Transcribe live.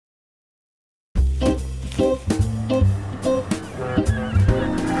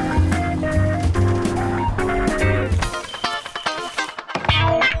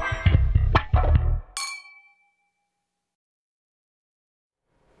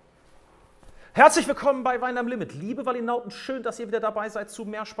Herzlich willkommen bei Wein am Limit. Liebe Walinauten, schön, dass ihr wieder dabei seid zu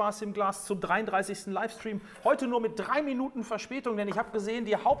Mehr Spaß im Glas zum 33. Livestream. Heute nur mit 3 Minuten Verspätung, denn ich habe gesehen,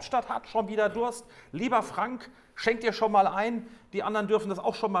 die Hauptstadt hat schon wieder Durst. Lieber Frank, schenkt ihr schon mal ein. Die anderen dürfen das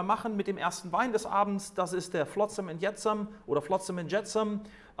auch schon mal machen mit dem ersten Wein des Abends. Das ist der Flotsam and Jetsam oder Flotsam and Jetsam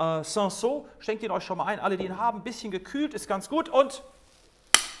Sanso. Schenkt ihn euch schon mal ein. Alle, die ihn haben, ein bisschen gekühlt, ist ganz gut. Und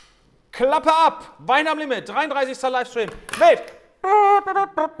Klappe ab! Wein am Limit, 33. Livestream mit...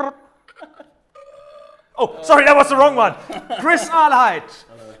 Oh, sorry, that was the wrong one. Chris Alheit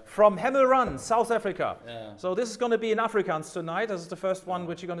from Hemel-en-Aarde, South Africa. Yeah. So this is going to be in Afrikaans tonight. This is the first one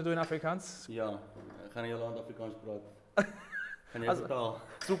which you're going to do in Afrikaans. Ja, ik ga niet heel Afrikaans praten. Kan je Also, vertalen?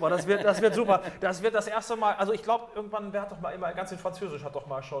 Super, das wird super. Das wird das erste Mal, also ich glaube, irgendwann, wer hat doch mal immer, ganz in Französisch hat doch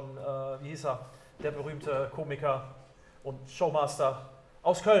mal schon, wie hieß er, der berühmte Komiker und Showmaster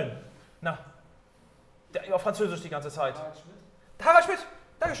aus Köln. Na, der auf Französisch die ganze Zeit. Harald Schmidt,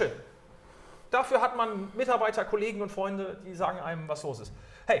 Dankeschön. Dafür hat man Mitarbeiter, Kollegen und Freunde, die sagen einem, was los ist.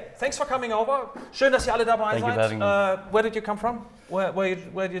 Hey, thanks for coming over. Schön, dass ihr alle dabei seid. Where did you come from?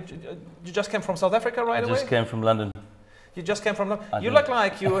 You just came from South Africa right away? I just came from London. You just came from London. You look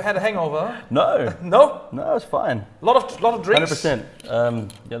like you had a hangover. No. No? No, it's fine. Lot of drinks? 100%.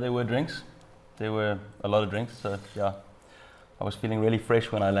 Yeah, there were drinks. There were a lot of drinks, so yeah. I was feeling really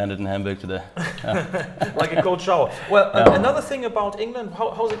fresh when I landed in Hamburg today. Yeah. Like a cold shower. Well, another thing about England,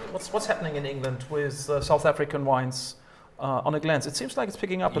 what's happening in England with South African wines on a glance? It seems like it's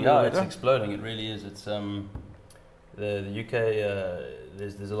picking up a little bit. Yeah, it's exploding. It really is. It's the UK.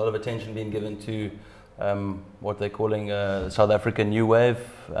 There's a lot of attention being given to what they're calling South African New Wave.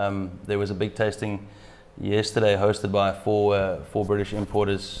 There was a big tasting yesterday hosted by four British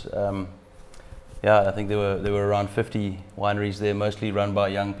importers. Yeah, I think there were around 50 wineries there, mostly run by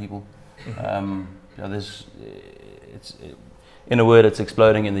young people. In a word, it's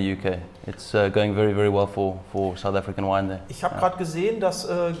exploding in the UK. It's going very, very well for South African wine there. Ich habe gerade gesehen, dass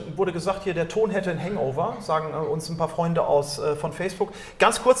wurde gesagt hier, der Ton hätte ein Hangover, sagen uns ein paar Freunde von Facebook.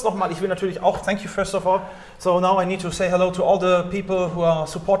 Ganz kurz nochmal, ich will natürlich auch, thank you first of all. So now I need to say hello to all the people who are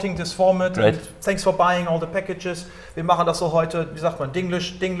supporting this format. Great. And thanks for buying all the packages. Wir machen das so heute, wie sagt man,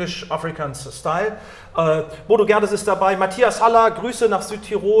 Dinglish Africans Style. Bodo Gerdes ist dabei, Matthias Haller, Grüße nach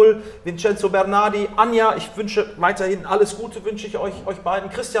Südtirol, Vincenzo Bernardi, Anja, ich wünsche weiterhin alles Gute, wünsche ich euch beiden.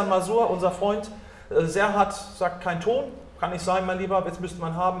 Christian Masur, unser Freund, Serhat sagt kein Ton, kann nicht sein, mein Lieber, jetzt müsste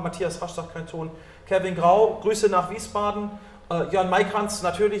man haben. Matthias Rasch sagt kein Ton. Kevin Grau, Grüße nach Wiesbaden. Jörn Maikranz,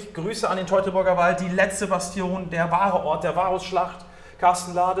 natürlich, Grüße an den Teutoburger Wald, die letzte Bastion, der wahre Ort der Varusschlacht.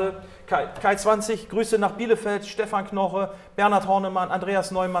 Carsten Lade, Kai 20, Grüße nach Bielefeld, Stefan Knoche, Bernhard Hornemann, Andreas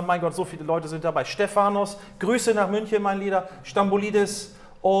Neumann, mein Gott, so viele Leute sind dabei. Stephanos, Grüße nach München, mein Lieber, Stambulidis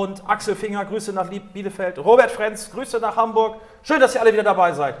und Axel Finger, Grüße nach Bielefeld, Robert Frenz, Grüße nach Hamburg. Schön, dass ihr alle wieder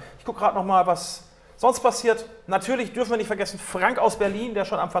dabei seid. Ich gucke gerade noch mal, was sonst passiert. Natürlich dürfen wir nicht vergessen, Frank aus Berlin, der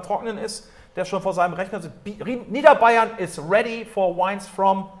schon am Vertrocknen ist, der schon vor seinem Rechner sitzt. Niederbayern is ready for wines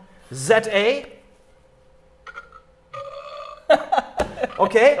from ZA.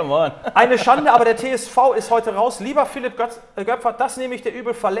 Okay, eine Schande, aber der TSV ist heute raus. Lieber Philipp Göpfert, das nehme ich dir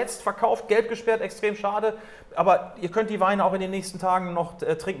übel, verletzt, verkauft, gelb gesperrt, extrem schade. Aber ihr könnt die Weine auch in den nächsten Tagen noch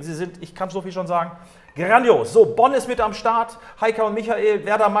trinken. Sie sind, ich kann so viel schon sagen, grandios. So, Bonn ist mit am Start. Heika und Michael,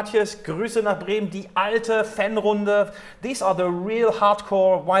 Werder Matthias, Grüße nach Bremen, die alte Fanrunde. These are the real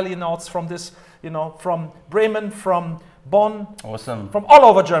hardcore Winelinauts from this, from Bremen, from Bonn, awesome. From all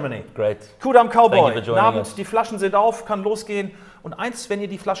over Germany. Great. Kudam Cowboy. Guten Abend, die Flaschen sind auf, kann losgehen. Und eins, wenn ihr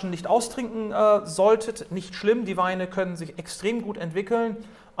die Flaschen nicht austrinken solltet, nicht schlimm, die Weine können sich extrem gut entwickeln.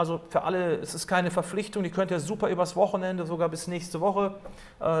 Also für alle, es ist keine Verpflichtung, die könnt ihr super übers Wochenende, sogar bis nächste Woche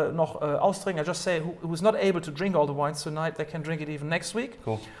noch austrinken. I just say, who is not able to drink all the wines tonight, they can drink it even next week.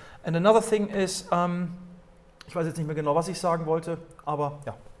 Cool. And another thing is, ich weiß jetzt nicht mehr genau, was ich sagen wollte, aber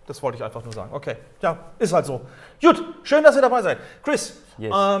ja. Das wollte ich einfach nur sagen. Okay, ja, ist halt so. Gut, schön, dass ihr dabei seid. Chris,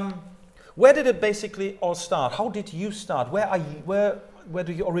 yes. Where did it basically all start? How did you start? Where are you? Where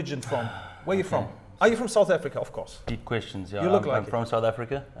do you origin from? Where are you from? Are you from South Africa, of course? Deep questions. Yeah, you look like I'm from South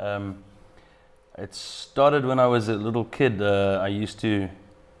Africa. It started when I was a little kid. I used to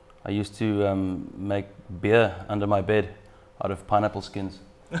make beer under my bed out of pineapple skins.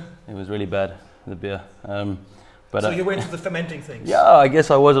 It was really bad, the beer. But so you went to the fermenting things? Yeah, I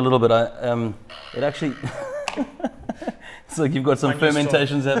guess I was a little bit. It actually, it's like you've got some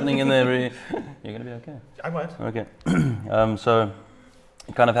fermentations happening in there. You're going to be okay. I might. Okay. So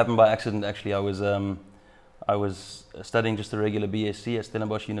it kind of happened by accident. Actually, I was studying just a regular BSc at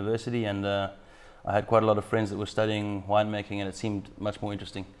Stellenbosch University, and I had quite a lot of friends that were studying winemaking, and it seemed much more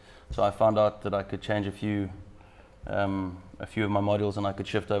interesting. So I found out that I could change a few a few of my modules, and I could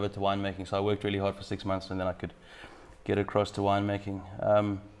shift over to winemaking. So I worked really hard for 6 months, and then I could get across to winemaking.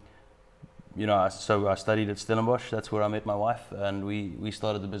 You know, so I studied at Stellenbosch. That's where I met my wife, and we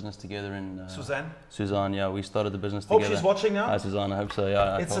started the business together in Suzann? Suzann, yeah, we started the business Hope together. she's watching now. Hi, Suzann, I hope so,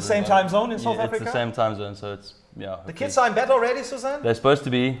 yeah. It's the same time zone in South Africa? It's the same time zone, so it's, yeah. The kids are in bed already, Suzann? They're supposed to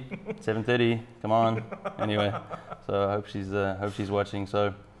be, 7:30, come on. Anyway, so I hope she's watching.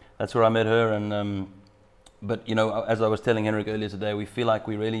 So that's where I met her, and but you know, as I was telling Henrik earlier today, we feel like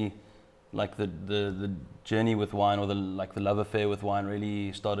we really, like the journey with wine, or the love affair with wine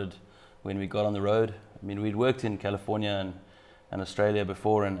really started when we got on the road. I mean, we'd worked in California and Australia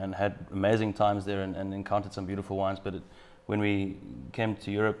before, and had amazing times there, and encountered some beautiful wines. But when we came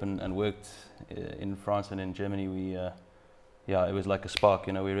to Europe and worked in France and in Germany, yeah, it was like a spark.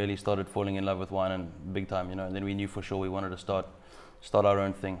 You know, we really started falling in love with wine, and big time. You know, and then we knew for sure we wanted to start our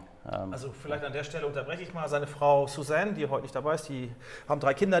own thing. Also vielleicht an der Stelle unterbreche ich mal. Seine Frau Suzann, die heute nicht dabei ist, die haben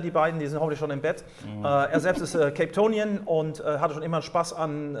 3 Kinder, die beiden, die sind hoffentlich schon im Bett. Er selbst ist Capetonian und hatte schon immer Spaß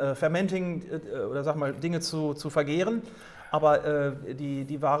an Fermenting oder sag mal Dinge zu vergären. Aber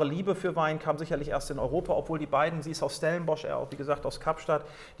die wahre Liebe für Wein kam sicherlich erst in Europa, obwohl die beiden, sie ist aus Stellenbosch, er auch wie gesagt aus Kapstadt.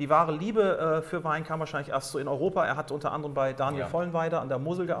 Die wahre Liebe für Wein kam wahrscheinlich erst so in Europa. Er hat unter anderem bei Daniel Vollenweider an der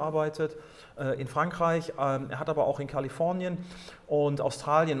Mosel gearbeitet, in Frankreich. Er hat aber auch in Kalifornien und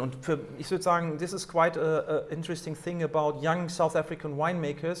Australien. Und ich würde sagen, this is quite an interesting thing about young South African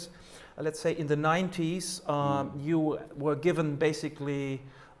winemakers. Let's say in the 90s, you were given basically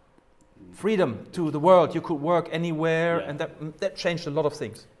freedom to the world. You could work anywhere, and that changed a lot of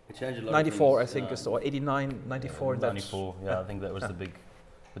things. It changed a lot 94, of things, I think, or 89, 94. 94, yeah, I think that was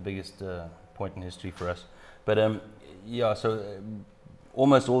the biggest point in history for us. But yeah, so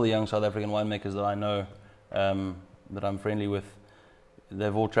almost all the young South African winemakers that I know, that I'm friendly with,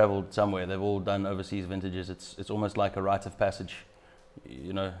 they've all traveled somewhere. They've all done overseas vintages. It's almost like a rite of passage,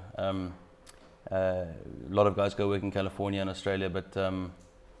 you know. A lot of guys go work in California and Australia, but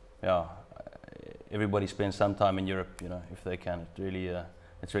yeah, everybody spends some time in Europe, you know, if they can.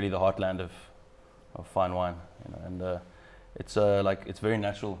 It's really the heartland of fine wine, you know, and it's very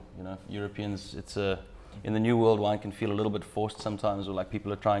natural, you know. Europeans, in the new world, wine can feel a little bit forced sometimes, or like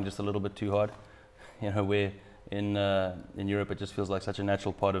people are trying just a little bit too hard, you know. Where in Europe it just feels like such a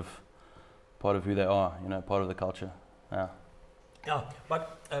natural part of who they are, you know, part of the culture. Yeah. Ja,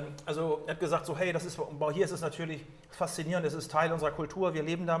 also er hat gesagt so, hey, das ist, hier ist es natürlich faszinierend, es ist Teil unserer Kultur, wir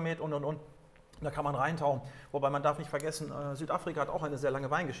leben damit und. Da kann man reintauchen. Wobei man darf nicht vergessen, Südafrika hat auch eine sehr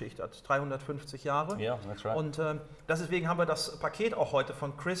lange Weingeschichte, hat 350 Jahre. Yeah, that's right. Und deswegen haben wir das Paket auch heute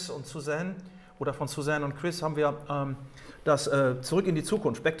von Chris und Suzann, oder von Suzann und Chris haben wir das Zurück in die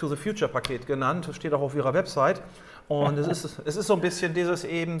Zukunft, Back to the Future Paket genannt. Das steht auch auf ihrer Website. Und es ist so ein bisschen dieses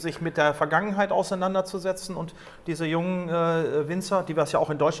eben, sich mit der Vergangenheit auseinanderzusetzen, und diese jungen Winzer, die wir es ja auch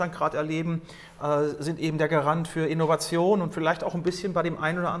in Deutschland gerade erleben, sind eben der Garant für Innovation und vielleicht auch ein bisschen bei dem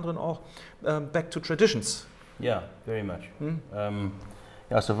einen oder anderen auch back to traditions. Yeah, very much.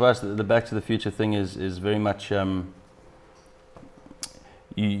 Yeah, so for us, the Back to the Future thing is very much,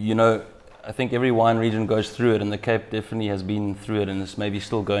 you know, I think every wine region goes through it, and the Cape definitely has been through it, and is maybe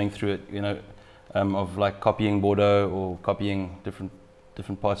still going through it, you know. Of like copying Bordeaux, or copying different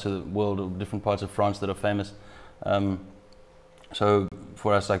parts of the world, or different parts of France that are famous. So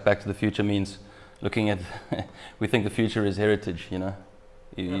for us, like Back to the Future means looking at, we think the future is heritage, you know.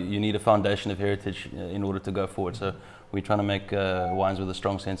 You need a foundation of heritage in order to go forward. So we're trying to make wines with a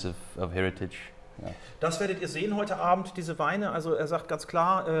strong sense of heritage. Ja. Das werdet ihr sehen heute Abend, diese Weine. Also er sagt ganz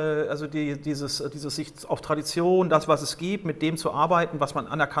klar, also dieses Sicht auf Tradition, das, was es gibt, mit dem zu arbeiten, was man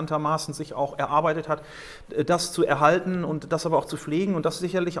anerkanntermaßen sich auch erarbeitet hat, das zu erhalten und das aber auch zu pflegen und das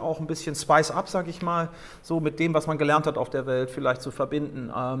sicherlich auch ein bisschen Spice up, sag ich mal, so mit dem, was man gelernt hat auf der Welt, vielleicht zu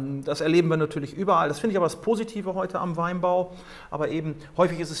verbinden. Das erleben wir natürlich überall. Das finde ich aber das Positive heute am Weinbau. Aber eben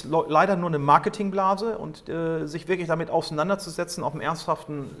häufig ist es leider nur eine Marketingblase, und sich wirklich damit auseinanderzusetzen auf einem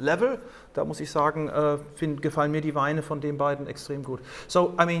ernsthaften Level, da muss ich sagen, gefallen mir die Weine von den beiden extrem gut.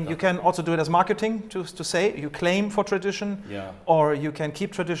 So, I mean, you can also do it as marketing, to say, you claim for tradition, or you can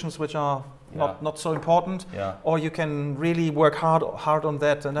keep traditions which are not so important, or you can really work hard on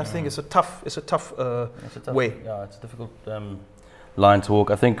that, and I think it's a tough way. Yeah, it's a difficult line to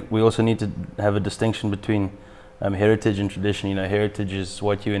walk. I think we also need to have a distinction between heritage and tradition. You know, heritage is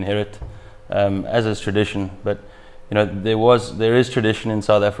what you inherit, as is tradition, but you know, there is tradition in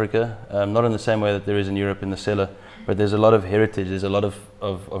South Africa, not in the same way that there is in Europe in the cellar, but there's a lot of heritage. There's a lot of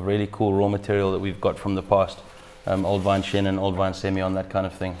really cool raw material that we've got from the past. Old vine Chenin, old vine Semillon, that kind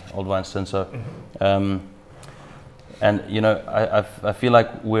of thing, old vine Cinsault. And you know, I feel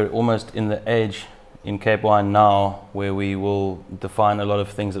like we're almost in the age in Cape wine now, where we will define a lot of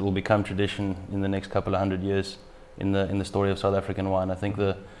things that will become tradition in the next couple of 100 years in the story of South African wine. I think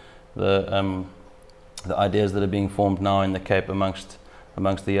the ideas that are being formed now in the Cape amongst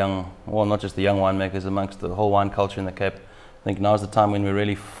the young, well, not just the young winemakers, amongst the whole wine culture in the Cape, I think now's the time when we're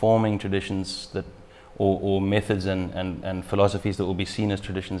really forming traditions that, or methods and philosophies that will be seen as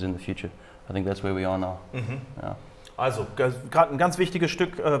traditions in the future. I think that's where we are now. Ja. Also, gerade ein ganz wichtiges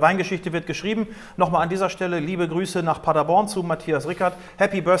Stück Weingeschichte wird geschrieben. Nochmal an dieser Stelle liebe Grüße nach Paderborn zu Matthias Rickert.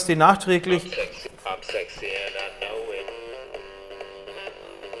 Happy Birthday nachträglich. I'm sexy and I know it.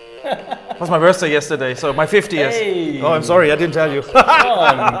 Was my birthday yesterday, so my 50th. Hey. Oh, I'm sorry, I didn't tell you.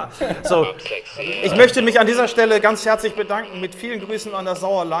 So, ich möchte mich an dieser Stelle ganz herzlich bedanken mit vielen Grüßen an das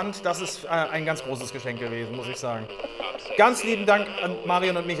Sauerland. Das ist ein ganz großes Geschenk gewesen, muss ich sagen. Ganz lieben Dank an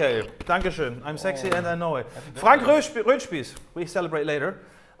Marion und Michael. Dankeschön. I'm sexy and I know it. Frank Röhnspieß, we celebrate later.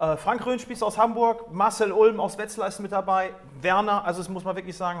 Frank Röhnspieß aus Hamburg, Marcel Ulm aus Wetzlar ist mit dabei, Werner, also es muss man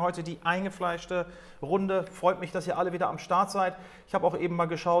wirklich sagen, heute die eingefleischte Runde. Freut mich, dass ihr alle wieder am Start seid. Ich habe auch eben mal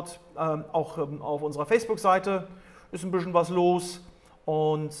geschaut, auch auf unserer Facebook-Seite ist ein bisschen was los.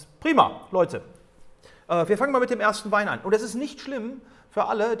 Und prima, Leute. Wir fangen mal mit dem ersten Wein an. Und es ist nicht schlimm für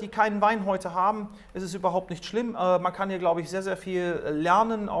alle, die keinen Wein heute haben. Es ist überhaupt nicht schlimm. Man kann hier, glaube ich, sehr, sehr viel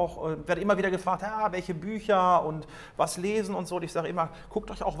lernen. Auch werde immer wieder gefragt, welche Bücher und was lesen und so. Und ich sage immer, guckt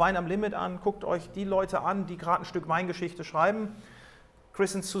euch auch Wein am Limit an. Guckt euch die Leute an, die gerade ein Stück Weingeschichte schreiben.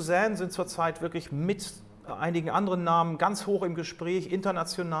 Chris und Suzann sind zurzeit wirklich mit einigen anderen Namen ganz hoch im Gespräch,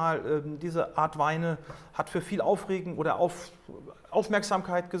 international. Diese Art Weine hat für viel Aufregung oder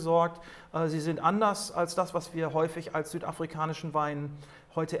Aufmerksamkeit gesorgt. Sie sind anders als das, was wir häufig als südafrikanischen Wein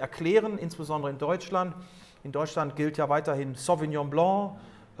heute erklären, insbesondere in Deutschland. In Deutschland gilt ja weiterhin Sauvignon Blanc,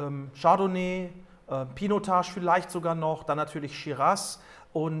 Chardonnay, Pinotage vielleicht sogar noch, dann natürlich Shiraz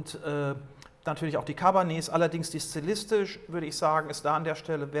und natürlich auch die Cabernets. Allerdings die stilistisch, würde ich sagen, ist da an der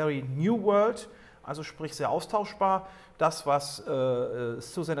Stelle very New World. Also sprich sehr austauschbar. Das, was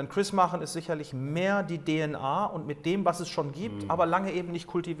Suzann und Chris machen, ist sicherlich mehr die DNA und mit dem, was es schon gibt, aber lange eben nicht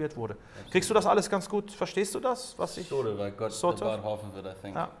kultiviert wurde. Absolutely. Kriegst du das alles ganz gut? Verstehst du das? Was ich sort of, I got about half of it, I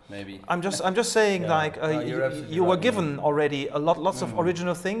think, maybe. I'm just saying, yeah. Like you were given already lots of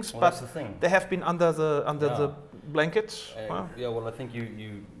original things, well, but they have been under the blanket. Yeah, well, I think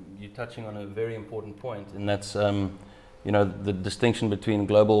you're touching on a very important point, and that's the distinction between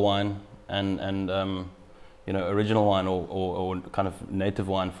global wine and original wine or kind of native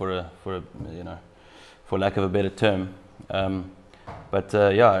wine for lack of a better term. But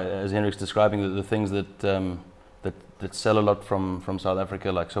as Henrik's describing, the things that sell a lot from South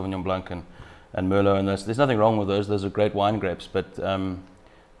Africa, like Sauvignon Blanc and Merlot, and there's nothing wrong with those. Those are great wine grapes, but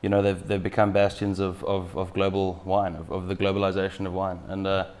they've become bastions of global wine, of the globalization of wine, and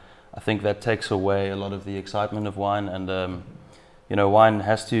I think that takes away a lot of the excitement of wine and. Wine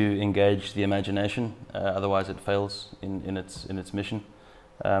has to engage the imagination, otherwise it fails in its mission.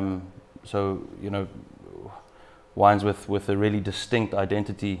 Wines with a really distinct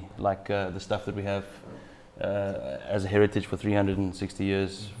identity, like the stuff that we have as a heritage for 360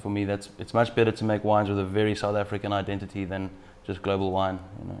 years. For me, it's much better to make wines with a very South African identity than just global wine.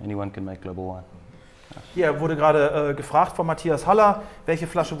 Anyone can make global wine. Hier wurde gerade gefragt von Matthias Haller, welche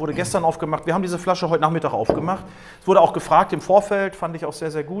Flasche wurde gestern aufgemacht. Wir haben diese Flasche heute Nachmittag aufgemacht. Es wurde auch gefragt im Vorfeld, fand ich auch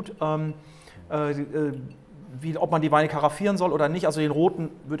sehr, sehr gut, ob man die Weine karaffieren soll oder nicht. Also den roten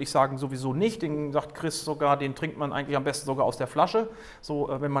würde ich sagen sowieso nicht. Den sagt Chris sogar, den trinkt man eigentlich am besten sogar aus der Flasche. So,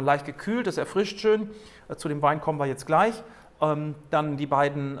 wenn man leicht gekühlt, das erfrischt schön. Zu dem Wein kommen wir jetzt gleich. Dann die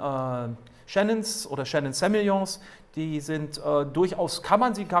beiden Chenins oder Chenin Semillons. Die sind durchaus, kann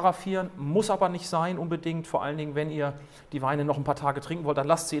man sie karaffieren, muss aber nicht sein unbedingt. Vor allen Dingen, wenn ihr die Weine noch ein paar Tage trinken wollt, dann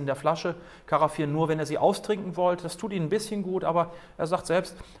lasst sie in der Flasche. Karaffieren nur, wenn ihr sie austrinken wollt. Das tut ihnen ein bisschen gut, aber er sagt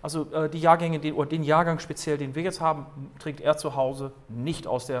selbst, also die Jahrgänge, oder den Jahrgang speziell, den wir jetzt haben, trinkt er zu Hause nicht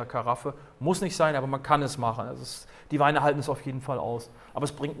aus der Karaffe. Muss nicht sein, aber man kann es machen. Also die Weine halten es auf jeden Fall aus. Aber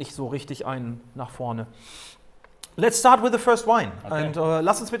es bringt nicht so richtig einen nach vorne. Let's start with the first wine. Okay. Und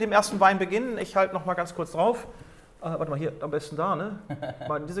lass uns mit dem ersten Wein beginnen. Ich halte noch mal ganz kurz drauf. Warte mal, hier, am besten da, ne?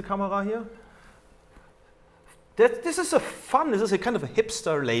 Mal diese Kamera hier. This is a kind of a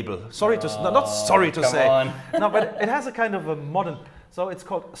hipster label. Not sorry to say. No, but it has a kind of a modern, so it's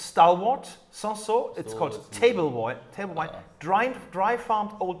called Stalwart, Sanso. It's called table wine, dry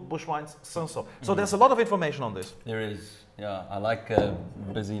farmed old bush wines, Sanso. So there's a lot of information on this. There is, yeah. I like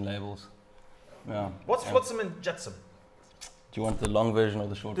busy labels. Yeah. What's Flotsam and Jetsam? Do you want the long version or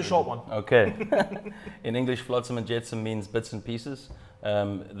the short version? The short one. Okay. In English, flotsam and jetsam means bits and pieces.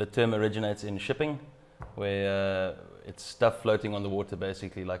 The term originates in shipping, where it's stuff floating on the water,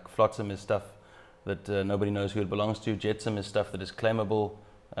 basically. Like flotsam is stuff that nobody knows who it belongs to. Jetsam is stuff that is claimable,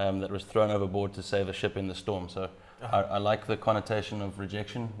 that was thrown overboard to save a ship in the storm. So I like the connotation of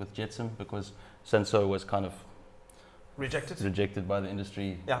rejection with Jetsam, because Senso was kind of rejected by the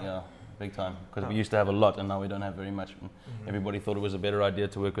industry, big time. Because we used to have a lot and now we don't have very much. Everybody thought it was a better idea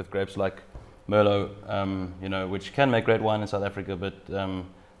to work with grapes like Merlot, you know, which can make great wine in South Africa, but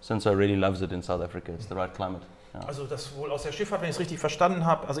Senso really loves it in South Africa. It's the right climate. Ja. Also das wohl aus der Schifffahrt, wenn ich es richtig verstanden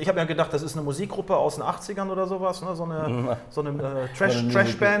habe. Also ich habe ja gedacht, das ist eine Musikgruppe aus den 80ern oder sowas, ne? so eine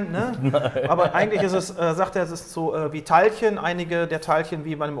Trash-Band. Ne? Aber eigentlich ist es, sagt er, es ist so wie Teilchen. Einige der Teilchen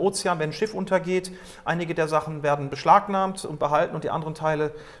wie bei einem Ozean, wenn ein Schiff untergeht. Einige der Sachen werden beschlagnahmt und behalten und die anderen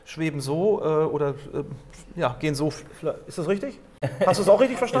Teile schweben so gehen so. Ist das richtig? Hast du es auch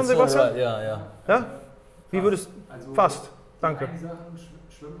richtig verstanden, Sebastian? Ja. Wie würdest du? Also fast. Danke. Die Sachen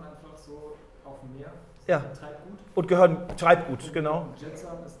schwimmen einfach so auf dem Meer. Ja. Treibgut. Und gehören Treibgut, genau. Und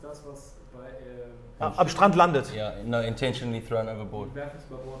Jetsam ist das, was am Strand landet. Yeah, no, intentionally thrown overboard. Werfen es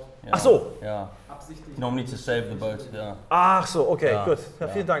über Bord. Yeah. Ach so. Yeah. Absichtlich. Normally to save the boat. Yeah. Ach so, okay, gut. Ja,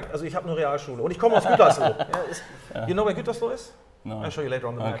 vielen Dank. Also ich habe eine Realschule und ich komme aus Gütersloh. You know where Gütersloh is? No. I'll show you later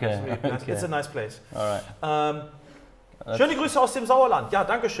on the map. Okay. It's, really nice. Okay. It's a nice place. All right. Schöne Grüße aus dem Sauerland. Ja,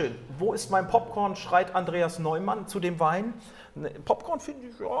 danke schön. Wo ist mein Popcorn, schreit Andreas Neumann zu dem Wein. Popcorn finde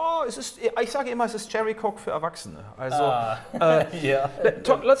ich, ich sage immer, es ist Cherry Coke für Erwachsene. Also,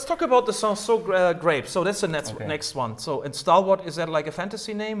 let's talk about the Sanso grape. So that's the next one. So, and Stalwart, is that like a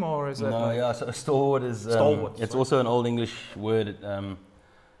fantasy name or is that? No, like so Stalwart is. It's also an old English word.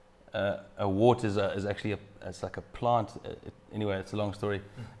 A wart is actually it's like a plant. Anyway, it's a long story.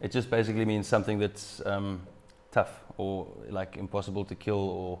 It just basically means something that's tough or like impossible to kill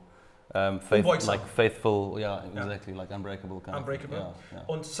or faithful, exactly, like unbreakable. Unbreakable.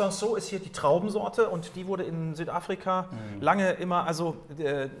 Und Sanso ist hier die Traubensorte und die wurde in Südafrika lange immer, also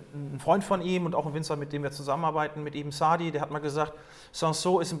ein Freund von ihm und auch ein Winzer, mit dem wir zusammenarbeiten, mit ihm Sadi, der hat mal gesagt,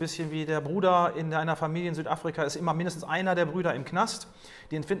 Sanso ist ein bisschen wie der Bruder in einer Familie in Südafrika, ist immer mindestens einer der Brüder im Knast,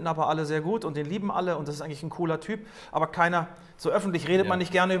 den finden aber alle sehr gut und den lieben alle und das ist eigentlich ein cooler Typ, aber keiner, so öffentlich redet man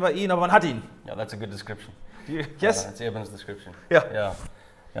nicht gerne über ihn, aber man hat ihn. Yeah, that's a good description. Yes? That's Eben's description. Yeah,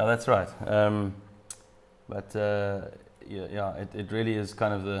 that's right. It really is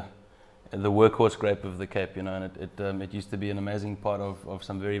kind of the workhorse grape of the Cape, you know, and it used to be an amazing part of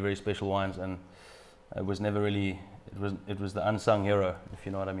some very, very special wines, and it was never really, it was the unsung hero, if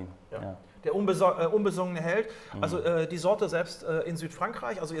you know what I mean. Ja. Der unbesungene Held. Also die Sorte selbst in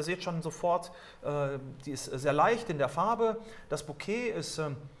Südfrankreich, also ihr seht schon sofort, die ist sehr leicht in der Farbe. Das Bouquet ist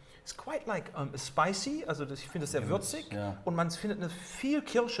quite like spicy, also ich finde es sehr würzig und man findet eine viel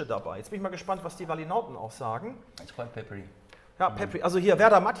Kirsche dabei. Jetzt bin ich mal gespannt, was die Walinauten auch sagen. It's quite peppery. Ja, peppery. Also hier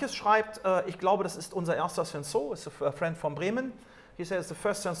Werder Matthias schreibt, ich glaube, das ist unser erster Sanso, ist a friend von Bremen. He says the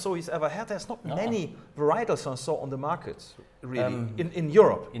first Sanso he's ever had. There's not many varietal Sanso on the market, really, in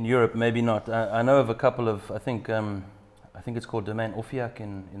Europe. In Europe, maybe not. I know of a couple of, I think it's called Domaine Offiac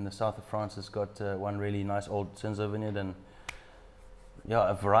in the south of France. It's got one really nice old Cinsault vineyard, and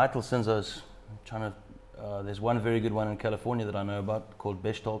a varietal Cinsaults. There's one very good one in California that I know about called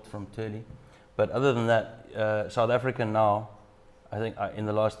Bechtold from Turley. But other than that, South Africa now, I think in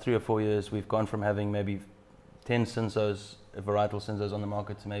the last 3 or 4 years, we've gone from having maybe 10 Cinsaults, varietal Cinsaults on the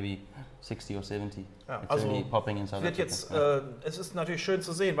market to maybe 60 or 70. Ja, it's really popping in South Africa. Jetzt, es ist natürlich schön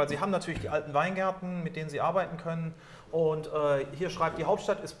zu sehen, weil sie haben natürlich die alten Weingärten, mit denen sie arbeiten können. Und hier schreibt, die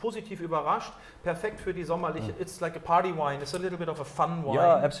Hauptstadt ist positiv überrascht, perfekt für die sommerliche, it's like a party wine, it's a little bit of a fun wine.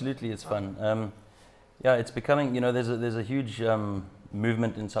 Yeah, absolutely, it's fun. It's becoming, you know, there's a huge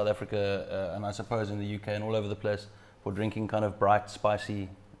movement in South Africa, and I suppose in the UK and all over the place, for drinking kind of bright, spicy,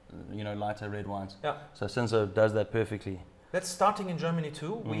 you know, lighter red wines. Yeah. So Cinsault does that perfectly. That's starting in Germany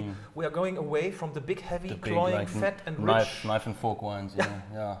too. We are going away from the big, heavy, cloying, like fat and rich. Knife and fork wines.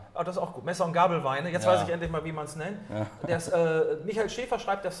 Yeah. Oh, das ist auch gut. Messer- und Gabelweine. Jetzt weiß ich endlich mal, wie man es nennt. Michael Schäfer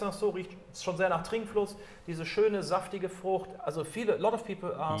schreibt, der Sanso riecht schon sehr nach Trinkfluss. Diese schöne, saftige Frucht. Also a lot of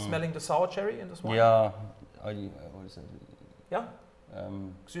people are smelling the sour cherry in this wine. Yeah. What is that? Ja?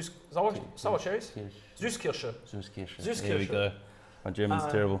 Sour cherries? Süßkirsche. Süßkirsche. There we go. My German's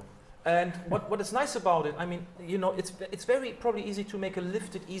terrible. And what is nice about it, I mean, you know, it's very probably easy to make a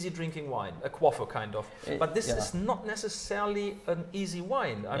lifted, easy drinking wine, a quaffle kind of. But this is not necessarily an easy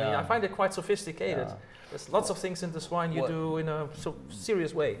wine. I mean, I find it quite sophisticated. Yeah. There's lots of things in this wine you do in a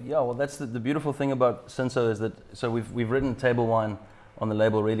serious way. Yeah, well, that's the beautiful thing about Cinsault is that we've written table wine on the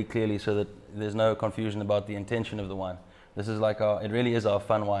label really clearly so that there's no confusion about the intention of the wine. This is like it really is our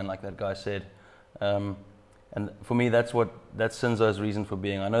fun wine, like that guy said. And for me, that's Cinsault's reason for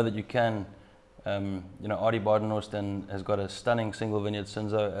being. I know that you can You know, Adi Badenhorst then has got a stunning single vineyard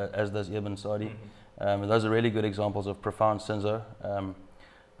Cinzo, as does Eben Sadi. Those are really good examples of profound Cinzo.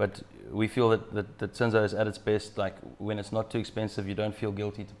 But we feel that Cinzo is at its best, like when it's not too expensive, you don't feel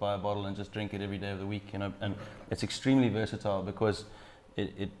guilty to buy a bottle and just drink it every day of the week, you know. And it's extremely versatile because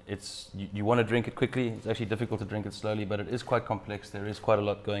you want to drink it quickly. It's actually difficult to drink it slowly, but it is quite complex. There is quite a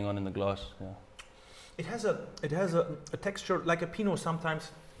lot going on in the glass. Yeah. It has a texture like a Pinot.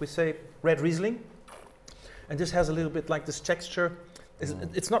 Sometimes we say red Riesling, and this has a little bit like this texture.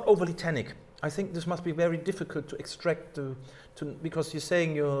 It's not overly tannic. I think this must be very difficult to extract because you're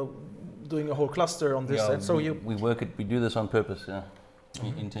saying you're doing a whole cluster on this, Yeah, and so we do this on purpose, yeah,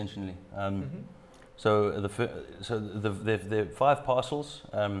 intentionally. So there are 5 parcels,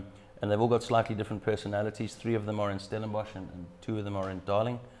 and they've all got slightly different personalities. 3 of them are in Stellenbosch, and 2 of them are in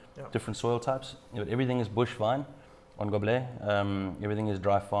Darling. Yeah. Different soil types. But everything is bush vine on Goblet. Everything is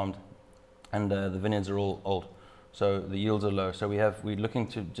dry farmed, and the vineyards are all old, so the yields are low. So we're looking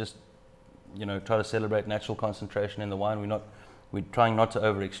to just, you know, try to celebrate natural concentration in the wine. We're trying not to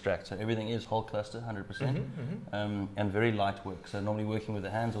over extract. So everything is whole cluster, 100%, and very light work. So normally working with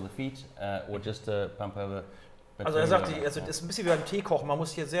the hands or the feet, or just pump over. Also er sagt, das ist ein bisschen wie beim Teekochen, man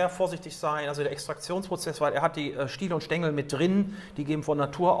muss hier sehr vorsichtig sein, also der Extraktionsprozess, weil er hat die Stiele und Stängel mit drin, die geben von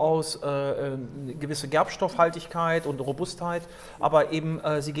Natur aus eine gewisse Gerbstoffhaltigkeit und Robustheit, aber eben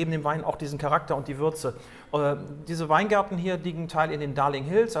sie geben dem Wein auch diesen Charakter und die Würze. Diese Weingärten hier liegen Teil in den Darling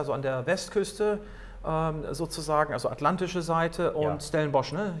Hills, also an der Westküste sozusagen, also atlantische Seite und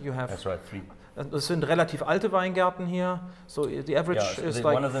Stellenbosch, ne? That's right, 3. Das sind relativ alte Weingärten hier. So the average is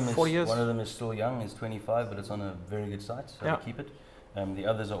like 4 years. One of them is still young, is 25, but it's on a very good site, so we keep it. The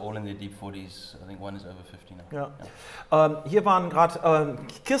others are all in their deep 40s. I think one is over 50 now. Ja. Hier waren gerade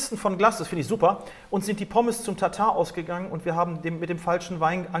Kirsten von Glas, das finde ich super. Uns sind die Pommes zum Tatar ausgegangen und wir haben mit dem falschen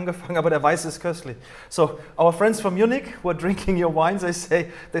Wein angefangen, aber der Weiße ist köstlich. So, our friends from Munich who are drinking your wine, they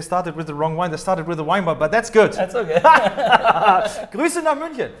say they started with the wrong wine. They started with the wine bar, but that's good. That's okay. Grüße nach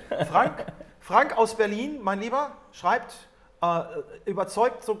München. Frank aus Berlin, mein Lieber, schreibt,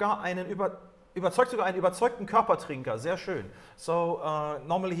 überzeugt sogar einen überzeugten Körpertrinker, sehr schön. So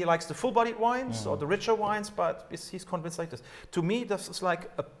normally he likes the full-bodied wines or the richer wines, but he's convinced like this. To me, this is like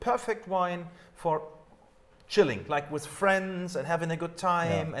a perfect wine for chilling, like with friends and having a good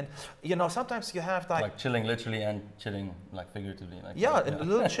time. And you know, sometimes you have like chilling literally and chilling like figuratively. Like a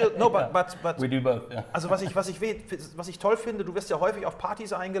little chill. No, but we do both. Yeah. Also was ich toll finde, du wirst ja häufig auf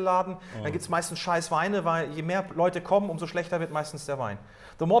Partys eingeladen, dann gibt es meistens scheiß Weine, weil je mehr Leute kommen, umso schlechter wird meistens der Wein.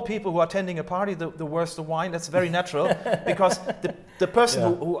 The more people who are attending a party, the worse the wine. That's very natural because the person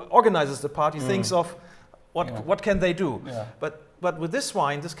who organizes the party thinks of what can they do. Yeah. But with this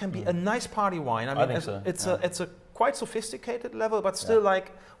wine, this can be a nice party wine. I mean, it's a quite sophisticated level, but still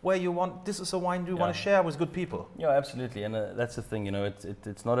like where you want. This is a wine you want to share with good people. Yeah, absolutely, and that's the thing. You know,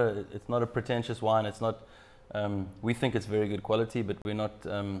 it's not a pretentious wine. It's not. We think it's very good quality, but we're not.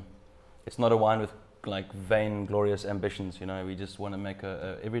 It's not a wine with like vain, glorious ambitions. You know, we just want to make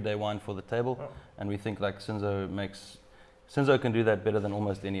a everyday wine for the table, and we think like Cinzo can do that better than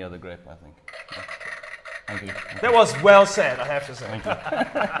almost any other grape, I think. Yeah. Thank you. That was well said, I have to say.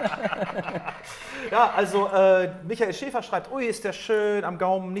 Ja, also Michael Schäfer schreibt, ui, ist der schön, am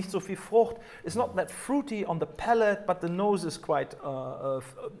Gaumen nicht so viel Frucht. It's not that fruity on the palate, but the nose is quite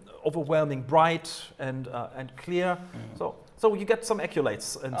overwhelming, bright and clear. So you get some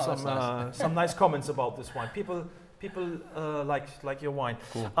accolades and some nice comments about this wine. People like your wine.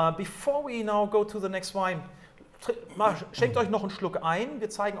 Cool. Before we now go to the next wine, schenkt euch noch einen Schluck ein. Wir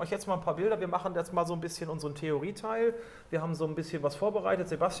zeigen euch jetzt mal ein paar Bilder. Wir machen jetzt mal so ein bisschen unseren Theorieteil. Wir haben so ein bisschen was vorbereitet.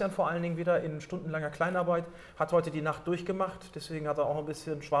 Sebastian vor allen Dingen wieder in stundenlanger Kleinarbeit hat heute die Nacht durchgemacht. Deswegen hat er auch ein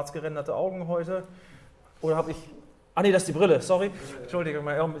bisschen schwarz gerenderte Augen heute. Oder habe ich... Ah nee, das ist die Brille, sorry. Entschuldige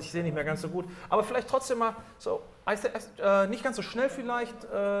mal, ich sehe nicht mehr ganz so gut. Aber vielleicht trotzdem mal so, nicht ganz so schnell vielleicht,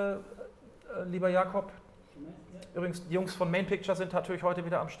 lieber Jakob. Übrigens, die Jungs von Main Picture sind natürlich heute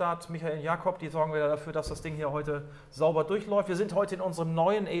wieder am Start. Michael und Jakob, die sorgen wieder dafür, dass das Ding hier heute sauber durchläuft. Wir sind heute in unserem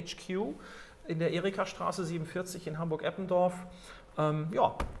neuen HQ in der Erika-Straße 47 in Hamburg-Eppendorf.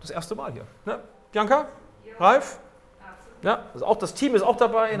 Ja, das erste Mal hier. Ne? Bianca? Ja. Ralf? Ja, also auch das Team ist auch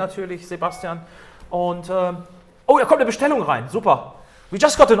dabei, natürlich Sebastian. Und, oh, da kommt eine Bestellung rein. Super. We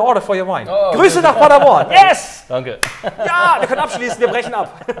just got an order for your wine. Oh, Grüße nach Paderborn. Yes! Danke. Ja, wir können abschließen, wir brechen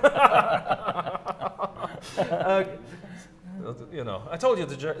ab. You know, I told you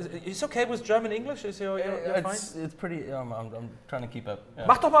it's okay with German English. Is you're fine? It's pretty. I'm trying to keep up. Yeah.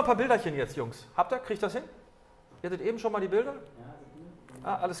 Macht doch mal ein paar Bilderchen jetzt, Jungs. Habt ihr? Kriegt das hin? Ihr hattet eben schon mal die Bilder?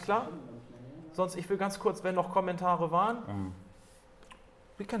 Ah, alles klar. Sonst, ich will ganz kurz, wenn noch Kommentare waren.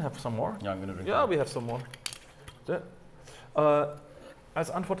 We can have some more. Yeah, I'm gonna drink. Yeah, it. we have some more. Als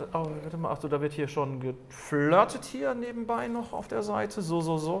Antwort, oh, warte mal, achso, da wird hier schon geflirtet hier nebenbei noch auf der Seite.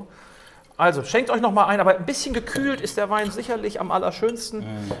 So. Also, schenkt euch noch mal ein, aber ein bisschen gekühlt ist der Wein sicherlich am allerschönsten.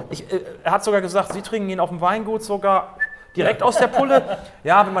 Er hat sogar gesagt, Sie trinken ihn auf dem Weingut sogar direkt aus der Pulle.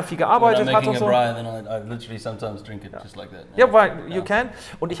 Ja, wenn man viel gearbeitet hat und so. I literally sometimes drink it just like that. Ja, weil you can.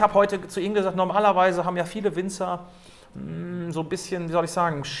 Und ich habe heute zu Ihnen gesagt, normalerweise haben ja viele Winzer so ein bisschen, wie soll ich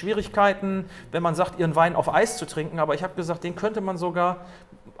sagen, Schwierigkeiten, wenn man sagt, ihren Wein auf Eis zu trinken. Aber ich habe gesagt, den könnte man sogar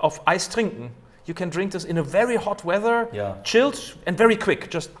auf Eis trinken. You can drink this in a very hot weather, chilled and very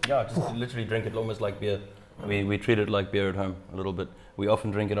quick. Just literally drink it almost like beer. We treat it like beer at home a little bit. We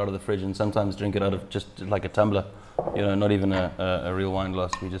often drink it out of the fridge and sometimes drink it out of just like a tumbler. You know, not even a real wine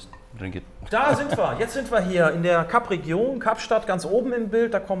glass. We just drink it. Da sind wir. Jetzt sind wir hier in der Kapregion, Kapstadt, ganz oben im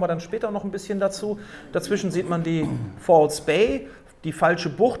Bild. Da kommen wir dann später noch ein bisschen dazu. Dazwischen sieht man die False Bay, die falsche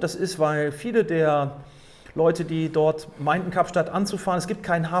Bucht. Das ist, weil viele der Leute, die dort meinten, Kapstadt anzufahren, es gibt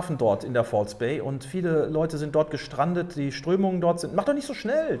keinen Hafen dort in der False Bay und viele Leute sind dort gestrandet, die Strömungen dort sind. Mach doch nicht so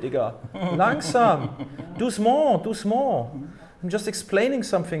schnell, Digga. Langsam. Doucement. I'm just explaining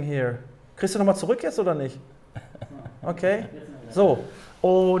something here. Kriegst du nochmal zurück jetzt oder nicht? Okay. So.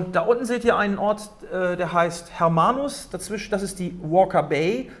 Und da unten seht ihr einen Ort, der heißt Hermanus. Dazwischen, das ist die Walker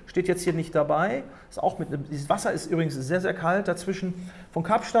Bay, steht jetzt hier nicht dabei. Ist auch dieses Wasser ist übrigens sehr, sehr kalt. Dazwischen von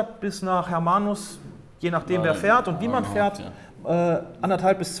Kapstadt bis nach Hermanus, je nachdem wer fährt und wie man fährt,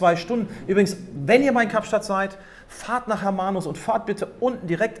 1,5 bis 2 Stunden. Übrigens, wenn ihr mal in Kapstadt seid, fahrt nach Hermanus und fahrt bitte unten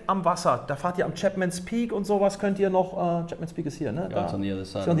direkt am Wasser. Da fahrt ihr am Chapman's Peak und sowas könnt ihr noch, Chapman's Peak ist hier, ne? Yeah, it's on the other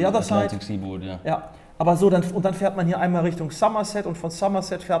side. It's on the other side. Atlantic Seaboard, yeah. Ja, aber so, dann fährt man hier einmal Richtung Somerset und von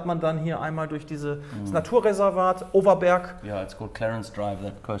Somerset fährt man dann hier einmal durch das Naturreservat, Overberg. Yeah, it's called Clarence Drive,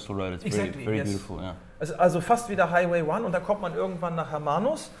 that coastal road. It's Exactly, very yes. beautiful, yeah. Also fast wie der Highway 1 und da kommt man irgendwann nach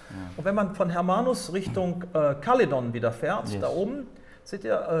Hermanus. Und wenn man von Hermanus Richtung Caledon wieder fährt, da oben, seht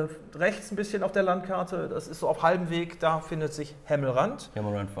ihr rechts ein bisschen auf der Landkarte, das ist so auf halbem Weg, da findet sich Hemel-en-Aarde.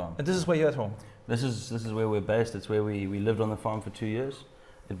 Hemel-en-Aarde Farm. And this is where you're at home. This is where we're based. It's where we lived on the farm for 2 years.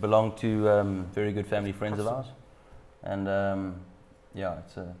 It belonged to very good family friends of ours. And yeah,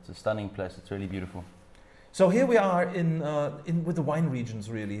 it's a stunning place. It's really beautiful. So here we are with the wine regions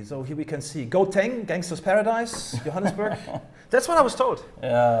really. So here we can see Gauteng, Gangster's Paradise, Johannesburg. That's what I was told.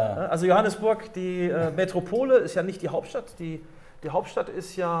 Yeah. Also Johannesburg, die Metropole ist ja nicht die Hauptstadt. Die Hauptstadt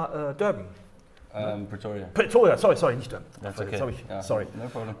ist ja Durban. Pretoria. Pretoria, sorry, nicht Durban. That's okay. Sorry. No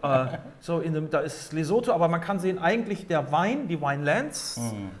problem. So da ist Lesotho, aber man kann sehen, eigentlich der Wein, die Winelands,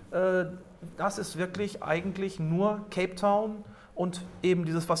 das ist wirklich eigentlich nur Cape Town und eben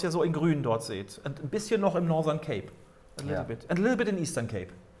dieses, was ihr so in grün dort seht. Und ein bisschen noch im Northern Cape. A little bit. And a little bit in Eastern Cape.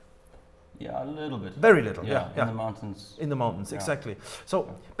 Yeah, a little bit. Very little, yeah. In the mountains. In the mountains, exactly. So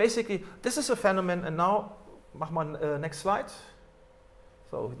basically, this is a phenomenon, and now, mach mal next slide.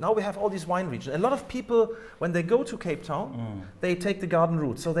 So now we have all these wine regions. A lot of people, when they go to Cape Town, they take the garden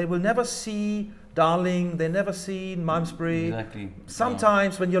route. So they will never see Darling, they never see Malmesbury. Exactly.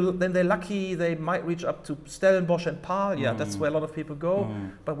 Sometimes when they're lucky, they might reach up to Stellenbosch and Paarl. Yeah, that's where a lot of people go.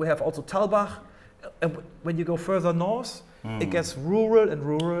 But we have also Talbach. And when you go further north, it gets rural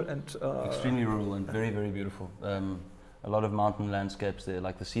and extremely rural and very, very beautiful. A lot of mountain landscapes there,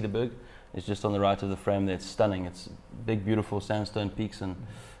 like the Cedarburg. It's just on the right of the frame there. It's stunning. It's big, beautiful sandstone peaks and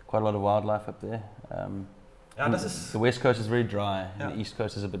quite a lot of wildlife up there. The west coast is very dry, and the east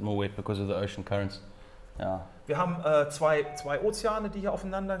coast is a bit more wet because of the ocean currents. Yeah. Wir haben zwei Ozeane, die hier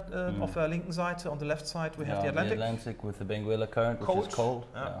aufeinander auf der linken Seite. On the left side we have the Atlantic. The Atlantic with the Benguela current, which is cold.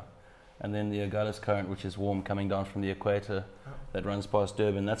 Yeah. And then the Agulhas current, which is warm, coming down from the equator, that runs past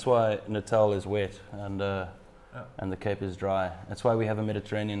Durban. That's why Natal is wet and the Cape is dry. That's why we have a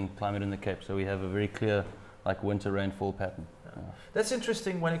Mediterranean climate in the Cape. So we have a very clear, like winter rainfall pattern. That's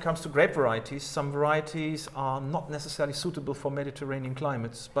interesting when it comes to grape varieties. Some varieties are not necessarily suitable for Mediterranean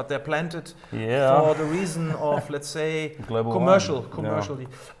climates, but they're planted for the reason of, let's say, commercially.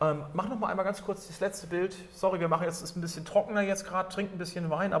 Mach noch mal einmal ganz kurz das letzte Bild. Sorry, wir machen jetzt, ist ein bisschen trockener jetzt gerade, trinken ein bisschen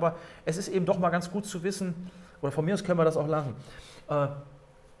Wein, aber es ist eben doch mal ganz gut zu wissen, oder von mir aus können wir das auch lassen.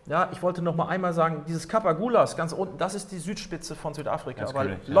 Ja, ich wollte noch mal einmal sagen, dieses Kap Agulhas ganz unten, das ist die Südspitze von Südafrika. That's weil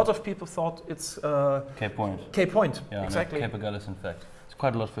correct, a lot of people thought it's Cape Point. Cape Point, yeah, exactly. No, Cape Agulhas, in fact. It's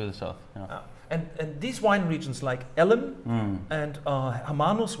quite a lot further south. Yeah. And these wine regions like Ellen and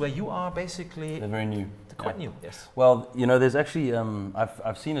Hermanus, where you are, basically they're very new. They're quite new, yes. Well, you know, there's actually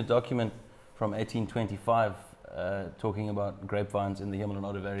I've seen a document from 1825 talking about grapevines in the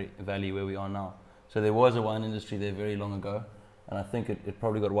Hemel-en-Aarde Valley where we are now. So there was a wine industry there very long ago. And I think it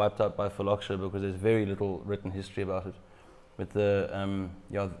probably got wiped out by phylloxera because there's very little written history about it. with the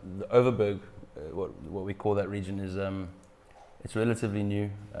the Overberg, what we call that region is it's relatively new.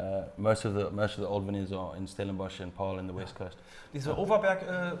 Most of the old vineyards are in Stellenbosch and Paarl in the west coast. Diese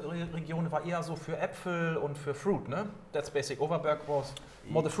Overberg-Region war eher so für Äpfel und für Fruit, ne? That's basic. Overberg was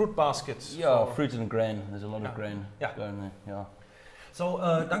more the fruit baskets. Yeah, fruit and grain. There's a lot of grain going there. Yeah. So,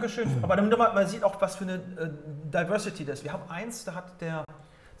 Dankeschön. Aber damit man sieht auch, was für eine Diversity das ist. Wir haben eins, da hat der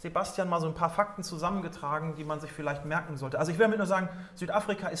Sebastian mal so ein paar Fakten zusammengetragen, die man sich vielleicht merken sollte. Also ich will damit nur sagen,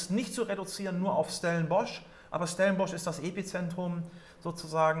 Südafrika ist nicht zu reduzieren nur auf Stellenbosch, aber Stellenbosch ist das Epizentrum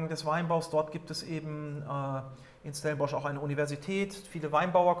sozusagen des Weinbaus. Dort gibt es eben in Stellenbosch auch eine Universität, viele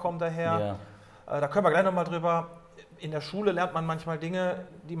Weinbauer kommen daher. Yeah. Da können wir gleich nochmal drüber. In der Schule lernt man manchmal Dinge,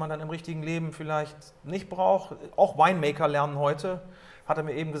 die man dann im richtigen Leben vielleicht nicht braucht. Auch Winemaker lernen heute. Hat er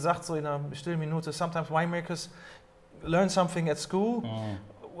mir eben gesagt, so in einer stillen Minute, sometimes winemakers learn something at school,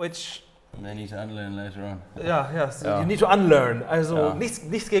 which... They need to unlearn later on. You need to unlearn. Also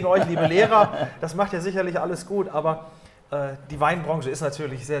nichts gegen euch, liebe Lehrer, das macht ja sicherlich alles gut, aber die Weinbranche ist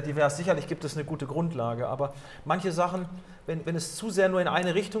natürlich sehr divers. Sicherlich gibt es eine gute Grundlage, aber manche Sachen, wenn es zu sehr nur in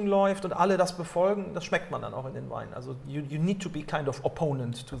eine Richtung läuft und alle das befolgen, das schmeckt man dann auch in den Weinen. Also you need to be kind of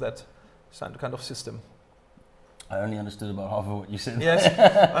opponent to that kind of system. I only understood about half of what you said. Yes,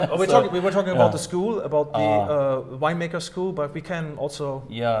 we were talking about the school, about the winemaker school, but we can also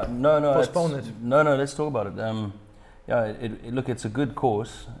postpone it. No, let's talk about it. Look, it's a good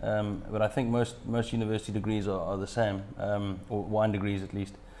course, but I think most university degrees are the same, or wine degrees at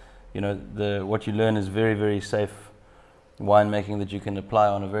least. You know, what you learn is very, very safe winemaking that you can apply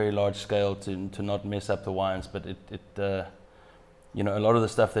on a very large scale to not mess up the wines. But you know, a lot of the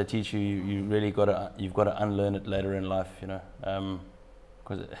stuff they teach you really you've got to unlearn it later in life. You know,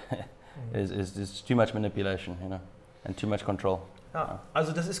 because it's too much manipulation, you know, and too much control. Ja,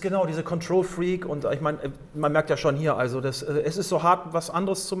 also das ist genau diese Control Freak und ich meine, man merkt ja schon hier, also es ist so hart, was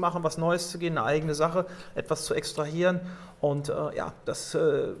anderes zu machen, was Neues zu gehen, eine eigene Sache, etwas zu extrahieren und in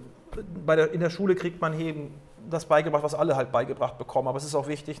der Schule kriegt man eben das beigebracht, was alle halt beigebracht bekommen, aber es ist auch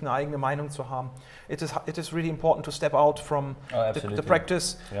wichtig, eine eigene Meinung zu haben. It is really important to step out from the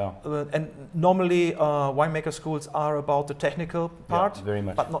practice. Yeah. And normally winemaker schools are about the technical part, very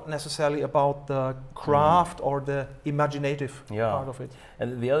much. But not necessarily about the craft or the imaginative part of it.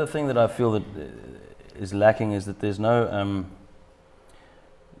 And the other thing that I feel that is lacking is that there's no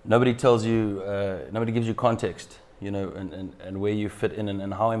nobody tells you, nobody gives you context, you know, and where you fit in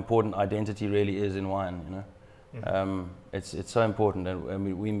and how important identity really is in wine, you know. It's so important, and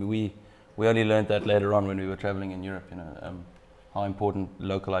we only learned that later on when we were traveling in Europe, you know, how important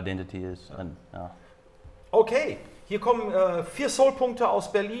local identity is. And, Okay, hier kommen 4 Soulpunkte aus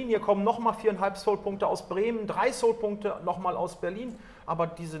Berlin, hier kommen nochmal 4,5 Soulpunkte aus Bremen, 3 Soulpunkte nochmal aus Berlin, aber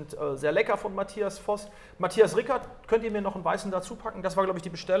die sind sehr lecker von Matthias Voss. Matthias Rickert, könnt ihr mir noch einen weißen dazu packen? Das war, glaube ich, die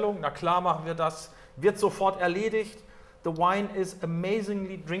Bestellung. Na klar, machen wir das. Wird sofort erledigt. The wine is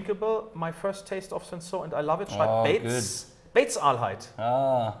amazingly drinkable. My first taste of Senso and I love it. Schreibt Bates Alheit.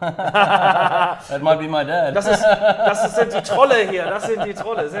 That might be my dad. Das sind die Trolle hier, das sind die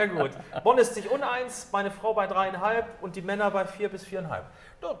Trolle, sehr gut. Bonn ist sich uneins, meine Frau bei 3,5 und die Männer bei 4 bis 4,5.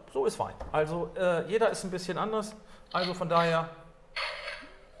 Ja, so ist Wein. Also jeder ist ein bisschen anders. Also von daher,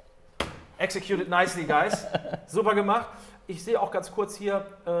 executed nicely, guys. Super gemacht. Ich sehe auch ganz kurz hier,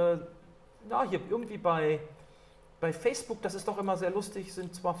 hier irgendwie bei Facebook, das ist doch immer sehr lustig,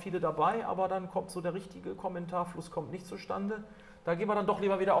 sind zwar viele dabei, aber dann kommt so der richtige Kommentarfluss kommt nicht zustande. Da gehen wir dann doch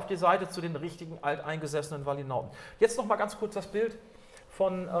lieber wieder auf die Seite zu den richtigen alteingesessenen Wallinauten. Jetzt noch mal ganz kurz das Bild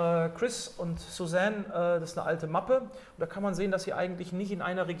von Chris und Suzann. Das ist eine alte Mappe. Und da kann man sehen, dass sie eigentlich nicht in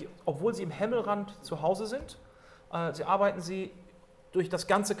einer Region, obwohl sie im Hemel-Rand zu Hause sind, arbeiten sie durch das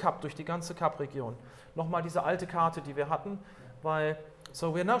ganze Kap, durch die ganze Kapregion. Nochmal diese alte Karte, die wir hatten, weil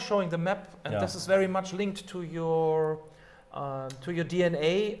so we're now showing the map, and this is very much linked to your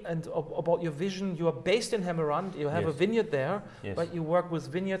DNA and about your vision. You are based in Hemel-en-Aarde. You have a vineyard there, but you work with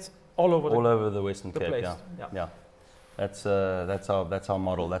vineyards all over the Western Cape. Place. Yeah. That's our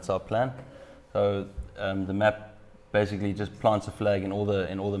model. That's our plan. So the map basically just plants a flag in all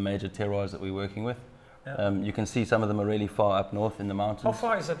the major terroirs that we're working with. Yeah. You can see some of them are really far up north in the mountains. How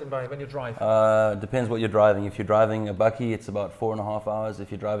far is that when you drive? Depends what you're driving. If you're driving a bakkie, it's about 4.5 hours.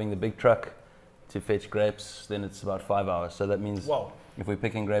 If you're driving the big truck to fetch grapes, then it's about 5 hours. So that means if we're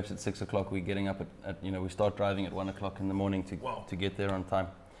picking grapes at 6 o'clock, we're getting up at we start driving at 1 o'clock in the morning to get there on time.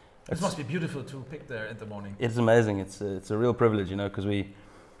 It must be beautiful to pick there in the morning. It's amazing. It's a real privilege, because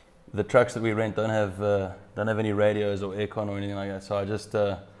the trucks that we rent don't have any radios or aircon or anything like that. So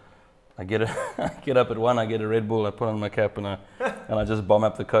I get up at 1, I get a Red Bull, I put on my cap and I just bomb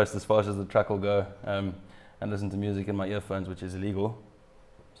up the coast as fast as the truck will go. and listen to music in my earphones, which is illegal.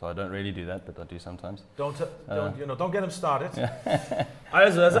 So I don't really do that, but I do sometimes. Don't get him started.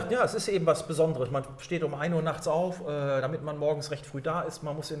 Also er sagt, ja, es ist eben was Besonderes. Man steht um 1 Uhr nachts auf, damit man morgens recht früh da ist.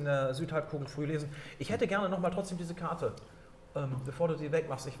 Man muss in der Südhalbkugel früh lesen. Ich hätte gerne nochmal trotzdem diese Karte, bevor du die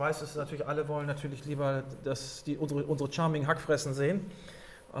wegmachst. Ich weiß, dass natürlich alle wollen natürlich lieber, dass die unsere charming Hackfressen sehen.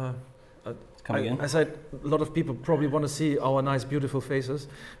 Come again? I said a lot of people probably want to see our nice, beautiful faces,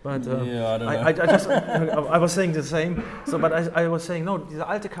 but yeah, I don't know. I just I was saying the same. So, but I was saying no. Diese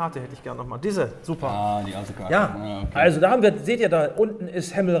alte Karte hätte ich gerne nochmal. Diese, super. Ah, die alte Karte. Ja. Ah, okay. Also da haben wir, seht ihr da unten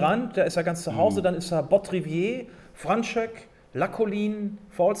ist Hemel-en-Aarde, da ist er ganz zu Hause. Dann ist da Bottrivier, Franschhoek, La Colline,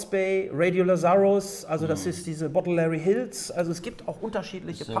 False Bay, Radio Lazarus. Also das ist diese Bottlary Hills. Also es gibt auch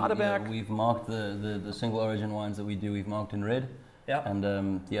unterschiedliche Padeberg. Yeah, we've marked the single origin wines that we do. We've marked in red. Yeah. And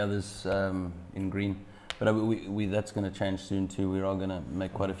the others in green. But that's going to change soon too. We are going to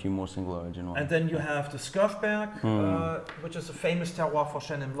make quite a few more single origin wines. And then you have the Skirfberg, which is a famous terroir for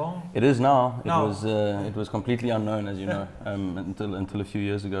Chenin Blanc. It is now. It was completely unknown, as you know, until a few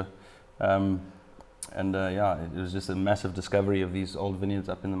years ago. Yeah, it was just a massive discovery of these old vineyards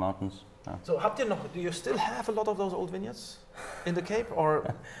up in the mountains. Yeah. So do you still have a lot of those old vineyards in the Cape, or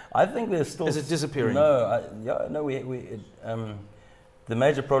I think there's still. Is it disappearing? No, the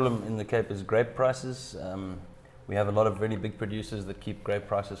major problem in the Cape is grape prices. We have a lot of really big producers that keep grape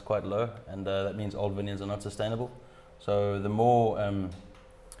prices quite low, and that means old vineyards are not sustainable. So the more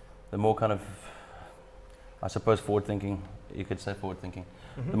kind of, I suppose, forward-thinking, you could say forward-thinking.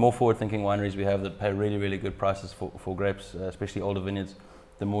 The more forward-thinking wineries we have that pay really, really good prices for grapes, especially older vineyards,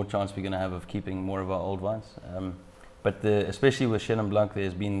 the more chance we're going to have of keeping more of our old wines. But especially with Chenin Blanc,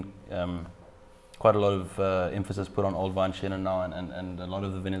 there's been quite a lot of emphasis put on old vine Chenin now, and a lot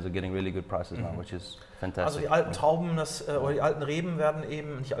of the vineyards are getting really good prices now, which is fantastic. Also die alten Trauben, oder die alten Reben werden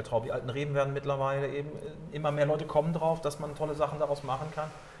eben, nicht alte Trauben, die alten Reben werden mittlerweile eben, immer mehr Leute kommen drauf, dass man tolle Sachen daraus machen kann.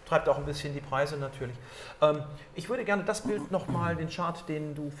 Treibt auch ein bisschen die Preise natürlich. Ich würde gerne das Bild nochmal, den Chart,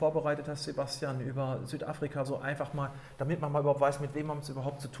 den du vorbereitet hast, Sebastian, über Südafrika, so einfach mal, damit man mal überhaupt weiß, mit wem man es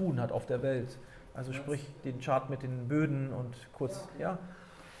überhaupt zu tun hat auf der Welt. Also sprich den Chart mit den Böden und kurz, ja.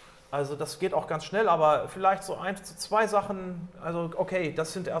 Also das geht auch ganz schnell, aber vielleicht so 1 zu 2 Sachen, also okay,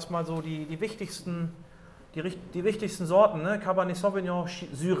 das sind erstmal so die wichtigsten Sorten, ne? Cabernet Sauvignon,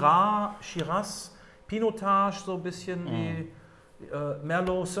 Syrah, Shiraz, Pinotage, so ein bisschen wie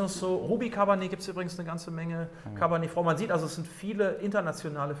Merlot, Cinsault, Ruby Cabernet gibt es übrigens eine ganze Menge, Cabernet Franc. Man sieht also, es sind viele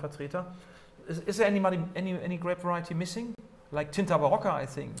internationale Vertreter. Is there any grape variety missing? Like Tinta Barocca, I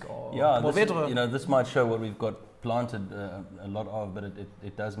think, or Mourvedre. This might show what we've got planted a lot of, but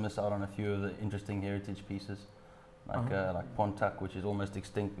it does miss out on a few of the interesting heritage pieces, like Pontac, which is almost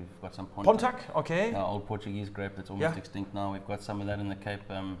extinct. We've got some Pontac, okay. Old Portuguese grape that's almost extinct now. We've got some of that in the Cape.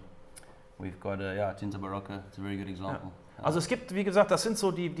 We've got Tinta Barocca. It's a very good example. Ja. Also es gibt, wie gesagt, das sind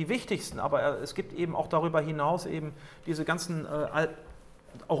so die wichtigsten, aber es gibt eben auch darüber hinaus eben diese ganzen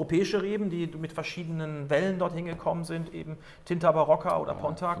europäische Reben, die mit verschiedenen Wellen dorthin gekommen sind, eben Tinta Barocca oder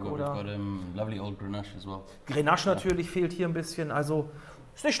Pontac oder lovely old Grenache as well. Grenache natürlich fehlt hier ein bisschen, also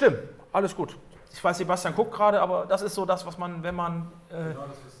ist nicht schlimm, alles gut. Ich weiß, Sebastian guckt gerade, aber das ist so das, was man, wenn man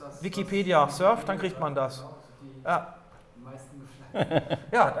Wikipedia surft, dann kriegt man das. Ja.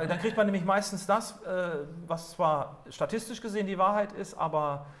 Ja, dann kriegt man nämlich meistens das, was zwar statistisch gesehen die Wahrheit ist,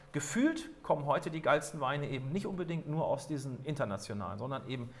 aber gefühlt kommen heute die geilsten Weine eben nicht unbedingt nur aus diesen internationalen, sondern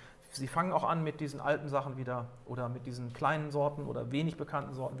eben, sie fangen auch an mit diesen alten Sachen wieder oder mit diesen kleinen Sorten oder wenig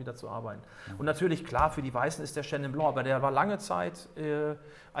bekannten Sorten wieder zu arbeiten. Und natürlich, klar, für die Weißen ist der Chenin Blanc, aber der war lange Zeit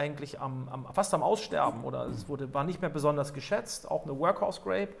eigentlich fast am Aussterben oder war nicht mehr besonders geschätzt, auch eine Workhorse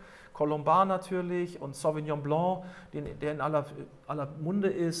Grape. Colombard natürlich und Sauvignon Blanc, der in aller Munde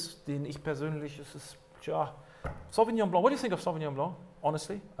ist, den ich persönlich, Sauvignon Blanc, what do you think of Sauvignon Blanc,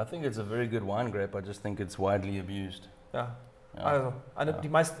 honestly? I think it's a very good wine grape, I just think it's widely abused. Ja, also die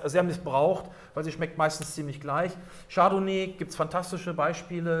meisten sehr missbraucht, weil sie schmeckt meistens ziemlich gleich. Chardonnay gibt es fantastische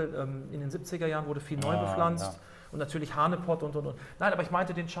Beispiele, in den 70er Jahren wurde viel neu bepflanzt. Ja. Und natürlich Hanepott und. Nein, aber ich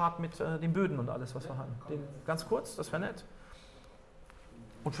meinte den Chart mit den Böden und alles, was wir hatten. Ganz kurz, das wäre nett.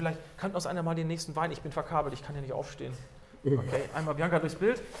 Und vielleicht kann uns einer mal den nächsten Wein, ich bin verkabelt, ich kann hier nicht aufstehen. Okay, einmal Bianca durchs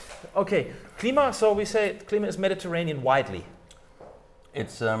Bild. Okay, Klima, so we say Klima is Mediterranean widely.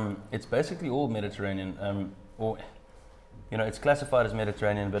 It's basically all Mediterranean, it's classified as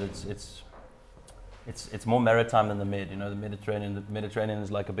Mediterranean, but it's more maritime than the Med. The Mediterranean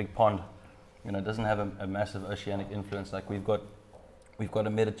is like a big pond. It doesn't have a massive oceanic influence. Like we've got a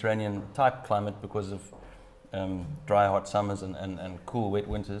Mediterranean type climate because of dry, hot summers and cool, wet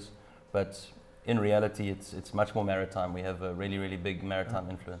winters, but in reality, it's much more maritime. We have a really, really big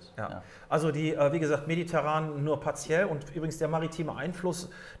maritime influence. Ja. Yeah. Also die, wie gesagt, mediterran nur partiell und übrigens der maritime Einfluss,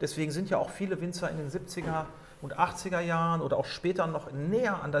 deswegen sind ja auch viele Winzer in den 70er und 80er Jahren oder auch später noch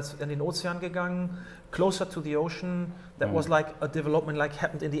näher an den Ozean gegangen, closer to the ocean. That was like a development like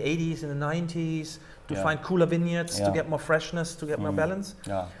happened in the 80s, in the 90s, to find cooler vineyards, to get more freshness, to get more balance.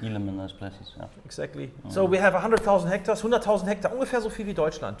 Yeah, Elam in those places, yeah. Exactly. So we have 100,000 hectares, 100,000 Hektar, ungefähr so viel wie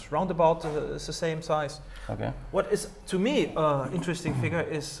Deutschland. Roundabout is the same size. Okay. What is, to me, interesting figure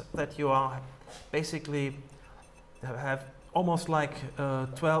is that you are basically have almost like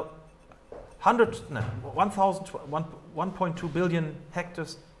 1.2 billion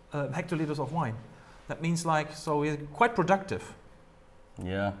hectoliters of wine. That means like, so we're quite productive.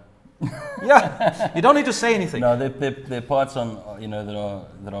 Yeah. Yeah, you don't need to say anything. No, they're parts on, you know,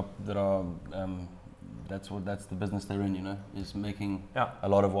 that are that's the business they're in, you know, is making a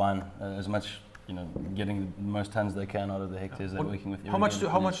lot of wine, as much, you know, getting the most tons they can out of the hectares they're working with. How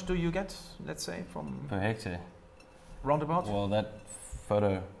much do you get, let's say, from per hectare? Roundabout? Well, that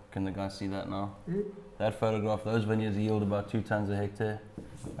photo, can the guys see that now? That photograph, those vineyards yield about 2 tons a hectare.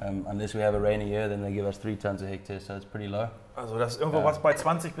 Unless we have a rainy year, then they give us 3 tons a hectare, so it's pretty low. Also das ist irgendwo was bei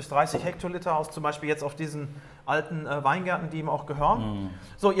 20 bis 30 Hektoliter aus, zum Beispiel jetzt auf diesen alten Weingärten, die ihm auch gehören.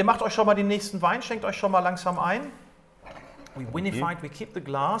 So, ihr macht euch schon mal den nächsten Wein, schenkt euch schon mal langsam ein. We winified, we keep the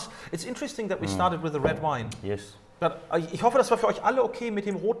glass. It's interesting that we started with the red wine. Yes. But, ich hoffe, das war für euch alle okay, mit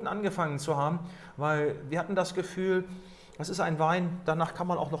dem Roten angefangen zu haben, weil wir hatten das Gefühl, das ist ein Wein, danach kann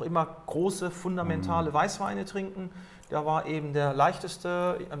man auch noch immer große, fundamentale Weißweine trinken. Der war eben der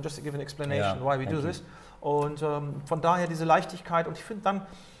leichteste. I'm just to give an explanation why we do this. Und von daher diese Leichtigkeit. Und ich finde dann,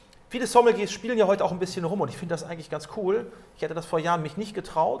 viele Sommeliers spielen ja heute auch ein bisschen rum und ich finde das eigentlich ganz cool. Ich hätte das vor Jahren mich nicht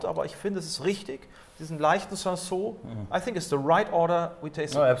getraut, aber ich finde, es ist richtig. Diesen leichten Sanson, I think it's the right order. We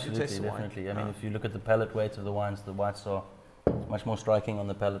taste Absolutely, the wine. definitely. I mean, if you look at the palate weight of the wines, the whites are much more striking on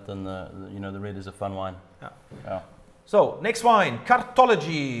the palate than the red is a fun wine. Yeah. So, next wine,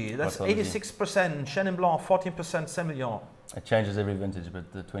 Cartology. That's 86%, Chenin Blanc, 14% Semillon. It changes every vintage,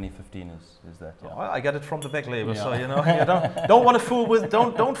 but the 2015 is that. Yeah. Well, I got it from the back label, so you know, you don't want to fool with,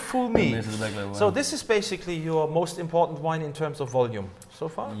 don't fool me. This is the back label. So this is basically your most important wine in terms of volume so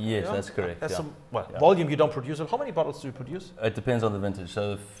far. Yes, that's correct. That's some, volume you don't produce. How many bottles do you produce? It depends on the vintage.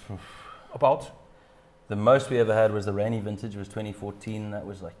 So About? The most we ever had was the rainy vintage, was 2014. That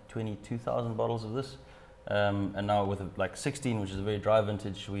was like 22,000 bottles of this. And now with like 16, which is a very dry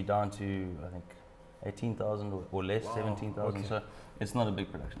vintage, we're down to, I think, 18,000 or less, 17,000. Okay. So it's not a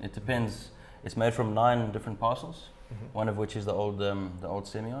big production. It depends. It's made from 9 different parcels, one of which is the old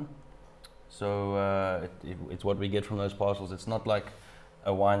Semillon. So it's what we get from those parcels. It's not like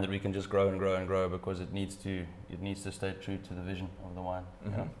a wine that we can just grow and grow and grow, because it needs to stay true to the vision of the wine.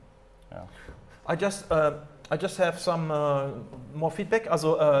 Yeah. I just have some more feedback.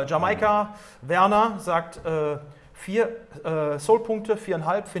 Also Jamaika, Werner sagt 4 Soul-Punkte,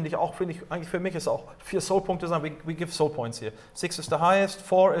 4,5 finde ich eigentlich für mich ist auch 4 Soul-Punkte sein. We give Soul points here. 6 is the highest,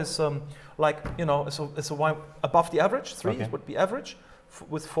 4 is like, you know, it's a wine above the average, 3 would be average.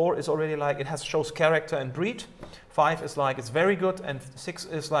 With 4 is already like it shows character and breed. 5 is like it's very good, and 6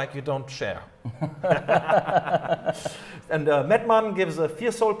 is like you don't share. And Madman gives 4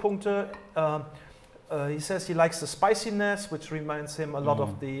 Soul-Punkte. He says he likes the spiciness, which reminds him a lot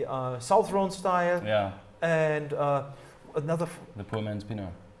of the South Rhone style. Yeah. And another... The poor man's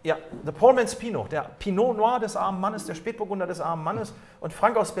Pinot. Ja, the poor man's Pinot, der Pinot Noir des armen Mannes, der Spätburgunder des armen Mannes. Und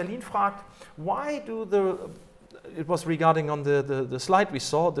Frank aus Berlin fragt, why do it was regarding on the slide we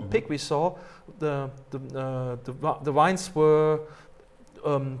saw, the pic we saw, the wines were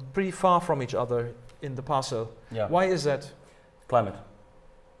pretty far from each other in the parcel. Yeah. Why is that? Climate.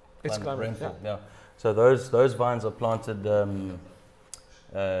 It's climate. Rainfall. Yeah. So those vines are planted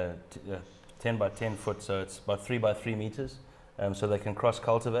 10 by 10 foot, so it's about 3 by 3 meters, so they can cross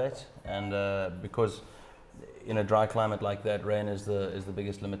cultivate, and because in a dry climate like that, rain is the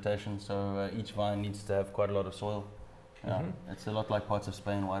biggest limitation. So each vine needs to have quite a lot of soil. Yeah, it's a lot like parts of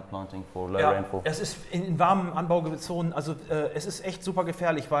Spain, white planting for low rainfall. Es ist in warmen Anbauzonen, also es ist echt super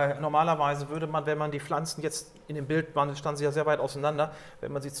gefährlich, weil normalerweise würde man, wenn man die Pflanzen jetzt in dem Bild, standen sie ja sehr weit auseinander,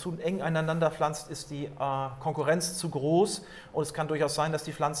 wenn man sie zu eng aneinander pflanzt, ist die Konkurrenz zu groß und es kann durchaus sein, dass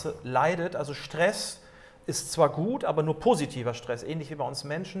die Pflanze leidet. Also Stress ist zwar gut, aber nur positiver Stress, ähnlich wie bei uns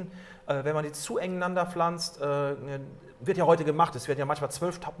Menschen. Wenn man die zu eng aneinander pflanzt, wird ja heute gemacht, es werden ja manchmal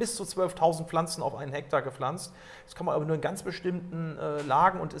bis zu 12.000 Pflanzen auf einen Hektar gepflanzt. Das kann man aber nur in ganz bestimmten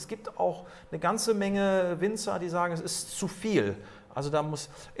Lagen, und es gibt auch eine ganze Menge Winzer, die sagen, es ist zu viel. Also da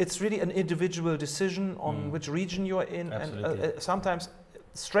it's really an individual decision on which region you're in. And sometimes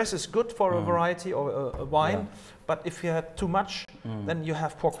stress is good for a variety or a wine, but if you had too much, then you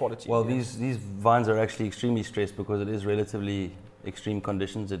have poor quality. Well, these vines are actually extremely stressed because it is relatively extreme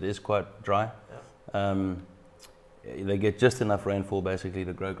conditions. It is quite dry. Yeah. They get just enough rainfall basically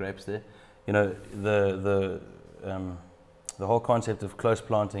to grow grapes there. You know, the whole concept of close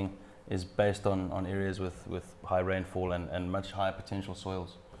planting is based on areas with high rainfall and much higher potential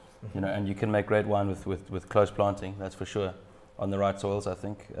soils. You know, and you can make great wine with close planting, that's for sure, on the right soils, I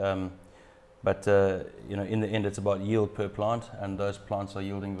think. But you know, in the end, it's about yield per plant, and those plants are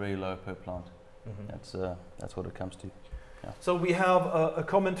yielding very low per plant. That's what it comes to. Yeah. So we have a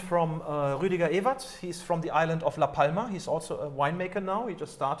comment from Rüdiger Ewert. He's from the island of La Palma. He's also a winemaker now. He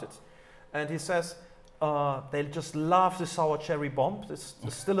just started, and he says they just love the sour cherry bomb. It's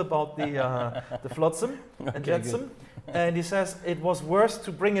still about the flotsam and jetsam. And he says it was worse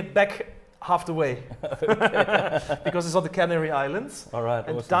to bring it back half the way because it's on the Canary Islands. All right,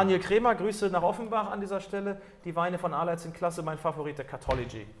 and awesome. Daniel Kremer, Grüße nach Offenbach an dieser Stelle. Die Weine von Alheit sind klasse, mein Favorit der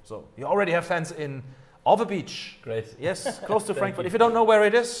Cathology. So you already have fans in Alva Beach. Great. Yes, close to Frankfurt. If you don't know where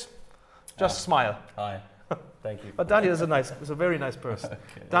it is, just smile. Hi. Thank you. But Daniel is a very nice person.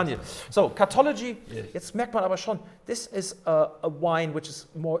 Okay, Daniel. So, Cathology, jetzt merkt man aber schon, this is a wine which is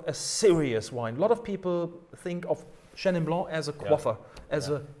more a serious wine. A lot of people think of Chenin Blanc as a quaffer, as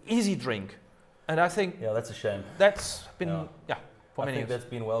an easy drink. And I think... Yeah, that's a shame. That's been, for many years. I think that's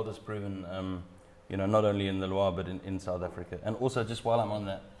been well disproven, you know, not only in the Loire, but in South Africa. And also, just while I'm on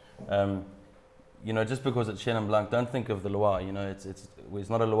that, you know, just because it's Chenin Blanc, don't think of the Loire. You know, it's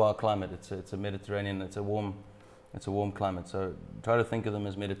not a Loire climate. It's a Mediterranean. It's a warm climate. So try to think of them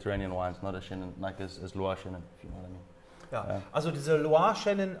as Mediterranean wines, not as Chenin, like as Loire Chenin, if you know what I mean. Ja, also diese Loire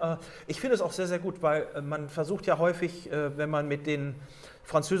Chenin, ich finde es auch sehr, sehr gut, weil man versucht ja häufig, wenn man mit den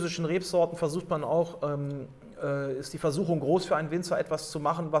französischen Rebsorten versucht man auch, ist die Versuchung groß für einen Winzer etwas zu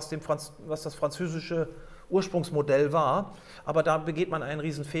machen, was das französische Ursprungsmodell war, aber da begeht man einen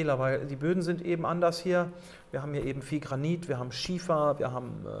riesen Fehler, weil die Böden sind eben anders hier. Wir haben hier eben viel Granit, wir haben Schiefer, wir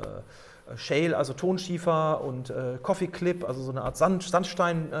haben Shale, also Tonschiefer und Coffee Clip, also so eine Art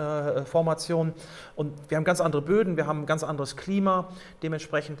Sandsteinformation. Und wir haben ganz andere Böden, wir haben ein ganz anderes Klima.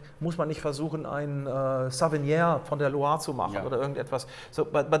 Dementsprechend muss man nicht versuchen, einen Sauvignon von der Loire zu machen oder irgendetwas. So,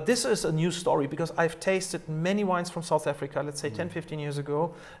 but this is a new story because I've tasted many wines from South Africa, let's say 10, 15 years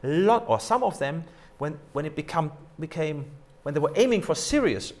ago. Some of them, when it became when they were aiming for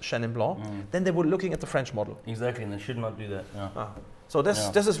serious Chenin Blanc, then they were looking at the French model. Exactly, and they should not do that. Yeah. So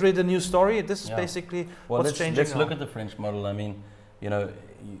this is really the new story. This is basically what's changing. Let's look at the French model. I mean, you know,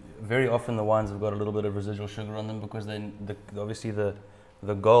 very often the wines have got a little bit of residual sugar on them because obviously the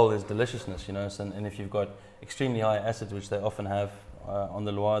goal is deliciousness, you know. So, and if you've got extremely high acids, which they often have on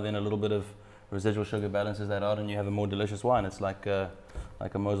the Loire, then a little bit of residual sugar balances that out, and you have a more delicious wine. It's like a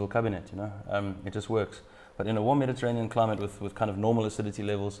Mosel Cabernet, you know. It just works. But in a warm Mediterranean climate with kind of normal acidity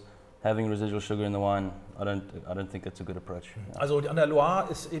levels, having residual sugar in the wine, I don't think that's a good approach. Also an der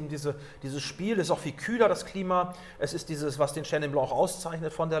Loire ist eben dieses Spiel, ist auch viel kühler, das Klima. Es ist dieses, was den Chenin Blanc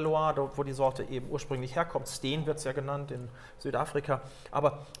auszeichnet von der Loire, dort wo die Sorte eben ursprünglich herkommt. Steen wird es ja genannt in Südafrika.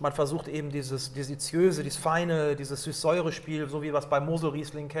 Aber man versucht eben dieses Desiziöse, dieses Feine, dieses Süß-Säure-Spiel, so wie wir es bei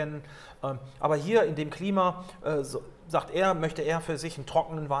Mosel-Riesling kennen. Aber hier in dem Klima, sagt er, möchte er für sich einen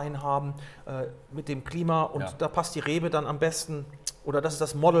trockenen Wein haben mit dem Klima und da passt die Rebe dann am besten. Oder das ist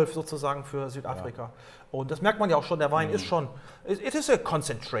das Model sozusagen für Südafrika. Ja. Und das merkt man ja auch schon, der Wein ist schon, it is a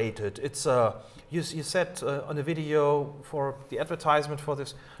concentrated, it's you said on a video for the advertisement for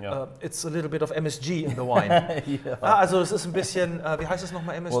this, it's a little bit of MSG in the wine. Also es ist ein bisschen, wie heißt es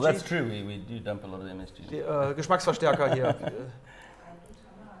nochmal MSG? Well, that's true, we do dump a lot of MSG. Die, Geschmacksverstärker hier.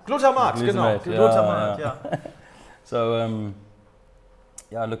 Glutamat, genau, Glutamat, ja. So,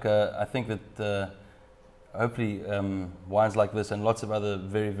 look, I think that hopefully wines like this and lots of other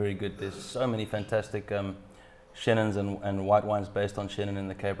very, very good, there's so many fantastic Chenins and white wines based on Chenin in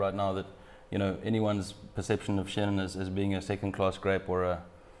the Cape right now that, you know, anyone's perception of Chenin as being a second-class grape or a,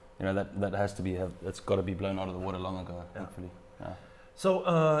 you know, that has to be, that's got to be blown out of the water long ago, hopefully. Yeah.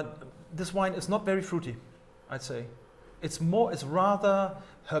 So this wine is not very fruity, I'd say. It's rather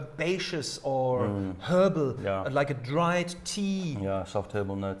herbaceous or herbal, like a dried tea. Yeah, soft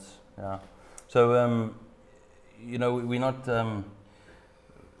herbal notes. Yeah. So you know, we're not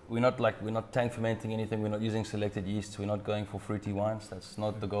tank fermenting anything. We're not using selected yeasts. We're not going for fruity wines. That's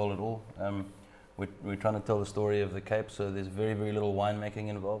not the goal at all. We're trying to tell the story of the Cape. So there's very, very little winemaking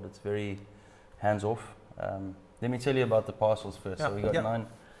involved. It's very hands off. Let me tell you about the parcels first. So we got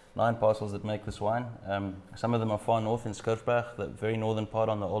nine parcels that make this wine. Some of them are far north in Skurfberg, the very northern part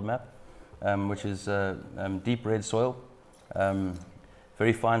on the old map, which is deep red soil.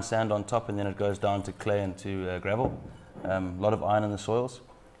 very fine sand on top, and then it goes down to clay and to gravel. A lot of iron in the soils.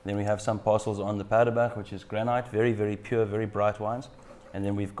 Then we have some parcels on the Paardeberg, which is granite, very, very pure, very bright wines. And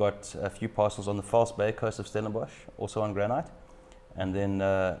then we've got a few parcels on the Vals Bay coast of Stellenbosch, also on granite. And then,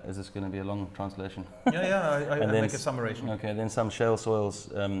 is this going to be a long translation? I make a summarization. Okay, then some shale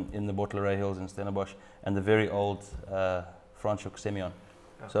soils in the Bottleray Hills in Stellenbosch, and the very old Franschhoek Semillon.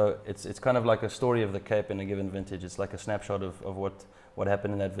 Yeah. So it's kind of like a story of the Cape in a given vintage. It's like a snapshot of what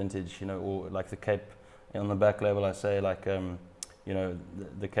happened in that vintage, you know, or like the Cape on the back label. I say like, you know,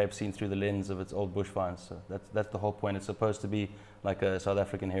 the Cape seen through the lens of its old bush vines. So that's the whole point. It's supposed to be like a South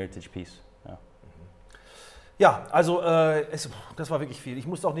African heritage piece. Yeah. Ja, also das war wirklich viel. Ich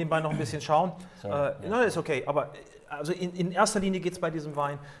musste auch nebenbei noch ein bisschen schauen. Nein, ist okay. Aber also in erster Linie geht es bei diesem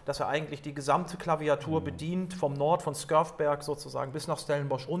Wein, dass er eigentlich die gesamte Klaviatur bedient, vom Nord, von Skörfberg sozusagen bis nach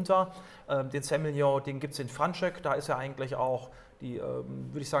Stellenbosch runter. Den Semillon, den gibt es in Franschhoek, da ist er eigentlich auch die,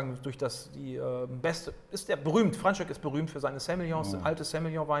 würde ich sagen, durch das die beste, ist der berühmt. Franschhoek ist berühmt für seine Semillons, alte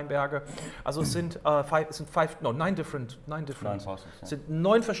Semillon-Weinberge. Also es sind 9 different. Es sind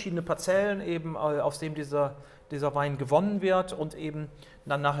 9 verschiedene Parzellen eben, aus dem dieser Wein gewonnen wird und eben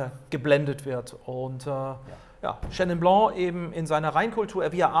dann nachher geblendet wird. Und ja, Chenin Blanc eben in seiner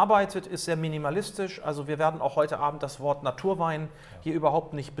Reinkultur, wie er arbeitet, ist sehr minimalistisch. Also wir werden auch heute Abend das Wort Naturwein hier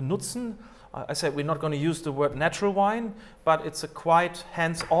überhaupt nicht benutzen. I said we're not going to use the word natural wine, but it's a quite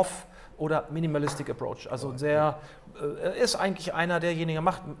hands-off oder minimalistic approach. Also sehr, ist eigentlich einer derjenigen,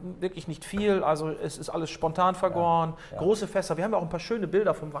 macht wirklich nicht viel, also es ist alles spontan vergoren, große Fässer. Wir haben ja auch ein paar schöne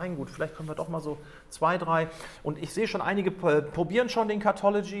Bilder vom Weingut, vielleicht können wir doch mal so 2, 3. Und ich sehe schon, einige probieren schon den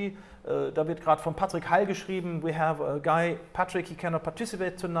Cartology. Da wird gerade von Patrick Heil geschrieben, we have a guy, Patrick, he cannot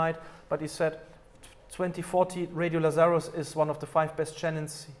participate tonight, but he said 2040 Radio Lazarus is one of the 5 best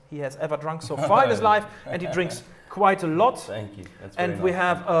Chenins he has ever drunk so far in his life, and he drinks quite a lot. Thank you. That's and very we nice.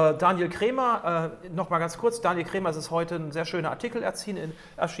 have Daniel Kremer, noch mal ganz kurz, Daniel Kremer, es ist heute ein sehr schöner Artikel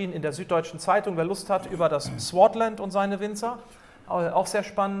erschienen in der Süddeutschen Zeitung, wer Lust hat, über das Swartland und seine Winzer, auch sehr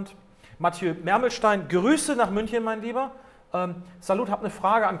spannend. Mathieu Mermelstein, Grüße nach München, mein Lieber. Salut, habe eine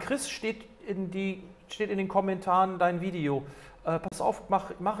Frage an Chris, steht in den Kommentaren dein Video. Pass auf,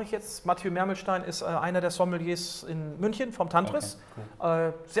 mache ich jetzt. Mathieu Mermelstein ist einer der Sommeliers in München vom Tantris. Okay,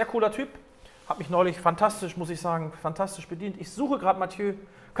 cool. Sehr cooler Typ. Hat mich neulich fantastisch, muss ich sagen, fantastisch bedient. Ich suche gerade, Mathieu,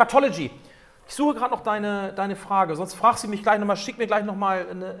 Cartology. Ich suche gerade noch deine Frage, sonst frag sie mich gleich nochmal, schick mir gleich nochmal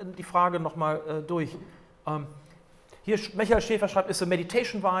die Frage nochmal durch. Hier, Michael Schäfer schreibt, ist ein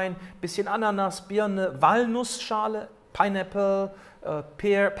Meditation Wein, bisschen Ananas, Birne, Walnussschale, Pineapple,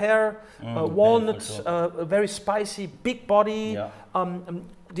 pear, walnut, very spicy, big body. Yeah.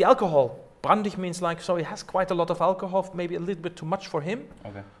 The alcohol, brandig means like, so it has quite a lot of alcohol, maybe a little bit too much for him.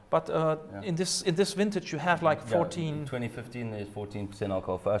 Okay. But in this vintage you have like 14. In 2015 there's 14%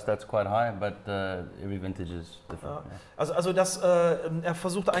 alcohol. For us that's quite high, but every vintage is different. Also das, er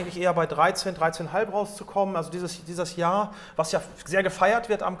versucht eigentlich eher bei 13,5 rauszukommen. Also dieses Jahr, was ja sehr gefeiert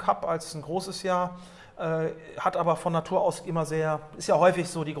wird am Cup als ein großes Jahr, hat aber von Natur aus immer sehr, ist ja häufig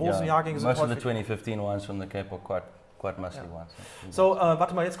so, die großen Jahrgänge sind häufig. Most of the 2015 wines from the Cape are quite musty wines. So,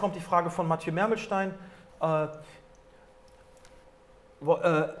 warte mal, jetzt kommt die Frage von Mathieu Mermelstein. How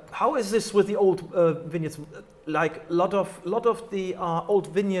is this with the old vineyards? Like a lot of the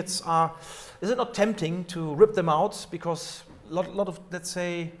old vineyards are, is it not tempting to rip them out because lot of, let's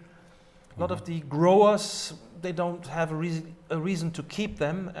say, a lot of the growers, they don't have a reason to keep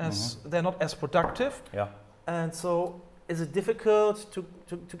them as they're not as productive. Yeah. And so is it difficult to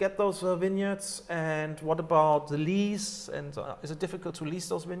get those vineyards? And what about the lease? And is it difficult to lease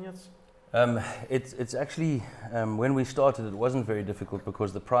those vineyards? It's actually, when we started, it wasn't very difficult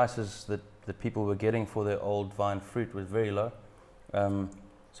because the prices that people were getting for their old vine fruit was very low.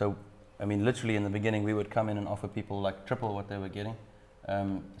 So, I mean, literally in the beginning, we would come in and offer people like triple what they were getting.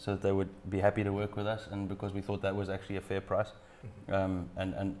 So that they would be happy to work with us, and because we thought that was actually a fair price.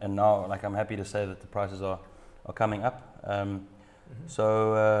 And now, like, I'm happy to say that the prices are coming up.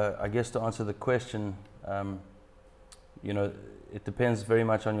 So I guess to answer the question, you know, it depends very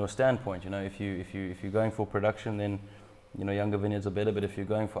much on your standpoint. You know, if you're going for production, then you know younger vineyards are better. But if you're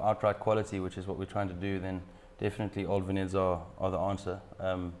going for outright quality, which is what we're trying to do, then definitely old vineyards are the answer.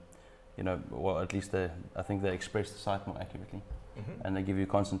 You know, well, at least I think they express the site more accurately. And they give you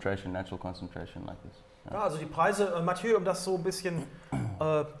concentration, natural concentration like this. Ja, also die Preise, Mathieu, um das so ein bisschen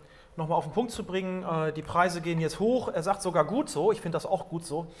nochmal auf den Punkt zu bringen, die Preise gehen jetzt hoch. Er sagt sogar gut so, ich finde das auch gut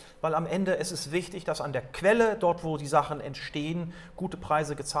so, weil am Ende ist es wichtig, dass an der Quelle, dort wo die Sachen entstehen, gute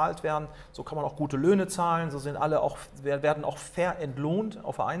Preise gezahlt werden. So kann man auch gute Löhne zahlen, so sind alle auch, werden auch fair entlohnt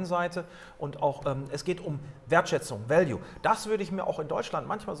auf der einen Seite und auch es geht um Wertschätzung, Value. Das würde ich mir auch in Deutschland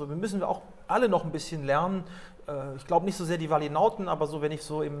manchmal so, müssen wir auch alle noch ein bisschen lernen. Ich glaube nicht so sehr die Valinauten, aber so, wenn ich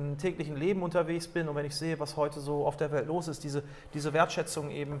so im täglichen Leben unterwegs bin und wenn ich sehe, was heute so auf der Welt los ist, diese Wertschätzung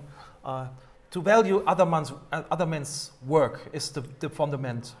eben, to value other man's work is the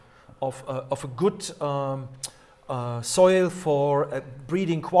fundament of a good soil for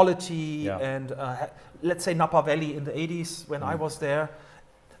breeding quality and let's say Napa Valley in the 80s when I was there.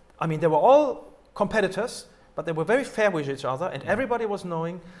 I mean, they were all competitors, but they were very fair with each other and everybody was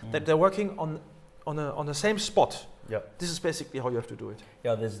knowing that they're working on the same spot. This is basically how you have to do it.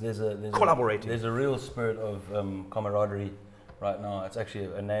 Yeah, there's collaborating. There's a real spirit of camaraderie right now. It's actually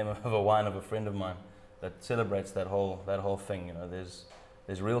a name of a wine of a friend of mine that celebrates that whole thing. You know,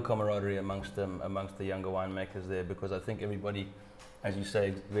 there's real camaraderie amongst the younger winemakers there, because I think everybody, as you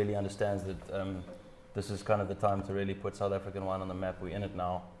say, really understands that this is kind of the time to really put South African wine on the map. We're in it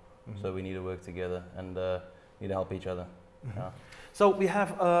now, so we need to work together and need to help each other. So we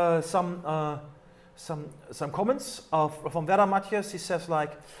have some comments from Vera Matthias. He says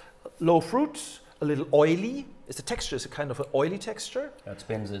like low fruit, a little oily. Is the texture is a kind of an oily texture. Yeah, it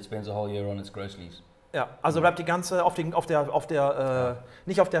spends a whole year on its grosslies. Ja, also bleibt die ganze nicht auf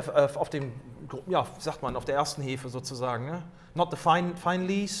der ersten Hefe sozusagen, ne? Not the fine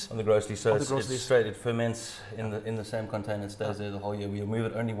lees. On the grossly, so it's straight. It ferments in the same container. It stays there the whole year. We move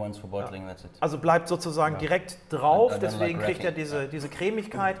it only once for bottling. That's it. Also bleibt sozusagen direkt drauf. Deswegen kriegt er diese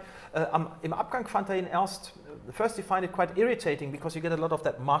Cremigkeit. Im Abgang fand er ihn erst. First, he find it quite irritating because you get a lot of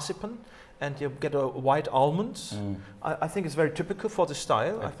that marzipan and you get a white almond. I think it's very typical for the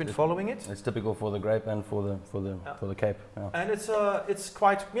style. I've been following it. It's typical for the grape and for the Cape. Yeah. And it's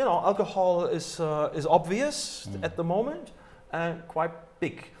quite, you know, alcohol is obvious at the moment and quite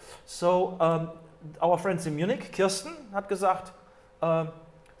big. So our friends in Munich, Kirsten, hat gesagt,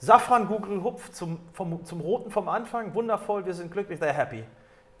 Safran, Google, Hupf zum Roten vom Anfang, wundervoll, wir sind glücklich, they're happy.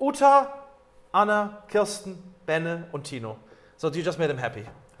 Uta, Anna, Kirsten, Benne und Tino. So you just made them happy.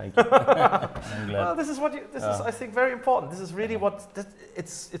 Thank you. I'm glad. Well, this is I think very important. This is really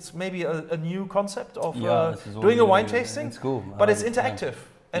it's maybe a new concept of doing a wine tasting. It's cool. But it's interactive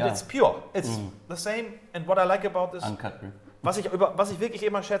and it's pure. It's the same. And what I like about this, uncut. was ich wirklich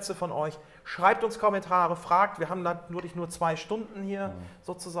immer schätze von euch, schreibt uns Kommentare, fragt. Wir haben natürlich nur 2 Stunden hier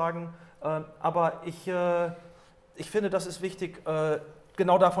sozusagen. Aber ich finde, das ist wichtig.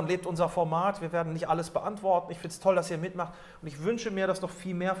 Genau davon lebt unser Format. Wir werden nicht alles beantworten. Ich finde es toll, dass ihr mitmacht. Und ich wünsche mir, dass noch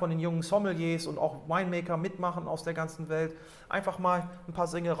viel mehr von den jungen Sommeliers und auch Winemaker mitmachen aus der ganzen Welt. Einfach mal ein paar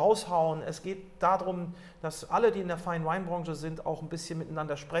Dinge raushauen. Es geht darum, dass alle, die in der feinen Weinbranche sind, auch ein bisschen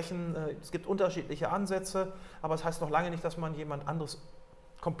miteinander sprechen. Es gibt unterschiedliche Ansätze, aber es heißt noch lange nicht, dass man jemand anderes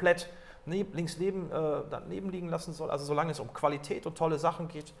komplett links daneben liegen lassen soll. Also solange es um Qualität und tolle Sachen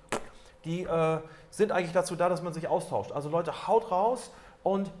geht, die sind eigentlich dazu da, dass man sich austauscht. Also Leute, haut raus.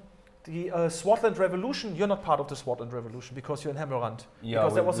 Und die Swartland Revolution, you're not part of the Swartland Revolution because you're in Hemel-en-Aarde. Yeah,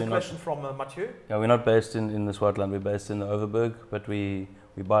 because there was a question from Mathieu. Yeah, we're not based in the Swartland, we're based in the Overberg, but we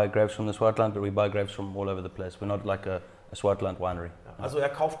buy grapes from the Swartland, but we buy grapes from all over the place. We're not like a Swartland winery. Also er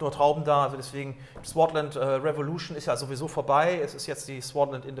kauft nur Trauben da, also deswegen Swartland Revolution ist ja sowieso vorbei. Es ist jetzt die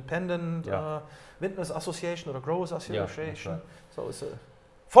Swartland Independent Wintners Association oder Growers Association. Right. So ist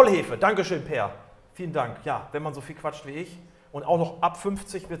Vollhefe. Dankeschön, Per. Vielen Dank. Ja, wenn man so viel quatscht wie ich. Und auch noch ab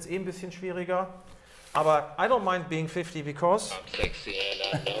 50 wird es ein bisschen schwieriger. Aber I don't mind being 50 because... I'm sexy and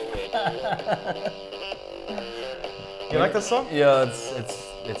I know it. You like that song? Yeah,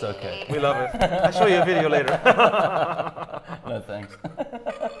 it's okay. We love it. I'll show you a video later. No, thanks.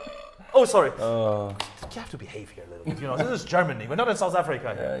 Oh, sorry. You have to behave here a little bit. You know, this is Germany. We're not in South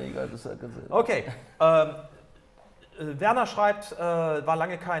Africa here. Yeah, you got to circles. Okay. Werner schreibt, war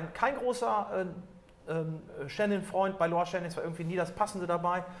lange kein großer Chenin-Freund. Bei Loire Chenin war irgendwie nie das Passende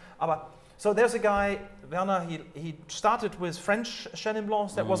dabei. Aber so there's a guy, Werner, he started with French Chenin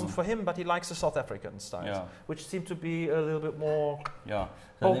Blancs. That wasn't for him, but he likes the South African styles, which seem to be a little bit more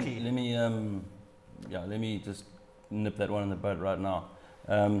bulky. Let me just nip that one in the bud right now.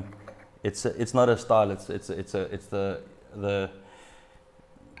 It's not a style. It's the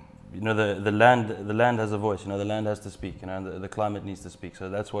you know, the land has a voice. You know, the land has to speak. You know, and the climate needs to speak. So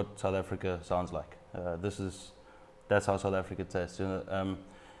that's what South Africa sounds like. That's how South Africa tastes. You know,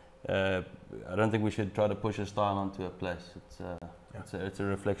 I don't think we should try to push a style onto a place. It's a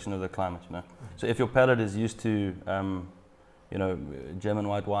reflection of the climate. You know. So if your palate is used to you know, German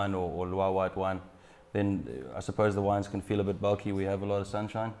white wine or Loire white wine, then I suppose the wines can feel a bit bulky. We have a lot of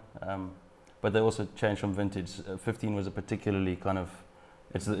sunshine, but they also change from vintage. 15 was a particularly kind of,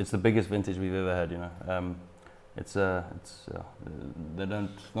 it's the biggest vintage we've ever had, you know. They don't,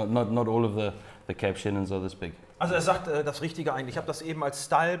 not all of the Cape Chenins are this big. Also er sagt das Richtige eigentlich. Ich habe das eben als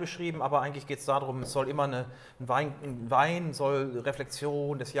Style beschrieben, aber eigentlich geht es darum, es soll immer ein Wein soll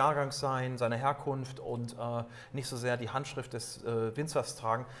Reflexion des Jahrgangs sein, seiner Herkunft und nicht so sehr die Handschrift des Winzers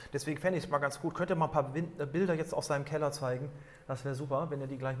tragen. Deswegen fände ich es mal ganz gut. Könnt ihr mal ein paar Bilder jetzt aus seinem Keller zeigen? Das wäre super, wenn ihr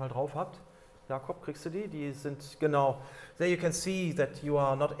die gleich mal drauf habt. Jakob, kriegst du die? Die sind genau. There you can see that you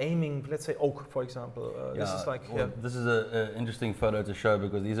are not aiming, let's say oak, for example. Yeah, this is like well, this is an interesting photo to show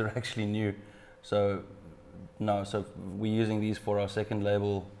because these are actually new. So we're using these for our second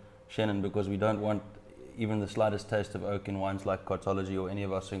label, Chenin, because we don't want even the slightest taste of oak in wines like Cartology or any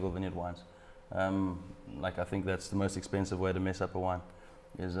of our single vineyard wines. Like I think that's the most expensive way to mess up a wine,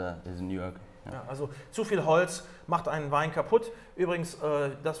 is new oak. Ja. Ja, also zu viel Holz macht einen Wein kaputt. Übrigens,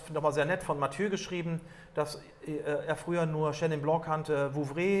 das finde ich nochmal sehr nett von Mathieu geschrieben, dass er früher nur Chenin Blanc kannte,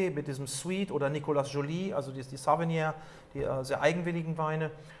 Vouvray mit diesem Sweet oder Nicolas Joly, also die Sauvignon, die sehr eigenwilligen Weine,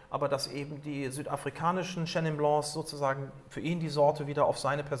 aber dass eben die südafrikanischen Chenin Blancs sozusagen für ihn die Sorte wieder auf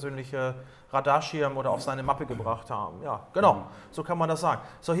seine persönliche Radarschirm oder auf seine Mappe gebracht haben. Ja, genau, so kann man das sagen.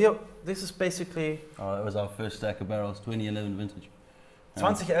 So here, this is basically... That was our first stack of barrels, 2011 vintage.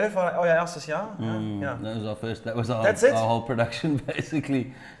 2011 war euer erstes Jahr? Yeah. That was our whole production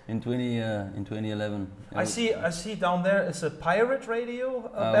basically in 2011. I see down there is a pirate radio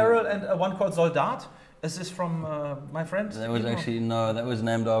barrel and one called Soldat. Is this from my friend? That was actually, no, that was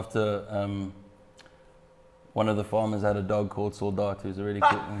named after one of the farmers had a dog called Soldat, who's a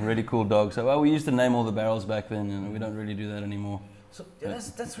really cool dog. So we used to name all the barrels back then, and we don't really do that anymore. So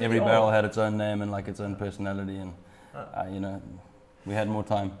that's really every barrel had its own name and like its own personality, and you know, we had more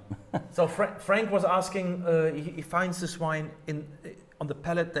time. So Frank was asking, he finds this wine on the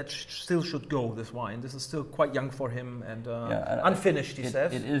palate that still should go, this wine. This is still quite young for him and unfinished, he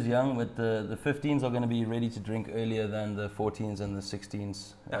says. It is young, but the 15s are going to be ready to drink earlier than the 14s and the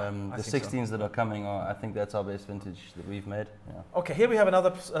 16s. Yeah, the 16s that are coming, I think that's our best vintage that we've made. Yeah. Okay, here we have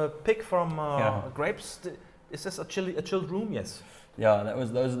another pick from grapes. Is this a chilled room? Yes. Yeah, that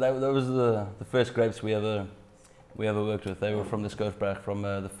was the first grapes we ever worked with. They were from the Skoofberg, from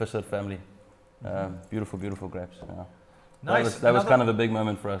the Visser family. Beautiful grapes. Yeah. Nice. That was kind of a big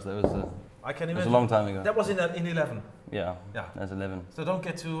moment for us. That was I can imagine. It was a long time ago. That was in 11. Yeah. That's 11. So don't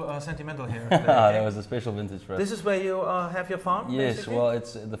get too sentimental here. That was a special vintage for us. This is where you have your farm? Yes. Basically? Well,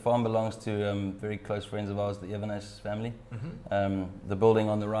 the farm belongs to very close friends of ours, the Evanes family. The building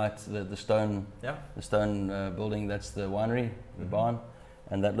on the right, the stone, the stone building, that's the winery, the barn,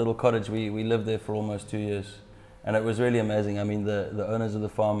 and that little cottage. We lived there for almost 2 years. And it was really amazing. I mean, the owners of the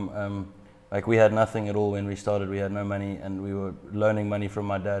farm, like we had nothing at all when we started. We had no money, and we were loaning money from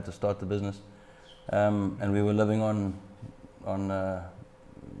my dad to start the business. And we were living on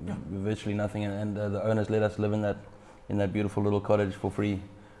virtually nothing. And the owners let us live in that beautiful little cottage for free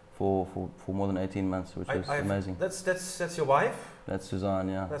for more than 18 months, which was amazing. That's your wife? That's Suzann,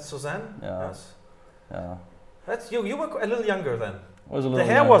 yeah. That's Suzanne? Yeah. Yes. Yeah. That's you. You were a little younger then. The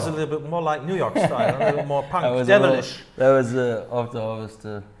hair was a little bit more like New York style, a little more punk, devilish. That was after harvest.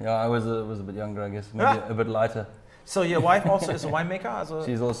 I was a bit younger, I guess, maybe a bit lighter. So your wife also is a winemaker? Also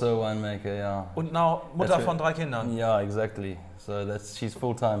she's also a winemaker, yeah. Und now Mutter von 3 Kindern. Yeah, exactly. So she's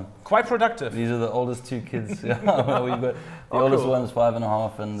full time. Quite productive. These are the oldest 2 kids. Yeah, well, we've got the oldest one's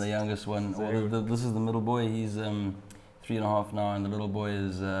 5.5, and the youngest one. This is the middle boy. He's 3.5 now, and the little boy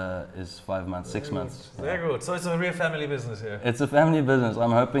is 5 months, 6 months. Very good. So it's a real family business here. It's a family business.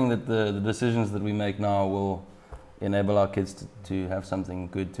 I'm hoping that the decisions that we make now will enable our kids to have something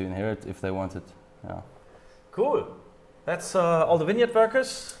good to inherit if they want it. Yeah. Cool. That's all the vineyard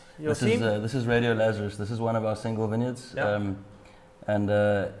workers. Your team. This is Radio Lazarus. This is one of our single vineyards, and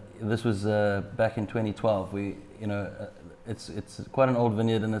this was back in 2012. It's quite an old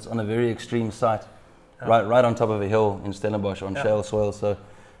vineyard, and it's on a very extreme site. Right on top of a hill in Stellenbosch on shale soil, so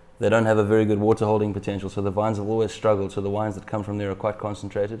they don't have a very good water holding potential, so the vines have always struggled, so the wines that come from there are quite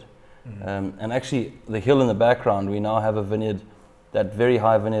concentrated. And actually the hill in the background, we now have a vineyard, that very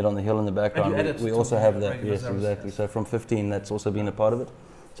high vineyard on the hill in the background, we also have that, yes, exactly. So from 15 that's also been a part of it.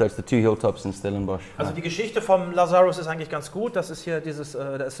 So it's the 2 hilltops in Stellenbosch. Also die Geschichte vom Lazarus ist eigentlich ganz gut, das ist hier da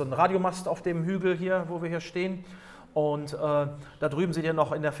ist so ein Radiomast auf dem Hügel hier, wo wir hier stehen. Und da drüben seht ihr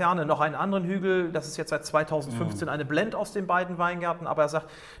noch in der Ferne noch einen anderen Hügel. Das ist jetzt seit 2015 eine Blend aus den beiden Weingärten. Aber er sagt,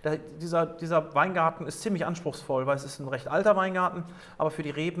 dieser Weingarten ist ziemlich anspruchsvoll, weil es ist ein recht alter Weingarten. Aber für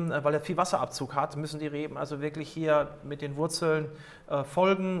die Reben, weil er viel Wasserabzug hat, müssen die Reben also wirklich hier mit den Wurzeln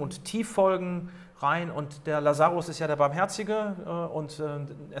folgen und tief folgen rein. Und der Lazarus ist ja der Barmherzige. Und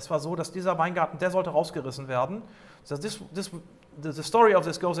es war so, dass dieser Weingarten, der sollte rausgerissen werden. So the story of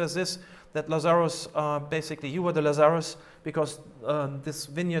this goes as this, that Lazarus, basically you were the Lazarus because this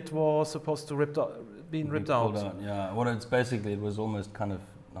vineyard was supposed to be ripped out. Yeah, well it's basically, it was almost kind of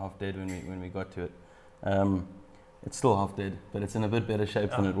half dead when we got to it. It's still half dead, but it's in a bit better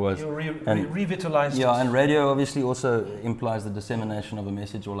shape than it was. You revitalized it. Yeah, and radio obviously also implies the dissemination of a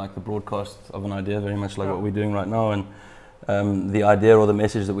message or like the broadcast of an idea, very much like what we're doing right now. And the idea or the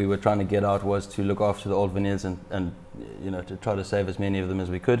message that we were trying to get out was to look after the old vineyards and to try to save as many of them as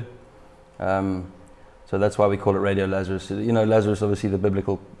we could. So that's why we call it Radio Lazarus. Lazarus, obviously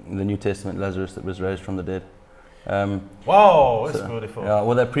the New Testament Lazarus that was raised from the dead. Wow, it's beautiful. Yeah,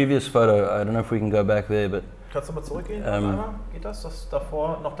 well, that previous photo, I don't know if we can go back there, but kannst du mal zurückgehen? Geht das? Das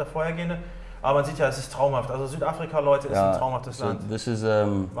davor, noch der vorhergehende? Aber man sieht ja, es ist traumhaft. Also Südafrika, Leute, ist ein traumhaftes Land. This is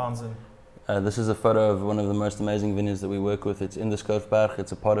Wahnsinn. This is a photo of one of the most amazing vineyards that we work with. It's in the Skoofberg.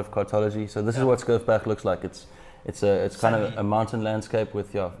 It's a part of cartology. So this is what Skoofberg looks like. It's kind of a mountain landscape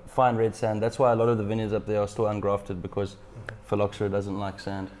with fine red sand. That's why a lot of the vineyards up there are still ungrafted because Phylloxera doesn't like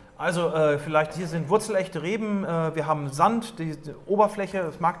sand. Also vielleicht hier sind wurzelechte Reben, wir haben Sand, die Oberfläche,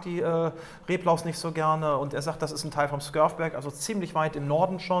 das mag die Reblaus nicht so gerne und er sagt, das ist ein Teil vom Skoofberg, also ziemlich weit im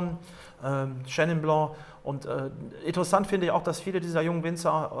Norden schon, Chenin Blanc und interessant finde ich auch, dass viele dieser jungen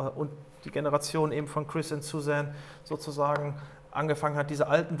Winzer und die Generation eben von Chris und Suzann sozusagen angefangen hat, diese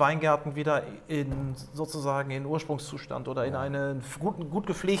alten Weingärten wieder in Ursprungszustand oder in einen gut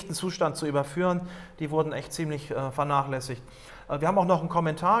gepflegten Zustand zu überführen. Die wurden echt ziemlich vernachlässigt. Wir haben auch noch einen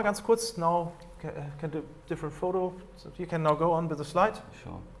Kommentar, ganz kurz. Now, can do different photo. So you can now go on with the slide.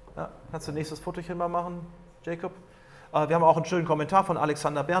 Sure. Ja, kannst du nächstes Fotochen mal machen, Jacob? Wir haben auch einen schönen Kommentar von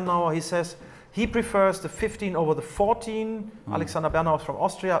Alexander Bernauer. He says, he prefers the 15 over the 14. Alexander Bernauer is from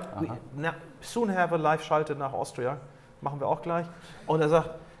Austria. We soon have a Live-Schalte nach Austria. Machen wir auch gleich. Und er sagt,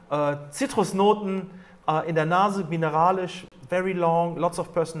 Zitrusnoten in der Nase, mineralisch, very long, lots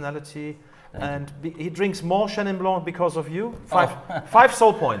of personality. And he drinks more Chenin Blanc because of you. Five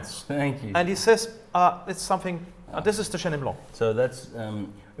soul points. Thank you. And he says, it's something, this is the Chenin Blanc. So that's,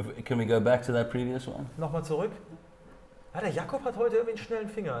 can we go back to that previous one? Nochmal zurück. Der Jakob hat heute irgendwie einen schnellen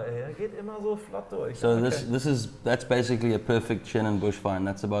Finger, ey. Er geht immer so flott durch. So that's basically a perfect Chenin bush vine.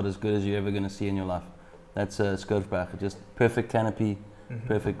 That's about as good as you're ever going to see in your life. That's Skoofberg, just perfect canopy,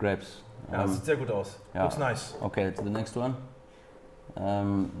 perfect grapes. Ja, das sieht sehr gut aus. Looks nice. Okay, to the next one.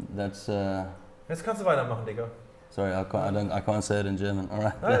 That's. Jetzt kannst du weitermachen, Digga. Sorry, I can't say it in German. All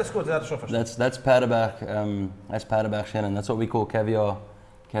right. Ja, ist gut, er hat es schon verstanden. That's Paderberg. That's Paderberg Chenin. That's what we call caviar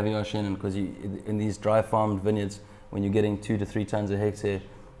Chenin, because in these dry farmed vineyards, when you're getting 2 to 3 tons a hectare,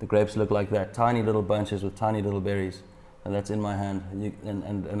 the grapes look like that, tiny little bunches with tiny little berries. And that's in my hand,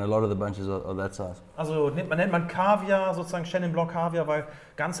 and a lot of the bunches are that size. Also nennt man Kaviar, sozusagen Chenin Blanc Kaviar, weil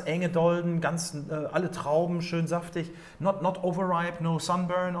ganz enge Dolden, alle Trauben, schön saftig, not overripe, no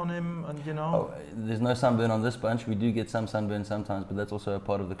sunburn on him, and Oh, there's no sunburn on this bunch. We do get some sunburn sometimes, but that's also a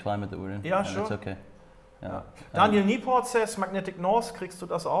part of the climate that we're in. Yeah, sure. That's okay. Yeah. Daniel Nieport says, Magnetic North, kriegst du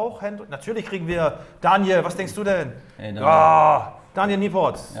das auch? Natürlich kriegen wir. Daniel, was denkst du denn? Hey, Daniel. Daniel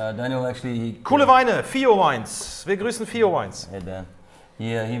Nieport. Daniel actually. Coole Weine, Fio Wines. Wir grüßen Fio Wines. Hey Dan.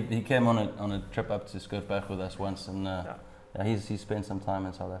 He came on a trip up to Skoofberg with us once, and he spent some time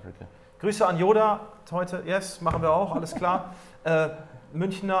in South Africa. Grüße an Yoda heute. Yes, machen wir auch, alles klar.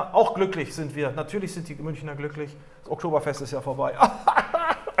 Münchner, auch glücklich sind wir. Natürlich sind die Münchner glücklich. Das Oktoberfest ist ja vorbei.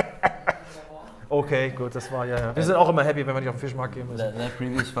 Okay, gut, das war ja. Wir sind auch immer happy, wenn wir nicht auf den Fischmarkt gehen müssen. That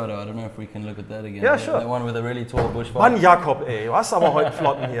previous photo, I don't know if we can look at that again. Yeah, sure. That one with a really tall bush vine. Mann, Jakob, ey, du hast aber heute einen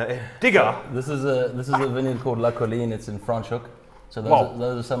Flotten hier, ey. Digga! This is a vineyard called La Colline. It's in Franschhoek. So those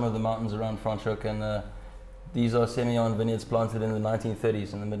are some of the mountains around Franschhoek, and these are Semillon vineyards planted in the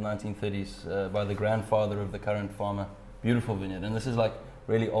 1930s, in the mid-1930s, by the grandfather of the current farmer. Beautiful vineyard, and this is like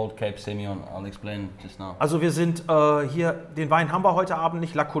really old Cape Semillon. I'll explain just now. Also wir sind hier, den Wein haben wir heute Abend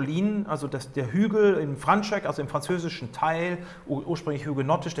nicht, La Colline, also der Hügel im Franschhoek, also im französischen Teil, ursprünglich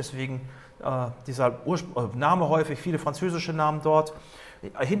hugenottisch, deswegen dieser Name häufig, viele französische Namen dort.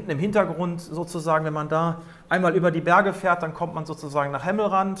 hinten im Hintergrund sozusagen, wenn man da einmal über die Berge fährt, dann kommt man sozusagen nach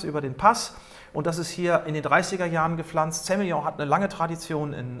Hemel-en-Aarde über den Pass. Und das ist hier in den 30er Jahren gepflanzt. Semillon hat eine lange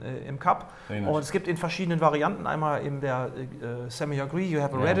Tradition im Kap. Und es gibt in verschiedenen Varianten. Einmal in der Semillon Gris, you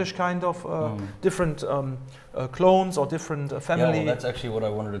have a reddish kind of different clones or different family. Yeah, well, that's actually what I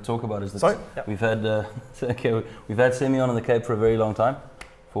wanted to talk about. Is that we've had Semillon in the Cape for a very long time,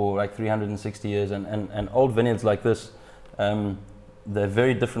 for like 360 years, and old vineyards like this, they're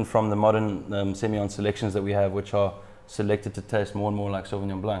very different from the modern Semillon selections that we have, which are selected to taste more and more like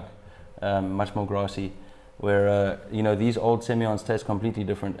Sauvignon Blanc. Much more grassy, where you know, these old Semillons taste completely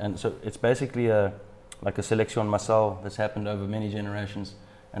different, and so it's basically like a selection Massal that's happened over many generations,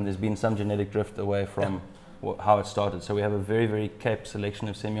 and there's been some genetic drift away from how it started. So we have a very, very Cape selection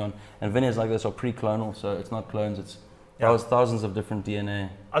of Semillon, and vineyards like this are pre-clonal, so it's not clones, it's thousands of different DNA.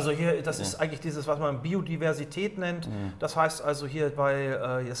 Also hier, das ist eigentlich dieses, was man Biodiversität nennt. Das heißt also hier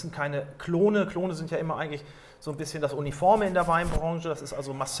es sind keine Klone. Klone sind ja immer eigentlich so ein bisschen das Uniforme in der Weinbranche. Das ist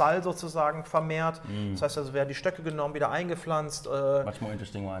also Massal sozusagen vermehrt. Das heißt also, werden die Stöcke genommen, wieder eingepflanzt. Much more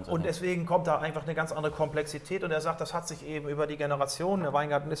interesting wines. Und deswegen kommt da einfach eine ganz andere Komplexität. Und er sagt, das hat sich eben über die Generationen, der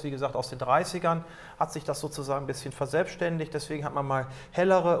Weingarten ist wie gesagt aus den 30ern, hat sich das sozusagen ein bisschen verselbstständigt. Deswegen hat man mal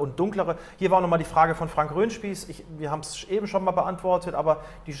hellere und dunklere. Hier war nochmal die Frage von Frank Röhnspieß. Wir haben es eben schon mal beantwortet, aber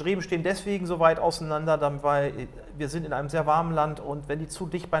die Reben stehen deswegen so weit auseinander, weil wir sind in einem sehr warmen Land und wenn die zu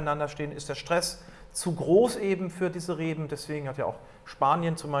dicht beieinander stehen, ist der Stress zu groß eben für diese Reben. Deswegen hat ja auch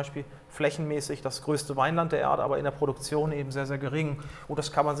Spanien zum Beispiel flächenmäßig das größte Weinland der Erde, aber in der Produktion eben sehr, sehr gering. Und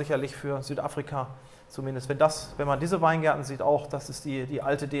das kann man sicherlich für Südafrika, zumindest wenn man diese Weingärten sieht, auch, das ist die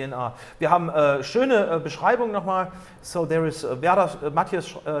alte DNA. Wir haben schöne Beschreibungen nochmal. So there is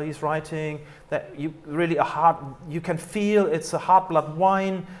Matthias, he's writing that you can feel it's a hard blood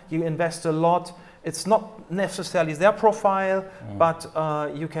wine, you invest a lot. It's not necessarily their profile, but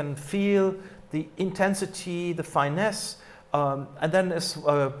you can feel the intensity, the finesse. And then is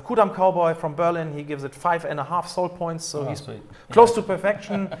Kudam Cowboy from Berlin, he gives it 5.5 salt points, so he's close to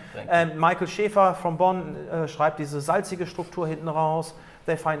perfection. And Michael Schäfer from Bonn schreibt diese salzige Struktur hinten raus.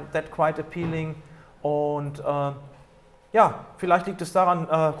 They find that quite appealing. Und ja, vielleicht liegt es daran,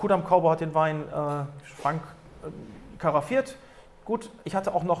 Kudam Cowboy hat den Wein Frank karaffiert. Gut, ich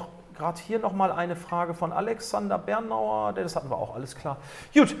hatte auch noch gerade hier nochmal eine Frage von Alexander Bernauer, das hatten wir auch, alles klar.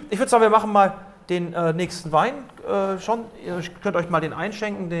 Gut, ich würde sagen, wir machen mal den nächsten Wein schon. Ihr könnt euch mal den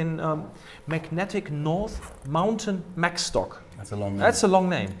einschenken, den Magnetic North Mountain Macstock. That's a long name. That's a long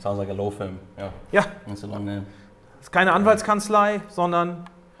name. Sounds like a law firm. Yeah. Ja. That's a long name. Das ist keine Anwaltskanzlei, sondern.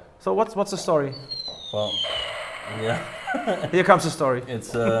 So what's the story? Well, yeah. Here comes the story.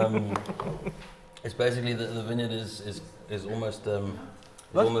 It's basically the vineyard is almost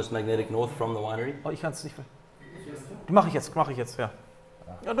almost magnetic north from the winery. Oh, ich kann es nicht. Mache ich jetzt, ja.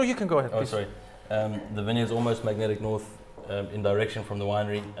 No, you can go ahead. Oh, sorry. The vineyard is almost magnetic north in direction from the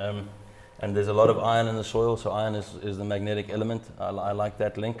winery, and there's a lot of iron in the soil. So iron is the magnetic element. I like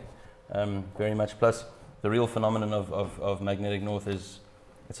that link very much. Plus, the real phenomenon of magnetic north is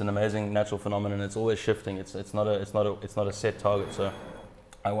it's an amazing natural phenomenon. It's always shifting. It's not a set target. So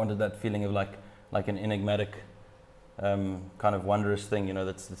I wanted that feeling of like an enigmatic kind of wondrous thing, you know,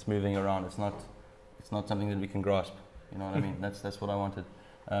 that's moving around. It's not something that we can grasp. You know what I mean? That's what I wanted.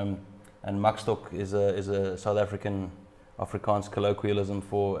 And Macstock is a South African Afrikaans colloquialism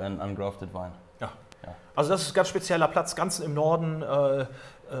for an ungrafted vine. Ja. Also das ist ein ganz spezieller Platz, ganz im Norden.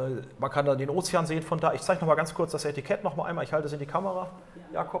 Man kann da den Ozean sehen von da. Ich zeige noch mal ganz kurz das Etikett noch mal einmal. Ich halte es in die Kamera,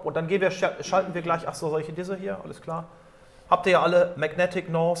 Jakob. Und dann schalten wir gleich. Ach so, solche diese hier, alles klar. Habt ihr ja alle Magnetic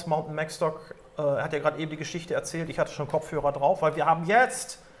North Mountain Macstock. Er hat ja gerade eben die Geschichte erzählt. Ich hatte schon Kopfhörer drauf, weil wir haben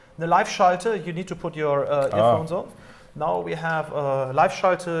jetzt eine Live-Schalte. You need to put your earphones on. Now we have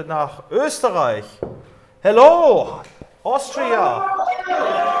Live-Schalte nach Österreich. Hello, Austria.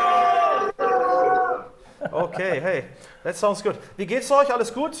 Okay, hey, that sounds good. Wie geht's euch?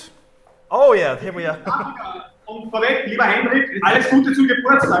 Alles gut? Oh yeah, here we are. Und vorweg, lieber Hendrik, alles Gute zum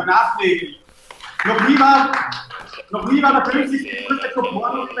Geburtstag, nachträglich. Noch nie war der 50. Geburtstag so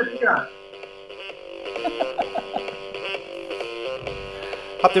morgen wie bei dir.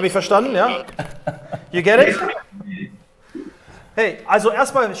 Habt ihr mich verstanden, ja? You get it? Hey, also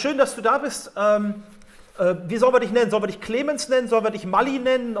erstmal schön, dass du da bist. Wie sollen wir dich nennen? Sollen wir dich Clemens nennen? Sollen wir dich Mali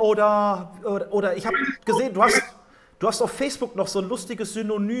nennen? Oder ich habe gesehen, du hast auf Facebook noch so ein lustiges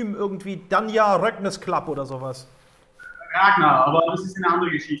Synonym, irgendwie Danja Röcknes Club oder sowas. Ragnar, aber das ist eine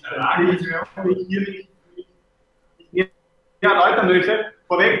andere Geschichte. Die ich hier erläutern möchte.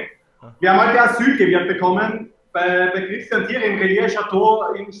 Vorweg, wir haben heute Asyl gewährt bekommen bei Christian Thier im Relier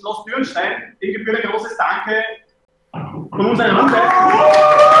Chateau im Schloss Dürnstein. Dem gebührt ein großes Danke Von unserer Runde.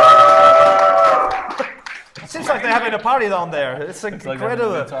 Seems like they're having a party down there. It's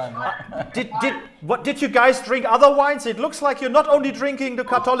incredible. Did you guys drink other wines? It looks like you're not only drinking the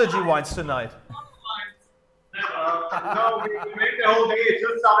Cartology wines tonight. No, we made the whole day,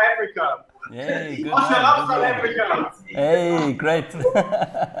 just South Africa. Yay, good Also, I love South man. Africa. Hey, great.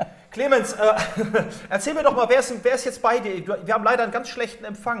 Clemens, erzähl mir doch mal, wer ist jetzt bei dir? Wir haben leider einen ganz schlechten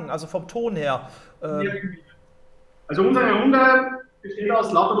Empfang, also vom Ton her. Also unsere Runde besteht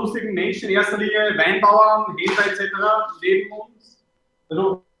aus lauter lustigen Menschen, in erster Linie Weinbauern, Händler etc. neben uns.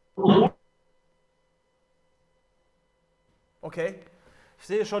 Also, okay, ich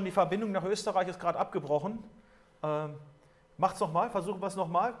sehe schon, die Verbindung nach Österreich ist gerade abgebrochen. Macht's nochmal, versuchen wir es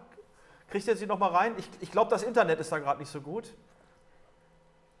nochmal. Kriegt ihr sie nochmal rein? Ich glaube, das Internet ist da gerade nicht so gut.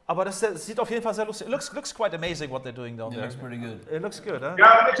 Aber das sieht auf jeden Fall sehr lustig aus. Looks quite amazing what they're doing down there. It looks pretty good. It looks good, huh?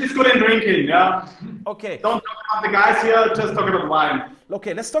 yeah, it's just good in drinking, yeah. Okay. Don't talk about the guys here, just talk about wine.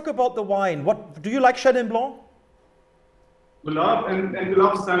 Okay, let's talk about the wine. What do you like, Chenin Blanc? We love, and we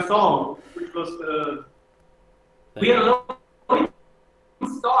love Sanson, which was we are low in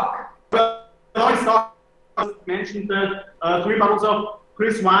stock. Well, low in stock. Mentioned that 3 bottles of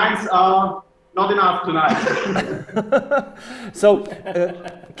Chris wines are not enough tonight. So,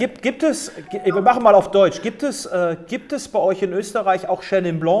 gibt es, wir machen mal auf Deutsch, gibt es bei euch in Österreich auch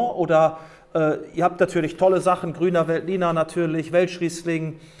Chenin Blanc oder ihr habt natürlich tolle Sachen, grüner Veltliner natürlich,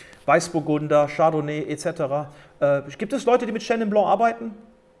 Welschriesling, Weißburgunder, Chardonnay etc. Gibt es Leute, die mit Chenin Blanc arbeiten?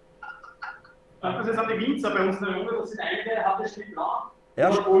 Das ist an die Winzer bei uns in der Runde, das sind einige, hat das Chenin Blanc.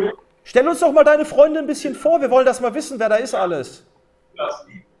 Ja. Stell uns doch mal deine Freunde ein bisschen vor, wir wollen das mal wissen, wer da ist alles.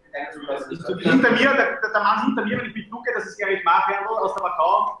 Hinter mir, der Mann hinter mir, wenn ich mich ducke, das ist Erich Markherrl aus der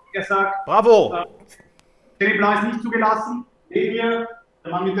Wachau, der sagt, Bravo! Chenin Blanc ist nicht zugelassen. Neben mir,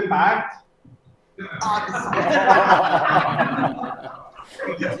 der Mann mit dem Bart.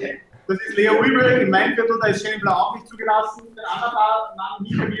 Das ist Leo Übel im Weinviertel, da ist Chenin Blanc auch nicht zugelassen. Der andere Mann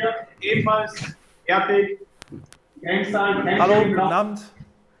hinter mir, ebenfalls fertig. Hallo, guten Abend.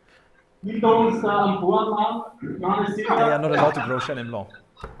 Hinter uns am Vormann, Johannes Silber. Ja, not allowed to grow Chenin Blanc.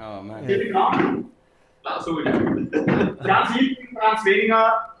 Oh man. Ganz hinten, Franz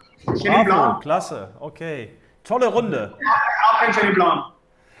Weninger, Chenin Bravo, Blanc. klasse, okay. Tolle Runde. Auch ein Chenin Blanc.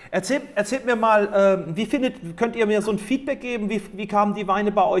 Erzählt mir mal, könnt ihr mir so ein Feedback geben, wie kamen die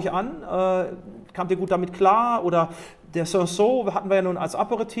Weine bei euch an? Kamt ihr gut damit klar? Oder der Sanson hatten wir ja nun als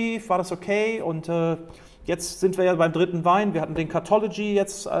Aperitif, war das okay? Und jetzt sind wir ja beim dritten Wein, wir hatten den Cartology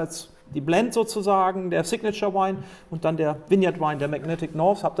jetzt als die Blend sozusagen, der Signature Wine und dann der Vineyard Wine, der Magnetic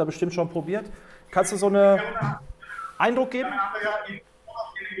North, habt ihr bestimmt schon probiert. Kannst du so einen Eindruck geben? Wir haben ja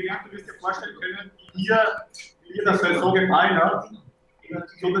gelernt, du wirst dir vorstellen können, wie mir das so gefallen hat.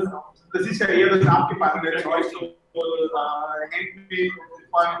 Das ist ja eher das abgepackte Zeug, so Handmade,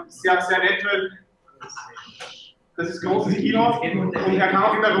 vor allem sehr, sehr nett. Das ist großes Kino und er kann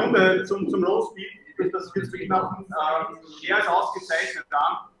auch in der Runde zum Roastbeef, das wird wirklich noch mehr als ausgezeichnet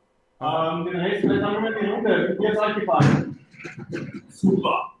an. Den Rest haben wir in die Runde. Wie hat es euch gefallen?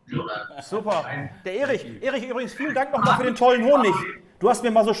 Super. Super. Der Erich, übrigens, vielen Dank nochmal für den tollen Honig. Du hast mir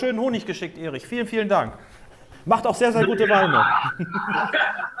mal so schönen Honig geschickt, Erich. Vielen, vielen Dank. Macht auch sehr, sehr gute Weine.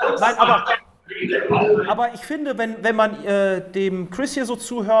 Nein, aber ich finde, wenn man dem Chris hier so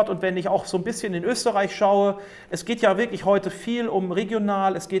zuhört und wenn ich auch so ein bisschen in Österreich schaue, es geht ja wirklich heute viel um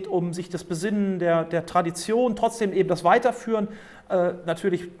regional, es geht um sich das Besinnen der Tradition, trotzdem eben das Weiterführen,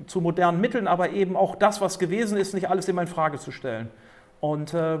 natürlich zu modernen Mitteln, aber eben auch das, was gewesen ist, nicht alles immer in Frage zu stellen.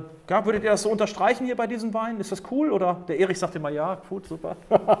 Und ja, würdet ihr das so unterstreichen hier bei diesen Weinen? Ist das cool? Oder der Erich sagt immer ja, gut, super.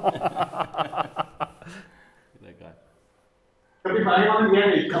 Ich habe die Frage an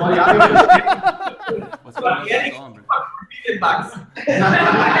Erich, aber ja, Erich, Wachs.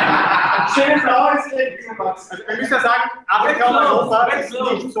 Schön aus, Wachs. Wir müssen ja sagen, Afrika und Europa ist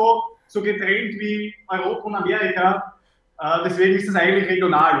nicht so getrennt wie Europa und Amerika. Deswegen ist das eigentlich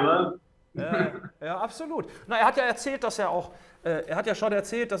regional, oder? Ja, absolut. Na, er hat ja erzählt, dass er hat ja schon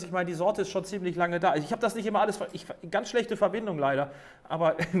erzählt, dass ich meine, die Sorte ist schon ziemlich lange da. Ich habe das nicht immer alles, ganz schlechte Verbindung leider,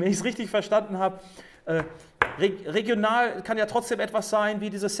 aber wenn ich es richtig verstanden habe, regional kann ja trotzdem etwas sein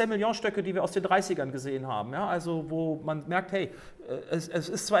wie diese Semillon-Stöcke, die wir aus den 30ern gesehen haben. Ja? Also wo man merkt, hey, es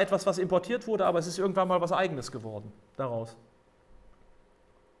ist zwar etwas, was importiert wurde, aber es ist irgendwann mal was Eigenes geworden daraus.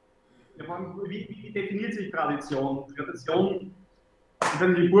 Wie definiert sich Tradition? Tradition,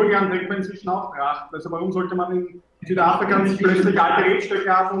 wenn die Burgern trinkt man inzwischen auch Tracht. Also warum sollte man in Südafrika nicht plötzlich alte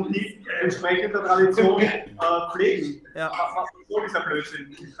Rebstöcke haben und die entsprechend der Tradition pflegen? Ja. Was soll dieser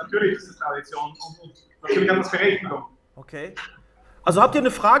Blödsinn? Natürlich ist es Tradition und natürlich hat das Berechtigung. Okay. Also habt ihr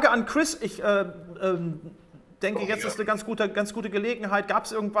eine Frage an Chris? denke, jetzt ist eine ganz gute Gelegenheit. Gab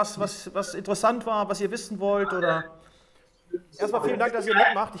es irgendwas, was interessant war, was ihr wissen wollt? Oder? Erstmal vielen Dank, dass ihr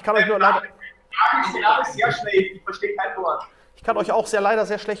mitmacht. Ich kann euch nur leider... sehr schlecht, ich verstehe kein Wort. Ich kann euch auch leider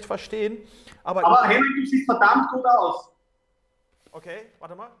sehr schlecht verstehen. Aber Hemel, du siehst verdammt gut aus. Okay,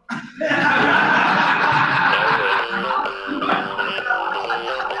 warte mal.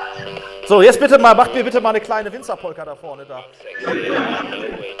 So, jetzt bitte mal, macht mir bitte mal eine kleine Winzerpolka da vorne da.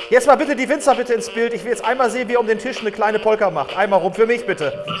 Jetzt mal bitte die Winzer bitte ins Bild. Ich will jetzt einmal sehen, wie ihr um den Tisch eine kleine Polka macht. Einmal rum, für mich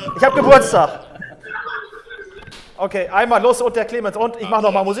bitte. Ich habe Geburtstag. Okay, einmal los und der Clemens. Und ich mache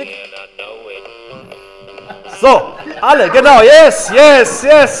nochmal Musik. So, alle, genau, yes, yes,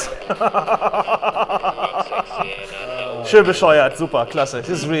 yes. Schön bescheuert, super, klasse.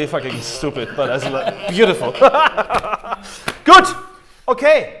 This is really fucking stupid, but beautiful. Gut,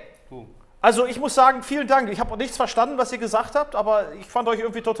 okay. Also ich muss sagen, vielen Dank. Ich habe nichts verstanden, was ihr gesagt habt, aber ich fand euch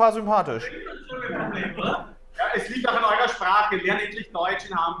irgendwie total sympathisch. Ja, es liegt auch in eurer Sprache. Lernt endlich Deutsch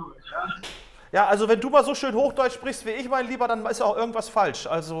in Hamburg. Ja, also wenn du mal so schön Hochdeutsch sprichst wie ich, mein Lieber, dann ist ja auch irgendwas falsch.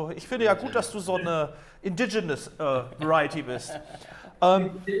 Also ich finde ja gut, dass du so eine indigenous Variety bist.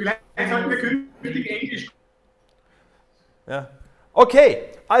 Vielleicht sollten wir künftig Englisch. Ja. Okay,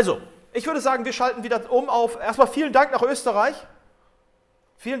 also ich würde sagen, wir schalten wieder um auf. Erstmal vielen Dank nach Österreich.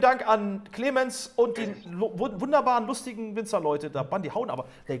 Vielen Dank an Clemens und die wunderbaren, lustigen Winzerleute da. Mann, die hauen aber.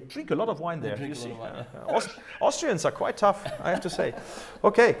 They drink a lot of wine there. You see. Austrians are quite tough, I have to say.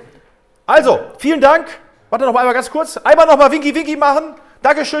 Okay. Also, vielen Dank. Warte noch einmal ganz kurz. Einmal noch mal Winky Winky machen.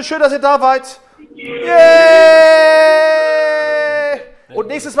 Dankeschön, schön, dass ihr da wart. Yay! Und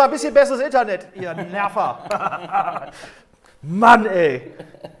nächstes Mal ein bisschen besseres Internet, ihr Nerver. Mann, ey.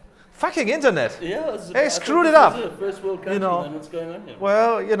 Fucking Internet. Yeah, hey, screwed it up. First world country, You know. man, what's going on here?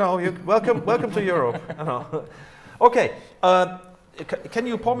 Well, you know, welcome to Europe. You know. Okay, can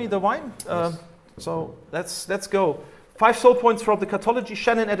you pour me the wine? Yes. So let's go. 5 soul points from the Cathology.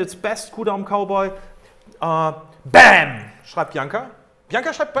 Chenin at its best. Kudam Cowboy. Bam! Schreibt Bianca.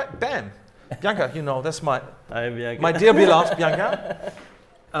 Bianca schreibt Bam. Bianca, you know, that's my dear beloved Bianca.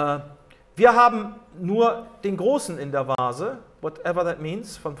 Wir haben nur den Großen in der Vase, whatever that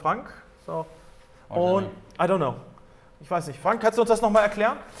means, von Frank. So. Und, I don't know. Ich weiß nicht. Frank, kannst du uns das nochmal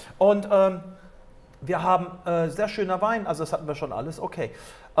erklären? Und wir haben sehr schöner Wein, also das hatten wir schon alles. Okay.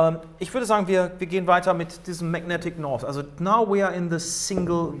 Ich würde sagen, wir gehen weiter mit diesem Magnetic North. Also now we are in the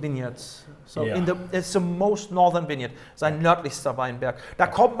single vineyards. So Yeah. It's the most northern vineyard, sein nördlichster Weinberg. Da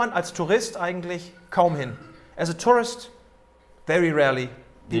kommt man als Tourist eigentlich kaum hin. As a tourist, very rarely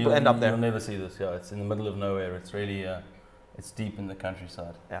people end up there. You'll never see this. Yeah, it's in the middle of nowhere. It's really, it's deep in the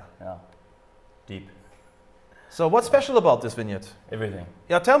countryside. Yeah. Yeah, deep. So what's special about this vineyard? Everything.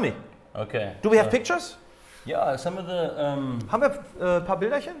 Yeah, tell me. Okay. Do we have pictures? Yeah, some of the. Haben wir ein paar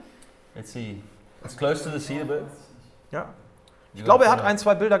Bilderchen? Let's see. It's close to the Cederberg. Ja. Ich glaube, er hat 1,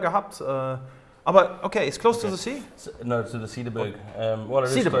 2 Bilder gehabt. Aber okay, it's close to the sea? No, to the Cederberg. Well,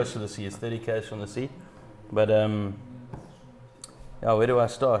 it is close to the sea. It's 30 km from the sea. But yeah, where do I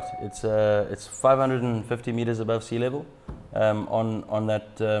start? It's 550 meters above sea level, on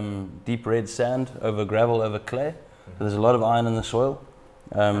that deep red sand over gravel over clay. So there's a lot of iron in the soil.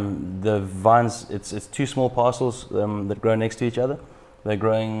 The vines, it's 2 small parcels that grow next to each other. They're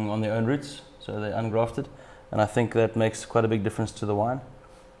growing on their own roots, so they're ungrafted, and I think that makes quite a big difference to the wine.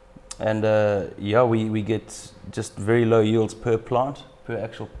 And yeah, we get just very low yields per plant, per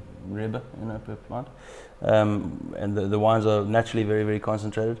actual rebe, you know, per plant. And the wines are naturally very, very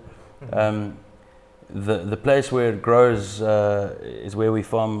concentrated. The place where it grows is where we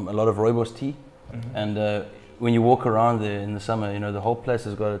farm a lot of rooibos tea, and when you walk around there in the summer, you know, the whole place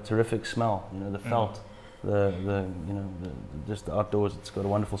has got a terrific smell. You know, the felt, the you know, just the outdoors. It's got a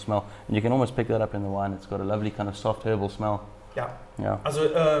wonderful smell, and you can almost pick that up in the wine. It's got a lovely kind of soft herbal smell. Ja. Ja. Also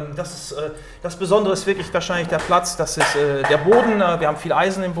das Besondere ist wirklich wahrscheinlich der Platz, das ist der Boden, wir haben viel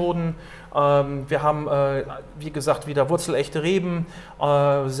Eisen im Boden, wir haben, wie gesagt, wieder wurzelechte Reben,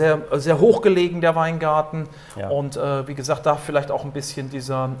 sehr, sehr hochgelegen der Weingarten, ja. Und wie gesagt, da vielleicht auch ein bisschen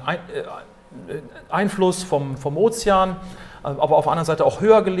dieser Einfluss vom Ozean, aber auf der anderen Seite auch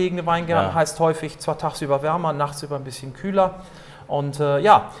höher gelegene Weingärten, ja. Heißt häufig zwar tagsüber wärmer, nachtsüber ein bisschen kühler. Und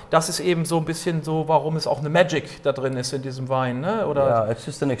ja, das ist eben so ein bisschen so, warum es auch eine Magic da drin ist in diesem Wein, ne? Oder? Yeah, it's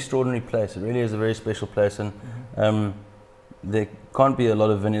just an extraordinary place. It really is a very special place, and there can't be a lot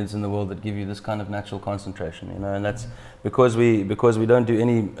of vineyards in the world that give you this kind of natural concentration, you know. And that's because we don't do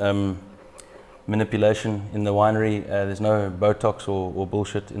any manipulation in the winery. There's no Botox or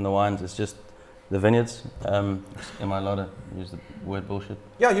bullshit in the wines. It's just the vineyards. Am I allowed to use the word bullshit?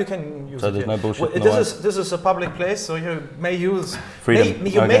 Yeah, you can use So it. there's here. no bullshit. Well, this is a public place, so you may use Freedom.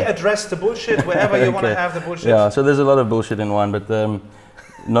 You may address the bullshit wherever you want to have the bullshit. Yeah, so there's a lot of bullshit in wine, but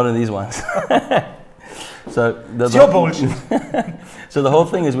not in these ones. So It's your bullshit. So the whole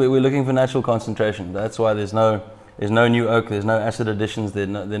thing is we're looking for natural concentration. That's why there's no new oak, there's no acid additions, there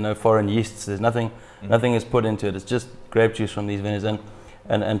are no foreign yeasts, there's nothing is put into it. It's just grape juice from these vineyards,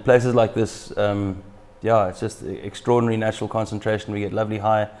 and places like this, it's just extraordinary natural concentration. We get lovely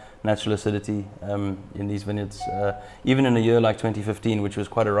high natural acidity in these vineyards. Even in a year like 2015, which was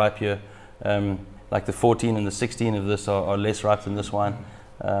quite a ripe year, like the 14 and the 16 of this are less ripe than this wine.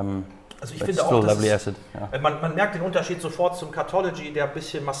 Also ich but finde still auch, lovely acid. Yeah. Man merkt den Unterschied sofort zum Cartology, der ein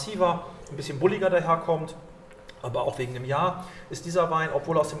bisschen massiver, ein bisschen bulliger daherkommt. Aber auch wegen dem Jahr ist dieser Wein,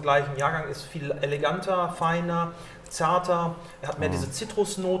 obwohl er aus dem gleichen Jahrgang ist, viel eleganter, feiner, zarter. Er hat mehr diese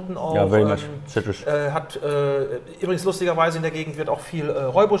Zitrusnoten auch. Ja, very much citrus. Hat übrigens lustigerweise in der Gegend wird auch viel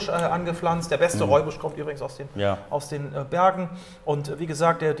Räubusch angepflanzt. Der beste Räubusch kommt übrigens aus den Bergen. Und wie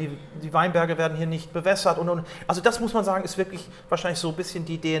gesagt, die Weinberge werden hier nicht bewässert. Also das muss man sagen, ist wirklich wahrscheinlich so ein bisschen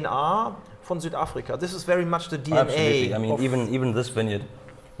die DNA von Südafrika. This is very much the DNA. Absolutely. I mean, even this vineyard,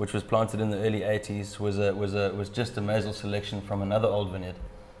 which was planted in the early 80s, was just a mazel selection from another old vineyard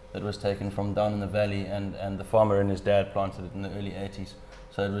that was taken from down in the valley, and the farmer and his dad planted it in the early 80s.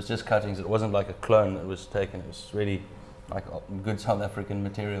 So it was just cuttings. It wasn't like a clone that was taken. It was really like good South African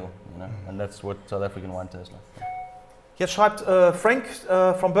material, you know, and that's what South African wine tastes like. Jetzt schreibt Frank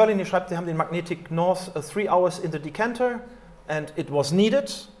from Berlin, die schreibt, sie haben den Magnetic North 3 hours in the decanter and it was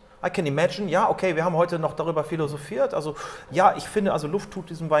needed. I can imagine, ja, okay, wir haben heute noch darüber philosophiert. Also ja, ich finde, also Luft tut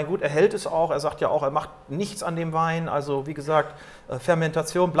diesem Wein gut, er hält es auch, er sagt ja auch, er macht nichts an dem Wein. Also wie gesagt,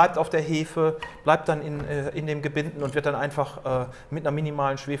 Fermentation bleibt auf der Hefe, bleibt dann in dem Gebinden und wird dann einfach mit einer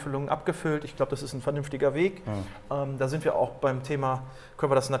minimalen Schwefelung abgefüllt. Ich glaube, das ist ein vernünftiger Weg. Da sind wir auch beim Thema,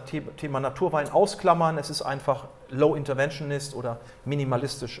 können wir das Thema Naturwein ausklammern. Es ist einfach Low Interventionist oder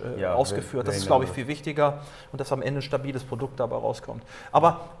minimalistisch ausgeführt. Das ist, glaube ich, viel wichtiger und dass am Ende ein stabiles Produkt dabei rauskommt.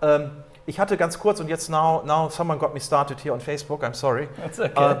 Aber ich hatte ganz kurz und jetzt now someone got me started here on Facebook, I'm sorry. That's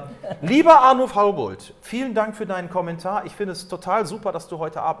okay. Lieber Arnulf Haubold, vielen Dank für deinen Kommentar. Ich finde es total super, dass du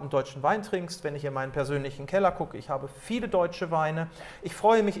heute Abend einen deutschen Wein trinkst, wenn ich in meinen persönlichen Keller gucke. Ich habe viele deutsche Weine. Ich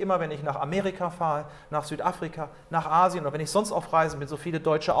freue mich immer, wenn ich nach Amerika fahre, nach Südafrika, nach Asien oder wenn ich sonst auf Reisen bin, so viele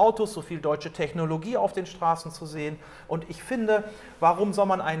deutsche Autos, so viel deutsche Technologie auf den Straßen zu sehen. Und ich finde, warum soll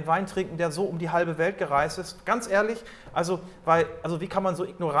man einen Wein trinken, der so um die halbe Welt gereist ist? Ganz ehrlich, also wie kann man so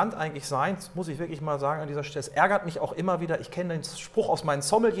ignorant eigentlich sein? Das muss ich wirklich mal sagen an dieser Stelle. Es ärgert mich auch immer wieder. Ich kenne den Spruch aus meinen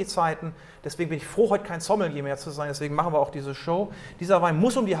Sommelier-Zeiten. Deswegen bin ich froh, heute kein Sommelier mehr zu sein. Deswegen machen wir auch diese Show. Dieser Wein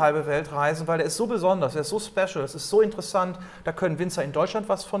muss um die halbe Welt reisen, weil er ist so besonders, er ist so special, es ist so interessant. Da können Winzer in Deutschland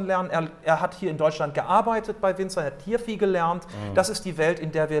was von lernen. Er hat hier in Deutschland gearbeitet bei Winzern, er hat hier viel gelernt. Das ist die Welt,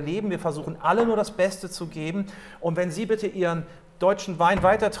 in der wir leben. Wir versuchen alle nur das Beste zu geben. Und wenn Sie bitte Ihren deutschen Wein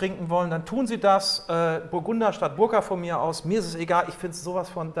weiter trinken wollen, dann tun Sie das. Burgunder statt Burka von mir aus. Mir ist es egal, ich finde sowas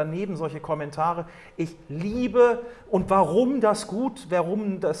von daneben, solche Kommentare. Ich liebe und warum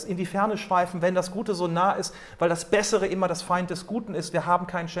das in die Ferne schweifen, wenn das Gute so nah ist, weil das Bessere immer das Feind des Guten ist. Wir haben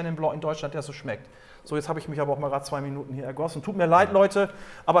keinen Chenin Blanc in Deutschland, der so schmeckt. So, jetzt habe ich mich aber auch mal gerade 2 Minuten hier ergossen. Tut mir leid, Leute,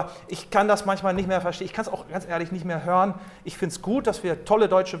 aber ich kann das manchmal nicht mehr verstehen. Ich kann es auch ganz ehrlich nicht mehr hören. Ich finde es gut, dass wir tolle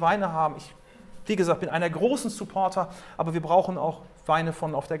deutsche Weine haben. Wie gesagt, bin einer großen Supporter, aber wir brauchen auch Weine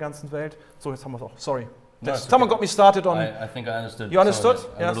von auf der ganzen Welt. So, jetzt haben wir es auch. Sorry. No, Someone got me started on... I think I understood. You understood?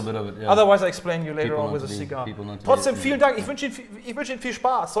 A little bit of it, yeah. Otherwise I explain you later People on with a not to be- cigar. people not to Trotzdem, be- vielen Dank. Ich wünsche Ihnen viel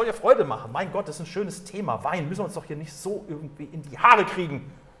Spaß. Soll ja Freude machen. Mein Gott, das ist ein schönes Thema. Wein müssen wir uns doch hier nicht so irgendwie in die Haare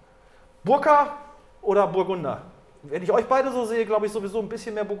kriegen. Burka oder Burgunder? Wenn ich euch beide so sehe, glaube ich sowieso ein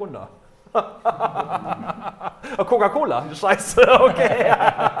bisschen mehr Burgunder. Coca-Cola, scheiße, okay.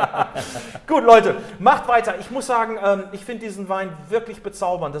 Gut, Leute, macht weiter. Ich muss sagen, ich finde diesen Wein wirklich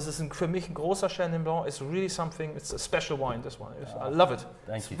bezaubernd. Das ist für mich ein großer Chenin Blanc. It's really something, it's a special wine, this one. I love it.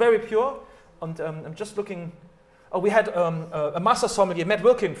 Thank you. Very pure. And I'm just looking, we had a master sommelier, Matt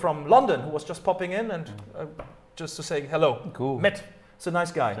Wilkin from London, who was just popping in and just to say hello. Cool. Matt, it's a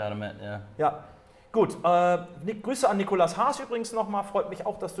nice guy. Shout out to Matt, yeah. Ja. Gut, Grüße an Nikolas Haas übrigens nochmal. Freut mich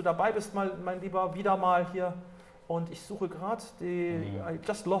auch, dass du dabei bist, mein Lieber, wieder mal hier. Und ich suche gerade I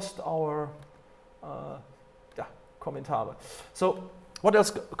just lost our Kommentare. So, what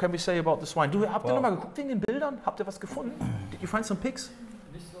else can we say about this wine? Habt ihr nochmal geguckt wegen den Bildern? Habt ihr was gefunden? Did you find some pics?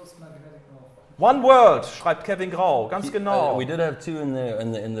 Nicht aus Magnetic North. One word, schreibt Kevin Grau, ganz genau. We did have 2 in there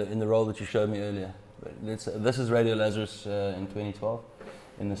in the roll that you showed me earlier. This is Radio Lazarus in 2012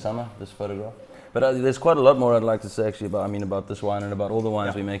 in the summer. This photograph. But there's quite a lot more I'd like to say actually about this wine and about all the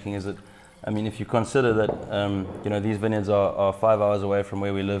wines we're making. Is that I mean, if you consider that, you know, these vineyards are 5 hours away from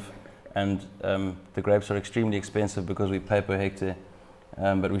where we live, and the grapes are extremely expensive because we pay per hectare,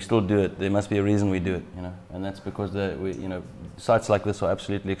 but we still do it. There must be a reason we do it, you know, and that's because you know, sites like this are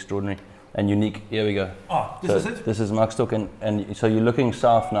absolutely extraordinary and unique. Here we go. Oh, this is it? This is Markstock, and so you're looking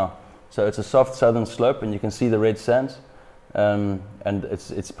south now. So it's a soft southern slope, and you can see the red sands, and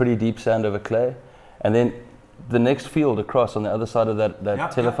it's pretty deep sand over clay, and then the next field across on the other side of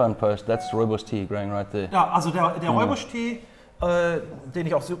that telephone post, that's Rooibos tea growing right there. Ja, also der Rooibos Tee, den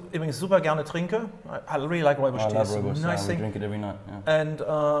ich auch übrigens super gerne trinke. I really like Rooibos tea. I love Rooibos. Nice thing. We drink it every night. Yeah. And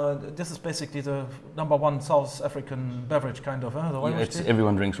this is basically the #1 South African beverage, kind of. The Rooibos tea.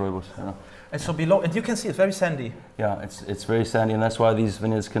 Everyone drinks Rooibos. Yeah. And so below, and you can see it's very sandy. Yeah, it's very sandy, and that's why these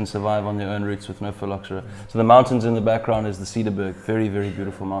vineyards can survive on their own roots with no phylloxera. So the mountains in the background is the Cederberg, very, very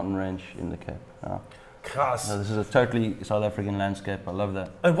beautiful mountain range in the Cape. Yeah. Krass. So this is a totally South African landscape. I love that.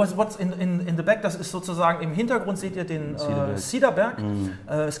 And what's in the back, das ist sozusagen, im Hintergrund seht ihr den Cederberg.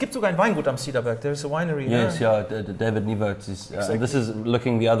 Es gibt sogar ein Weingut am Cederberg. There is a winery. Yes, yeah, David Niewout is. Exactly. This is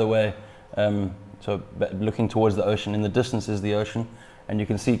looking the other way, so looking towards the ocean. In the distance is the ocean, and you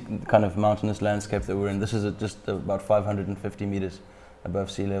can see the kind of mountainous landscape that we're in. This is just about 550 meters above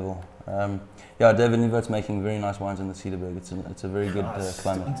sea level. Yeah, David Niewout's making very nice wines in the Cederberg. It's a very good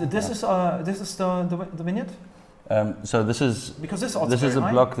climate. This is the vineyard. So this is because this is a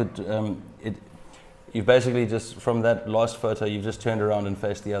block that you've basically just from that last photo you've just turned around and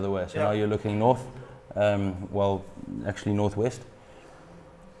faced the other way. So now you're looking north, well, actually northwest.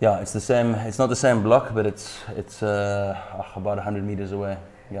 Yeah, it's the same. It's not the same block, but it's about 100 meters away.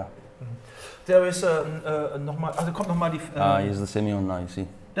 Yeah. There is nochmal, also kommt nochmal die. Here's the Semillon now, you see.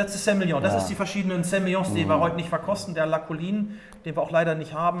 Das ist Semillon, das ist die verschiedenen Semillons, die wir heute nicht verkosten. Der Lacolin, den wir auch leider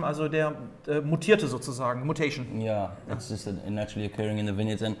nicht haben, also der mutierte sozusagen, Mutation. Yeah, it's just naturally occurring in the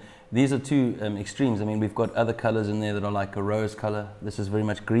vineyards. And these are two extremes. I mean, we've got other colors in there that are like a rose color. This is very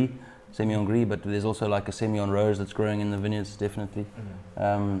much gris, Semillon gris, but there's also like a Semillon rose that's growing in the vineyards, definitely.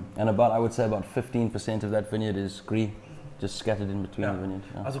 And I would say about 15% of that vineyard is gris. Just scattered in between the vineyard.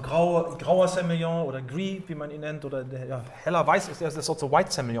 Yeah. Also grauer Semillon oder Gris, wie man ihn nennt, oder heller Weiß ist das also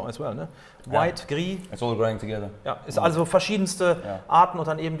White Semillon as well, ne? White, Gris. It's all growing together. Ja, ist also verschiedenste Arten und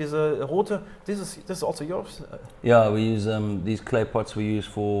dann eben diese rote. This is also yours. Yeah, we use these clay pots we use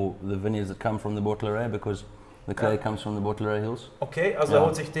for the vineyards that come from the Bottleray because the clay comes from the Bottleray Hills. Okay, also er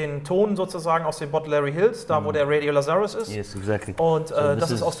holt sich den Ton sozusagen aus den Bottleray Hills, da wo der Radio Lazarus ist. Yes, exactly. Und so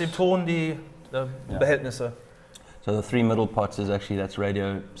das ist aus dem Ton die Behältnisse. So the three middle pots is actually, that's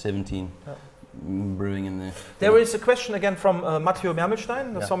Radio 17 brewing in there. There is a question again from Matteo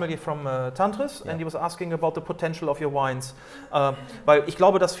Mermelstein, the sommelier from Tantris, and he was asking about the potential of your wines. Weil ich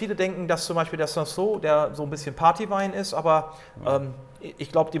glaube, dass viele denken, dass zum Beispiel der Sanso, der so ein bisschen Partywein ist, aber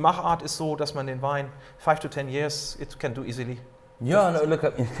ich glaube, die Machart ist so, dass man den Wein 5 to 10 years, it can do easily. Yeah, no, look,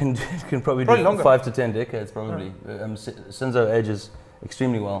 it can probably do longer. 5 to 10 decades probably. Cinzo ages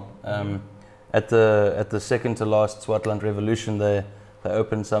extremely well. At the second to last Swartland Revolution, they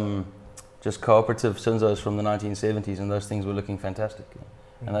opened some just cooperative Cinzos from the 1970s, and those things were looking fantastic.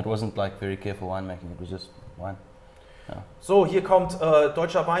 And that wasn't like very careful winemaking; it was just wine. Yeah. So, hier kommt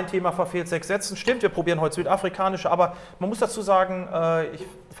deutscher Weinthema verfehlt 6 Sätzen. Stimmt, wir probieren heute südafrikanische, aber man muss dazu sagen, ich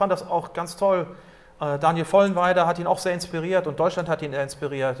fand das auch ganz toll. Daniel Vollenweider hat ihn auch sehr inspiriert und Deutschland hat ihn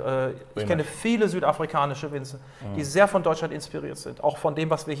inspiriert. Ich kenne viele südafrikanische Winzer, die sehr von Deutschland inspiriert sind, auch von dem,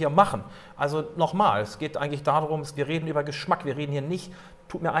 was wir hier machen. Also nochmal, es geht eigentlich darum, wir reden über Geschmack, wir reden hier nicht,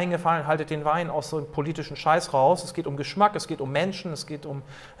 tut mir einen Gefallen, haltet den Wein aus so einem politischen Scheiß raus. Es geht um Geschmack, es geht um Menschen, es geht um,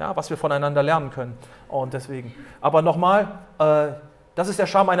 was wir voneinander lernen können. Und deswegen, aber nochmal, das ist der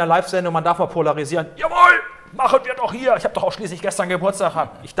Charme einer Live-Sendung, man darf mal polarisieren. Jawohl! Machen wir doch hier. Ich habe doch auch schließlich gestern Geburtstag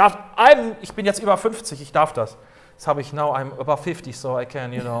gehabt. Ich bin jetzt über 50, ich darf das. Jetzt habe ich now, I'm above 50, so I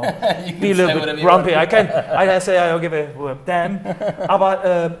can, you know, be a little bit grumpy. I say, I give it a damn.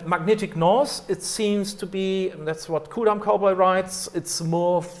 Aber Magnetic North, it seems to be, that's what Kudam Cowboy writes, it's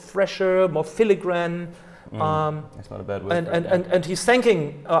more fresher, more filigrane. It's not a bad word. And he's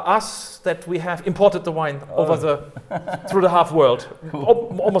thanking us that we have imported the wine through the half world,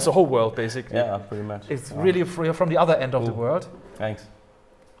 almost the whole world basically. Yeah, pretty much. It's really from the other end of the world. Thanks.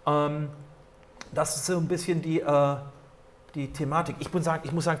 Das ist so ein bisschen die Thematik. Ich muss sagen,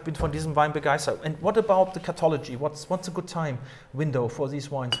 ich bin von diesem Wein begeistert. And what about the catology? What's a good time window for these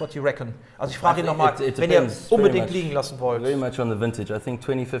wines? What do you reckon? Also ich frage ihn nochmal, wenn ihr unbedingt liegen lassen wollt. Very much on the vintage. I think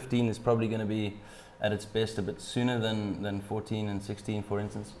 2015 is probably going to be at its best a bit sooner than 14 and 16, for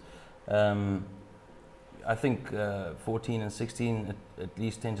instance. I think 14 and 16 at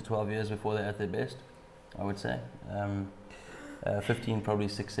least 10 to 12 years before they're at their best, I would say. 15, probably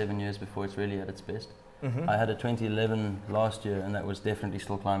 6, 7 years before it's really at its best. I had a 2011 last year, and that was definitely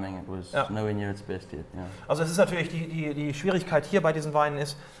still climbing. It was nowhere near its best yet. Yeah. Also es ist natürlich die Schwierigkeit hier bei diesen Weinen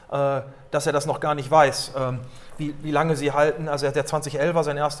ist, dass er das noch gar nicht weiß, wie lange sie halten. Also der 2011er,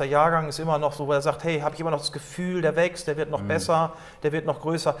 sein erster Jahrgang, ist immer noch so, wo er sagt, hey, habe ich immer noch das Gefühl, der wächst, der wird noch besser, der wird noch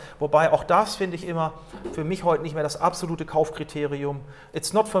größer. Wobei auch das finde ich immer für mich heute nicht mehr das absolute Kaufkriterium.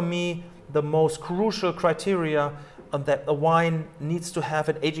 It's not for me the most crucial criteria that a wine needs to have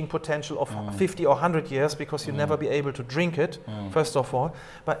an aging potential of 50 or 100 years because you'll never be able to drink it, first of all.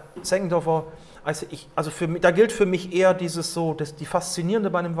 But second of all, da gilt für mich eher dieses so, die Faszinierende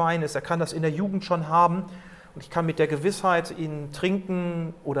bei einem Wein ist, er kann das in der Jugend schon haben und ich kann mit der Gewissheit ihn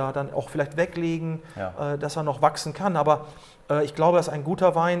trinken oder dann auch vielleicht weglegen, dass er noch wachsen kann. Aber ich glaube, dass ein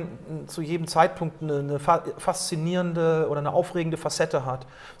guter Wein zu jedem Zeitpunkt eine faszinierende oder eine aufregende Facette hat.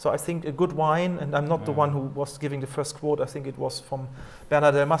 So I think a good wine, and I'm not the one who was giving the first quote, I think it was from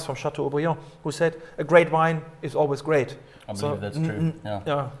Bernard Delmas from Chateaubriand, who said, a great wine is always great. I believe that's true.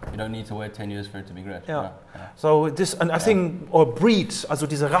 You don't need to wait 10 years for it to be great. So this, and I think, or breed, also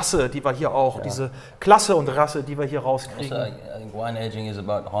diese Rasse, die wir hier auch, diese Klasse und Rasse, die wir hier rauskriegen. Also, I think wine aging is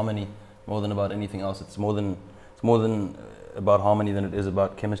about harmony more than about anything else. It's more than about harmony than it is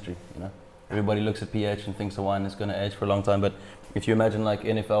about chemistry, you know. Everybody looks at pH and thinks a wine is going to age for a long time, but if you imagine like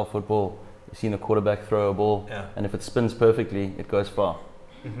NFL football, you've seen a quarterback throw a ball, and if it spins perfectly, it goes far.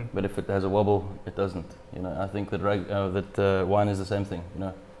 But if it has a wobble, it doesn't. You know, I think that wine is the same thing. You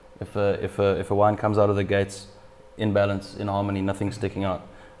know, if a wine comes out of the gates in balance, in harmony, nothing sticking out,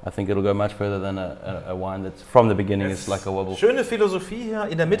 I think it'll go much further than a wine that's from the beginning is like a wobble. Schöne Philosophie hier.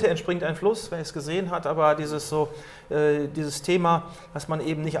 In der Mitte entspringt ein Fluss, wer es gesehen hat, aber dieses Thema, dass man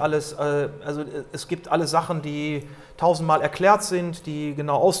eben nicht alles, also es gibt alle Sachen, die tausendmal erklärt sind, die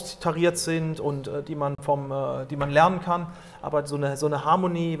genau austariert sind und die man lernen kann. Aber so eine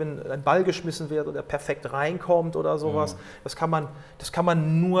Harmonie, wenn ein Ball geschmissen wird oder perfekt reinkommt oder sowas, das kann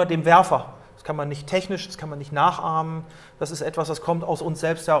man nur dem Werfer. Das kann man nicht technisch, das kann man nicht nachahmen. Das ist etwas, das kommt aus uns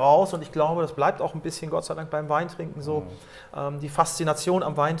selbst heraus und ich glaube, das bleibt auch ein bisschen, Gott sei Dank, beim Weintrinken so. Die Faszination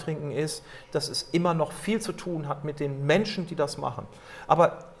am Weintrinken ist, dass es immer noch viel zu tun hat mit den Menschen, die das machen.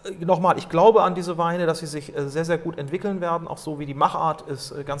 Aber nochmal, ich glaube an diese Weine, dass sie sich sehr, sehr gut entwickeln werden, auch so wie die Machart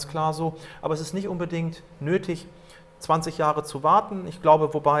ist ganz klar so. Aber es ist nicht unbedingt nötig, 20 Jahre zu warten. Ich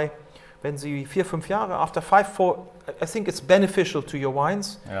glaube, wobei, wenn Sie 4, 5 Jahre, after 5, 4, I think it's beneficial to your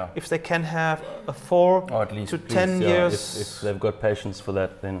wines if they can have a 4 to 10 years. If they've got patience for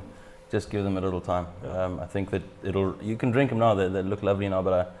that, then just give them a little time. I think that you can drink them now, they look lovely now,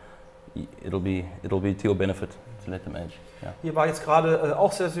 but it'll be to your benefit to let them age. Yeah. Hier war jetzt gerade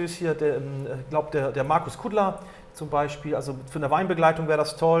auch sehr süß, hier, ich glaube, der Markus Kudler zum Beispiel, also für eine Weinbegleitung wäre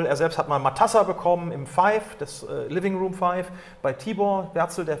das toll. Er selbst hat mal Matassa bekommen im Five, das Living Room Five, bei Tibor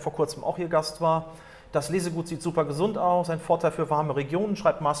Berzel, der vor kurzem auch hier Gast war. Das Lesegut sieht super gesund aus, ein Vorteil für warme Regionen,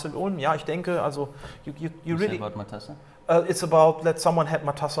 schreibt Marcel Ulm. Ja, ich denke, also you really... about Matassa? It's about that someone had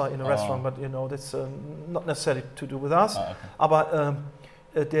Matassa in a restaurant, but you know, that's not necessarily to do with us. Okay. Aber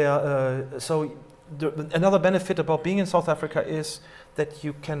another benefit about being in South Africa is that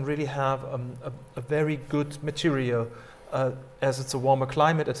you can really have a very good material as it's a warmer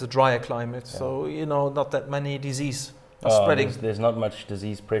climate, it's a drier climate, so you know, not that many disease spreading. There's not much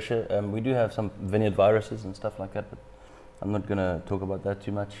disease pressure. We do have some vineyard viruses and stuff like that, but I'm not going to talk about that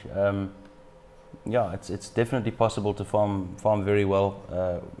too much. Yeah, it's definitely possible to farm very well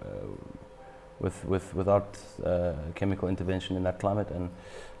without chemical intervention in that climate, and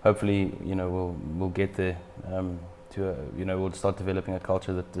hopefully, you know, we'll get there. We'll start developing a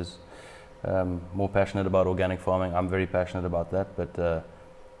culture that is more passionate about organic farming. I'm very passionate about that, but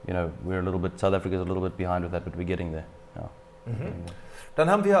you know, South Africa is a little bit behind with that, but we're getting there. Yeah. Dann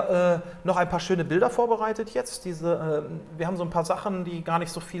haben wir noch ein paar schöne Bilder vorbereitet jetzt. Wir haben so ein paar Sachen, die gar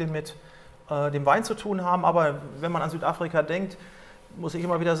nicht so viel mit dem Wein zu tun haben, aber wenn man an Südafrika denkt, muss ich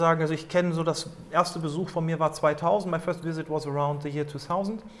immer wieder sagen, also ich kenne so, das erste Besuch von mir war 2000, my first visit was around the year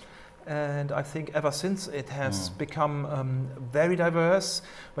 2000. And I think ever since it has become very diverse.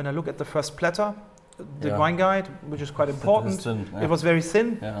 When I look at the first platter, the wine guide, which is quite important, it was very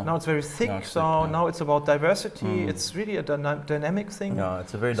thin, now it's very thick, now it's about diversity, it's really a dynamic thing. Yeah,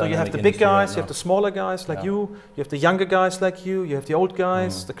 it's a very so dynamic you have the big guys, right, you have the smaller guys like you have the younger guys like you have the old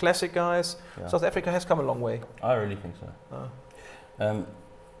guys, the classic guys. South Africa has come a long way. I really think so.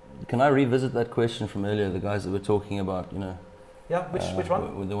 Can I revisit that question from earlier, the guys that were talking about, you know? Yeah, which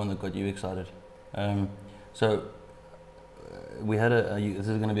one? The one that got you excited. We had this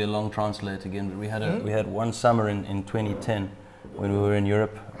is going to be a long translate again, but we had one summer in 2010 when we were in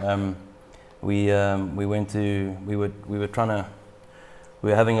Europe, we were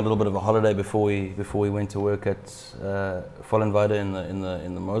having a little bit of a holiday before we went to work at Vollenweide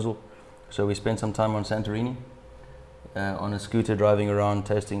in the Mosel. So we spent some time on Santorini on a scooter driving around,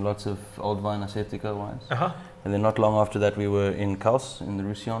 tasting lots of old Wein Assertico wines. And then not long after that, we were in Kals in the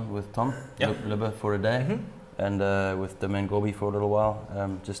Roussillon with Tom Libbe for a day, and with Domaine Gorby for a little while,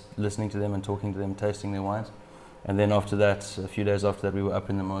 just listening to them and talking to them, tasting their wines. And then after that, a few days after that, we were up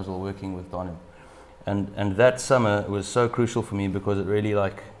in the Mosel working with Daniel. And that summer was so crucial for me because it really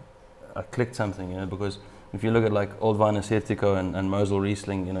I clicked something, you know, because if you look at like old Wein Assertico and Mosel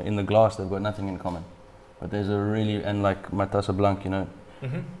Riesling, you know, in the glass they've got nothing in common. But there's a really, and like Matassa Blanc, you know,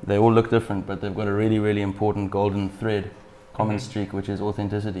 they all look different, but they've got a really, really important golden thread, common streak, which is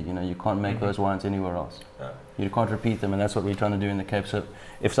authenticity. You know, you can't make those wines anywhere else. You can't repeat them, and that's what we're trying to do in the Cape. So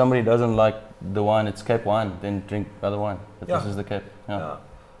if somebody doesn't like the wine, it's Cape wine, then drink other wine. But this is the Cape.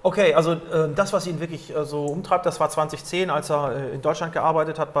 Okay, also das, was ihn wirklich so umtreibt, das war 2010, als er in Deutschland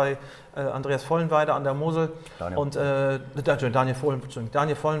gearbeitet hat bei Andreas Vollenweide an der Mosel. Daniel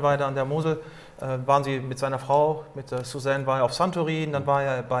Vollenweide an der Mosel. Waren sie mit seiner Frau, mit Suzann, war er auf Santorin, dann war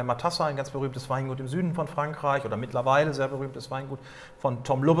er bei Matassa, ein ganz berühmtes Weingut im Süden von Frankreich, oder mittlerweile sehr berühmtes Weingut von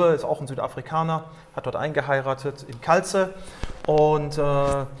Tom Lubbe, ist auch ein Südafrikaner, hat dort eingeheiratet in Kalze. Und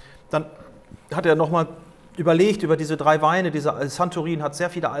dann hat er nochmal überlegt über diese 3 Weine. Santorin hat sehr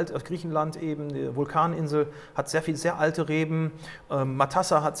viele alte, Griechenland eben, die Vulkaninsel, hat sehr alte Reben.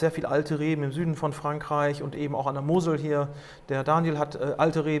 Matassa hat sehr viele alte Reben im Süden von Frankreich und eben auch an der Mosel hier. Der Daniel hat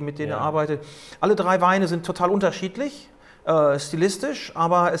alte Reben, mit denen er arbeitet. Alle 3 Weine sind total unterschiedlich, stilistisch,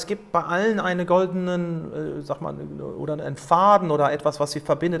 aber es gibt bei allen einen goldenen, sag mal, oder einen Faden oder etwas, was sie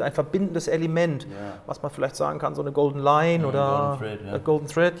verbindet, ein verbindendes Element, was man vielleicht sagen kann, so eine Golden Line oder Golden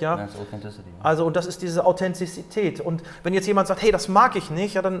Thread, Also, und das ist diese Authentizität. Und wenn jetzt jemand sagt, hey, das mag ich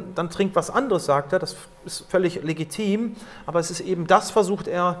nicht, ja, dann trinkt was anderes, sagt er, das ist völlig legitim, aber es ist eben, das versucht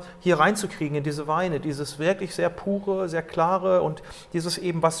er hier reinzukriegen in diese Weine, dieses wirklich sehr pure, sehr klare und dieses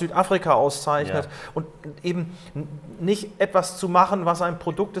eben, was Südafrika auszeichnet und eben nicht etwas zu machen, was ein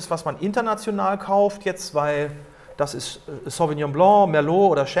Produkt ist, was man international kauft, jetzt, weil das ist Sauvignon Blanc,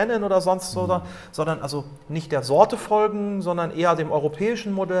 Merlot oder Chenin oder sonst so, sondern also nicht der Sorte folgen, sondern eher dem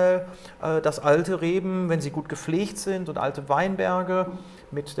europäischen Modell, dass alte Reben, wenn sie gut gepflegt sind und alte Weinberge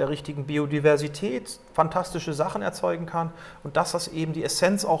mit der richtigen Biodiversität fantastische Sachen erzeugen kann und dass das eben die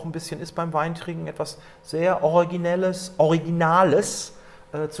Essenz auch ein bisschen ist beim Weintrinken, etwas sehr Originales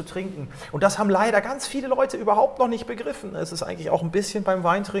zu trinken. Und das haben leider ganz viele Leute überhaupt noch nicht begriffen. Es ist eigentlich auch ein bisschen beim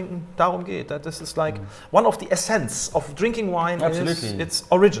Weintrinken darum geht. Das ist like one of the essence of drinking wine is its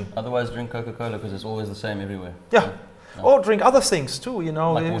origin. Otherwise drink Coca-Cola because it's always the same everywhere. Ja. Oh, drink other things too, you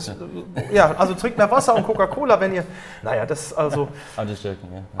know. Like ja, also trinkt mehr Wasser und Coca-Cola, wenn ihr... Naja, das also... I'm just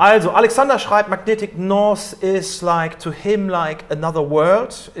joking, yeah. Also, Alexander schreibt, Magnetic North is like, to him, like another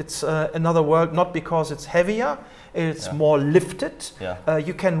world. It's another world not because it's heavier, it's more lifted.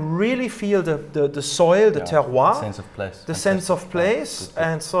 You can really feel the soil, the terroir. Sense of place. The sense of place.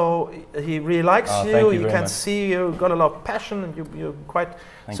 And so he really likes you. You can see you've got a lot of passion and you're quite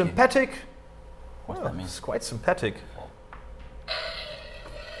sympathetic. What's that mean? It's quite sympathetic.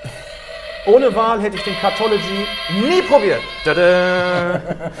 Ohne Wahl hätte ich den Cartology nie probiert. Tada!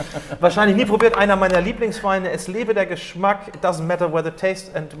 Wahrscheinlich nie probiert. Einer meiner Lieblingsweine. Es lebe der Geschmack. It doesn't matter where the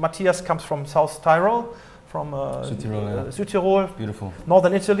taste. And Matthias comes from South Tyrol, from Südtirol, beautiful,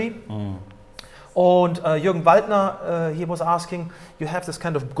 northern Italy. Und Jürgen Waldner, he was asking, you have this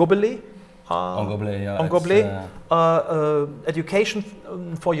kind of gobelet. En gobelet, education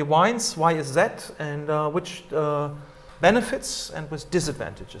for your wines. Why is that? And which benefits and which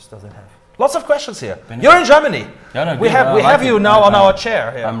disadvantages does it have? Lots of questions here. You're in Germany. We have you now on our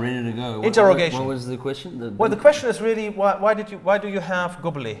chair here. I'm ready to go. Interrogation. What was the question? Well, the question is really why do you have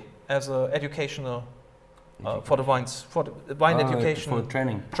gobelet as an educational for the wines, for the wine education? For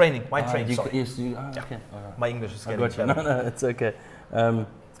training. Training, wine training. Sorry. Yes, okay. Right. My English is getting better. No, it's okay.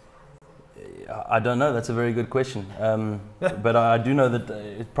 I don't know. That's a very good question. But I do know that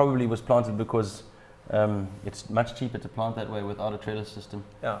it probably was planted because it's much cheaper to plant that way without a trellis system.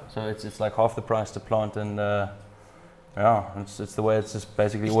 So it's like half the price to plant, and it's the way it's just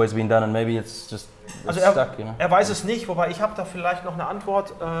basically always been done, and maybe it's just stuck, you know. Weiß es nicht, wobei ich habe da vielleicht noch eine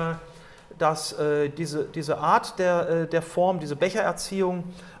Antwort, dass diese Art der Form, diese Bechererziehung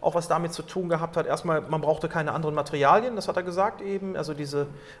auch was damit zu tun gehabt hat. Erstmal, man brauchte keine anderen Materialien, das hat er gesagt eben, also diese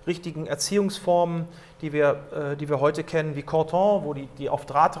richtigen Erziehungsformen, die wir heute kennen, wie Corton, wo die auf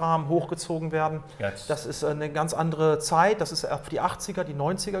Drahtrahmen hochgezogen werden. Yes. Das ist eine ganz andere Zeit, das ist die 80er, die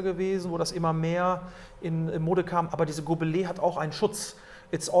 90er gewesen, wo das immer mehr in Mode kam, aber diese Gobelet hat auch einen Schutz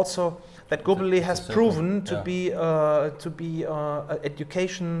it's also that Gobelets has proven to yeah. be an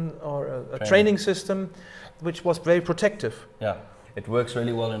education or a training system, which was very protective. Yeah, it works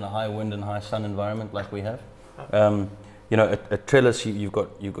really well in a high wind and high sun environment like we have. You know, a trellis, you've got,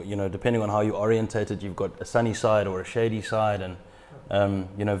 you know, depending on how you orientate it, you've got a sunny side or a shady side, and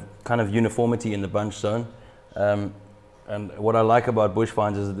you know, kind of uniformity in the bunch zone. And what I like about bush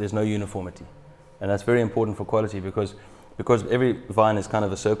vines is that there's no uniformity, and that's very important for quality because every vine is kind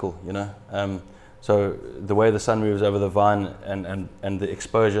of a circle, you know. So the way the sun moves over the vine and the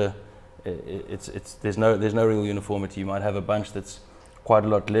exposure, there's no real uniformity. You might have a bunch that's quite a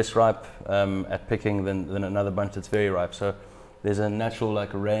lot less ripe at picking than another bunch that's very ripe. So there's a natural like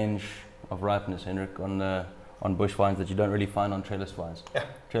range of ripeness, Henrik, on bush vines that you don't really find on trellis vines. Ja.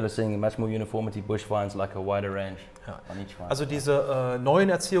 Trellising, much more uniformity, bush vines like a wider range on each vine. Also diese neuen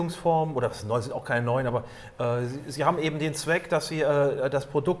Erziehungsformen, oder was neu sind auch keine neuen, aber sie haben eben den Zweck, dass sie das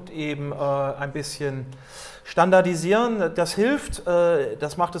Produkt eben ein bisschen standardisieren. Das hilft,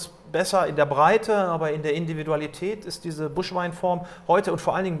 das macht es besser in der Breite, aber in der Individualität ist diese Buschweinform heute und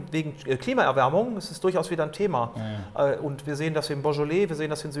vor allen Dingen wegen Klimaerwärmung, es ist durchaus wieder ein Thema. Und wir sehen das im Beaujolais, wir sehen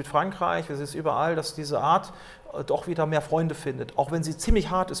das in Südfrankreich, wir sehen es überall, dass diese Art doch wieder mehr Freunde findet, auch wenn sie ziemlich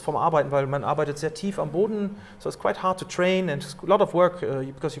hart ist vom Arbeiten, weil man arbeitet sehr tief am Boden, so it's quite hard to train and it's a lot of work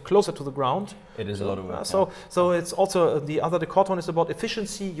because you're closer to the ground. It is a lot of work. So it's also the court one is about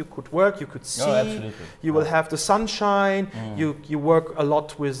efficiency. You could work, you could see, you will have the sunshine. You work a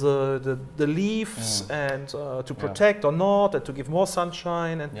lot with the leaves and to protect or not, and to give more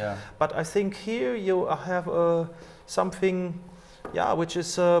sunshine. And but I think here you have something, which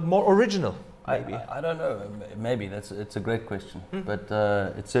is more original. Maybe. I don't know. Maybe it's a great question, but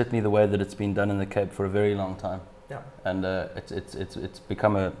it's certainly the way that it's been done in the Cape for a very long time. Yeah. And it's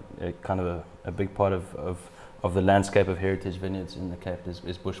become a kind of a big part of the landscape of heritage vineyards in the Cape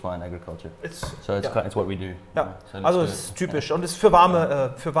is bush vine agriculture. It's what we do. Ja. So also es ist typisch und ist für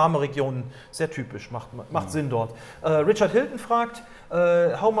warme Regionen sehr typisch. Macht Sinn dort. Richard Hilton fragt,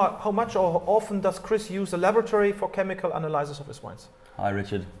 how much or often does Chris use a laboratory for chemical analysis of his wines? Hi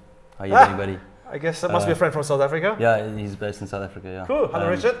Richard. How are you doing, buddy? I guess that must be a friend from South Africa. Yeah, he's based in South Africa. Yeah. Cool. Hello,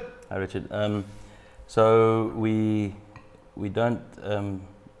 Richard. Hi, Richard. So we don't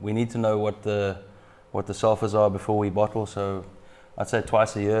we need to know what the sulfurs are before we bottle. So I'd say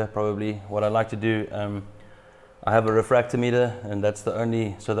twice a year probably. What I like to do, I have a refractometer, and that's the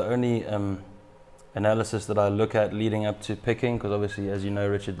only analysis that I look at leading up to picking, because obviously, as you know,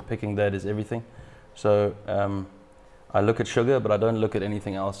 Richard, the picking date is everything. So I look at sugar, but I don't look at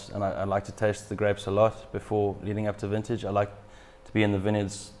anything else, and I like to taste the grapes a lot before leading up to vintage. I like to be in the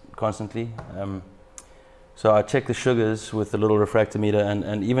vineyards constantly. So I check the sugars with the little refractometer,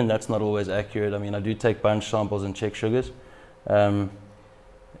 and even that's not always accurate. I mean, I do take bunch samples and check sugars, and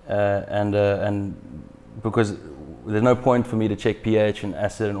because there's no point for me to check pH and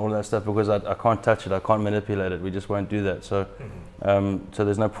acid and all that stuff, because I can't touch it, I can't manipulate it, we just won't do that. So, so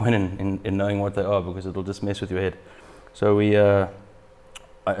there's no point in knowing what they are, because it'll just mess with your head. So we,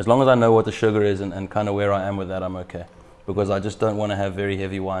 as long as I know what the sugar is and kind of where I am with that, I'm okay. Because I just don't want to have very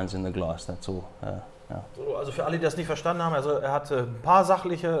heavy wines in the glass, that's all. So, also für alle, die das nicht verstanden haben, also er hat ein paar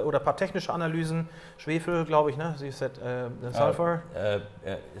sachliche oder ein paar technische Analysen, Schwefel, glaube ich, ne? So you said sulfur.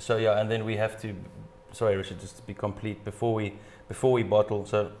 So yeah, and then we have to, sorry Richard, just to be complete, before we bottle,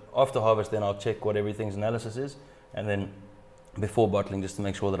 so after harvest then I'll check what everything's analysis is, and then before bottling, just to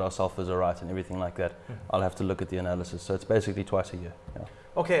make sure that our sulfurs are right and everything like that, I'll have to look at the analysis. So it's basically twice a year. Yeah.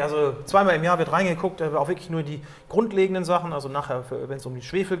 Okay, also zweimal im Jahr wird reingeguckt, auch wirklich nur die grundlegenden Sachen, also nachher, wenn es um die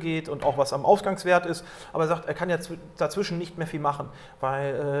Schwefel geht und auch was am Ausgangswert ist. Aber er sagt, er kann ja dazwischen nicht mehr viel machen,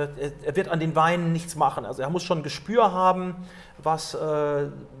 weil er wird an den Weinen nichts machen. Also er muss schon ein Gespür haben, was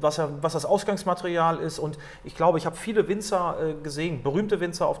das Ausgangsmaterial ist. Und ich glaube, ich habe viele Winzer gesehen, berühmte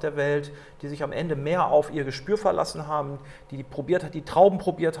Winzer auf der Welt, die sich am Ende mehr auf ihr Gespür verlassen haben, die Trauben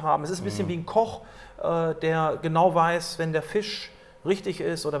probiert haben. Es ist ein bisschen wie ein Koch, der genau weiß, wenn der Fisch richtig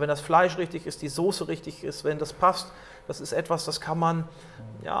ist oder wenn das Fleisch richtig ist, die Soße richtig ist, wenn das passt. Das ist etwas, das kann man,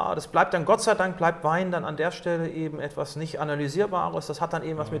 das bleibt dann, Gott sei Dank, bleibt Wein dann an der Stelle eben etwas nicht Analysierbares. Das hat dann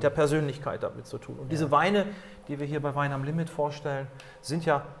eben was mit der Persönlichkeit damit zu tun. Und diese Weine, die wir hier bei Wein am Limit vorstellen, sind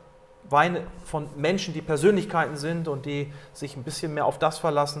ja Weine von Menschen, die Persönlichkeiten sind und die sich ein bisschen mehr auf das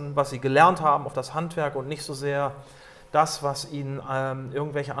verlassen, was sie gelernt haben, auf das Handwerk und nicht so sehr das, was ihnen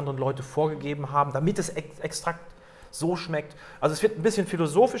irgendwelche anderen Leute vorgegeben haben, damit es Extrakt so schmeckt. Also es wird ein bisschen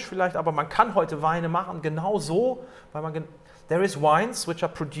philosophisch vielleicht, aber man kann heute Weine machen genau so, weil there is wines which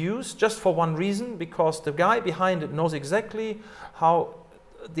are produced just for one reason, because the guy behind it knows exactly how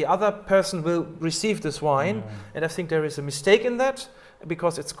the other person will receive this wine, and I think there is a mistake in that,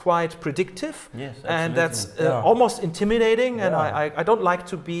 because it's quite predictive. Yes, and that's absolutely. almost intimidating. And Yeah. I don't like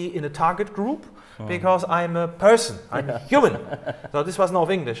to be in a target group because I'm a person, I'm human. So this was no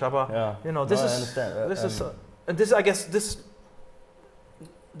English, but Yeah. you know, No, this I is understand. this is and this, I guess, this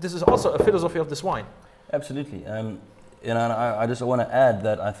is also a philosophy of this wine. Absolutely. You know, and I just want to add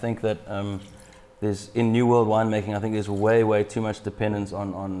that I think that there's, in New World winemaking, I think there's way too much dependence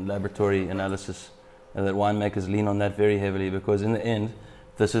on laboratory analysis, and that winemakers lean on that very heavily, because in the end,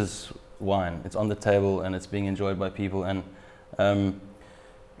 this is wine. It's on the table and it's being enjoyed by people. And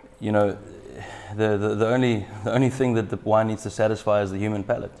you know, the only thing that the wine needs to satisfy is the human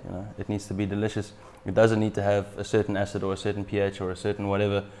palate. You know, it needs to be delicious. It doesn't need to have a certain acid or a certain pH or a certain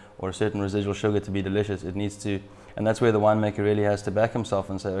whatever or a certain residual sugar to be delicious. It needs to, and that's where the winemaker really has to back himself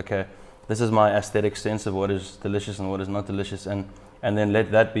and say, okay, this is my aesthetic sense of what is delicious and what is not delicious, and then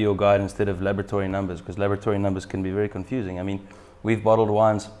let that be your guide instead of laboratory numbers, because laboratory numbers can be very confusing. I mean, we've bottled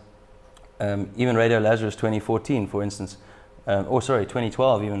wines, even Radio Lazarus 2014, for instance,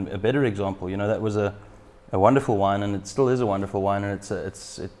 2012, even a better example. You know, that was a wonderful wine, and it still is a wonderful wine, and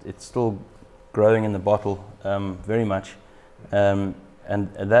it's still growing in the bottle very much, and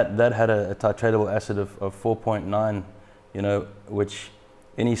that had a titratable acid of 4.9, you know, which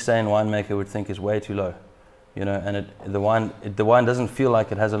any sane winemaker would think is way too low, you know. And the wine doesn't feel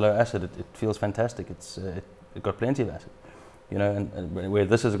like it has a low acid. It feels fantastic. It got plenty of acid, you know, and where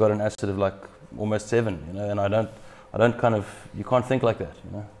this has got an acid of like almost 7, you know. And I don't kind of, you can't think like that,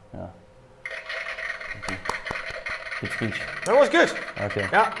 you know. Yeah. Okay. Good speech. That was good. Okay.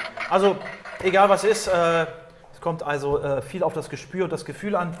 Ja, also egal was ist, es kommt also viel auf das Gespür und das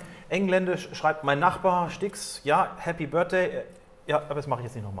Gefühl an. Engländisch schreibt mein Nachbar Stix, ja, Happy Birthday. Ja, aber das mache ich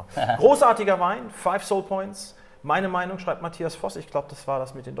jetzt nicht nochmal. Großartiger Wein, 5 Soul Points. Meine Meinung, schreibt Matthias Voss. Ich glaube, das war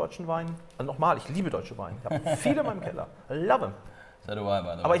das mit den deutschen Weinen. Also nochmal, ich liebe deutsche Weine. Ich habe viele in meinem Keller. I love them. So do I,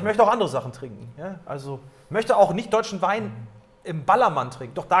 by the way. Aber ich möchte auch andere Sachen trinken. Ja? Also möchte auch nicht deutschen Wein im Ballermann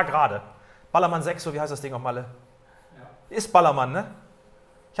trinken. Doch da gerade. Ballermann 6, so wie heißt das Ding nochmal? Ja. Ist Ballermann, ne?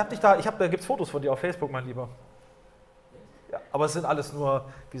 Da gibt es Fotos von dir auf Facebook, mein Lieber. Ja, aber es sind alles nur,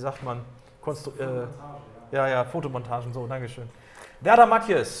 wie sagt man, Fotomontagen, so, Dankeschön. Werder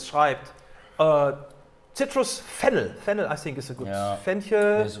Matthias schreibt, Citrus Fennel. Fennel, I think, is a good. Yeah.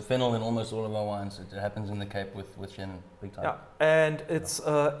 Fenchel. There's fennel in almost all of our wines. It happens in the Cape with Chenin, big time. Yeah, and it's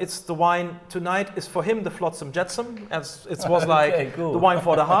the wine tonight is for him, the Flotsam Jetsam, as it was like Okay, cool. the wine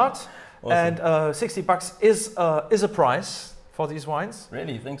for the heart. Awesome. And $60 is a price for these wines.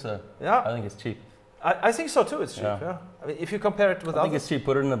 Really, you think so? Yeah, I think it's cheap. I think so too. It's cheap. Yeah. Yeah, I mean, if you compare it with I think others. it's cheap.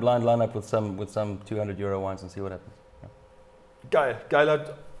 Put it in a blind lineup with some €200 wines and see what happens. Geil,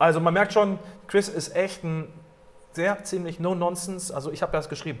 geiler. Also man merkt schon, Chris ist echt ein ziemlich No-Nonsense, also ich habe das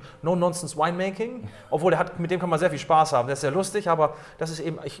geschrieben, No-Nonsense Winemaking, obwohl mit dem kann man sehr viel Spaß haben, der ist sehr lustig, aber das ist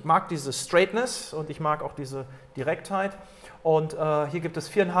eben, ich mag diese Straightness und ich mag auch diese Direktheit. Und hier gibt es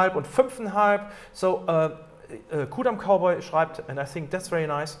 4,5 und 5,5. So, Kudam Cowboy schreibt, and I think that's very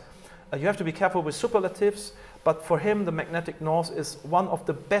nice, you have to be careful with superlatives, but for him the Magnetic North is one of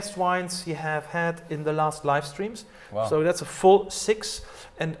the best wines he have had in the last live streams. Wow. So that's a full 6.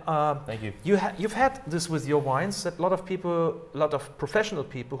 And Thank you. You've had this with your wines, that a lot of professional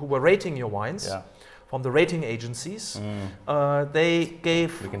people who were rating your wines, Yeah. from the rating agencies, they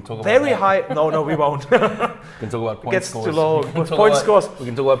gave We can talk about very that. high. No, we won't. We can talk about point Gets scores. too low. We can With talk point about- scores. We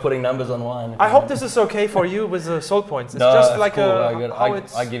can talk about putting numbers on wine. I hope this is okay for you with the soul points. It's No, just it's like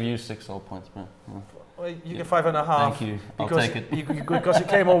cool. I give you 6 soul points, man. Yeah. Well, you get 5.5. Thank you. I'll Because take it. because you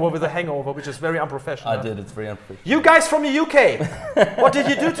came over with a hangover, which is very unprofessional. I did. It's very unprofessional. You guys from the UK, what did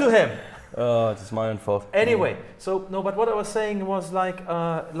you do to him? Oh, it's my own fault. Anyway, so no, but what I was saying was like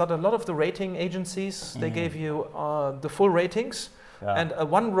a lot of the rating agencies, they gave you the full ratings, Yeah.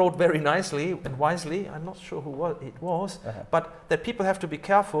 and one wrote very nicely and wisely. I'm not sure who it was, but that people have to be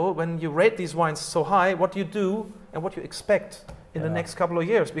careful when you rate these wines so high. What you do and what you expect in the next couple of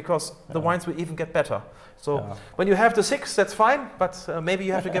years, because the wines will even get better. So when you have the 6, that's fine, but maybe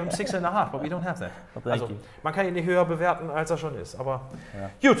you have to give them 6.5, but we don't have that. Well, thank you. Man kann ihn nicht höher bewerten, als schon ist. Aber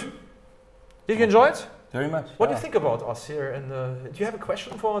gut. Did you enjoy it? Very much. What do you think about us here? And do you have a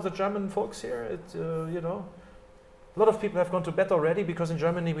question for the German folks here? You know, a lot of people have gone to bed already because in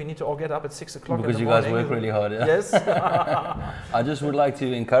Germany we need to all get up at 6 o'clock. Because in the you guys morning. work really hard. Yeah? Yes. I just would like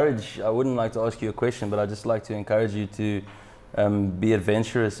to encourage, I wouldn't like to ask you a question, but I'd just like to encourage you to be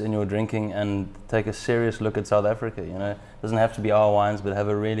adventurous in your drinking and take a serious look at South Africa. You know, it doesn't have to be our wines, but have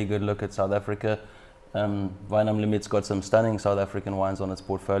a really good look at South Africa. Wine Unlimited's got some stunning South African wines on its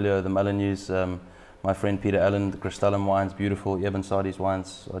portfolio. The Melanius, my friend Peter Allen, the Crystallum wines, beautiful. Eben Sadi's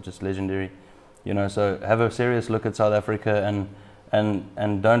wines are just legendary. You know, so have a serious look at South Africa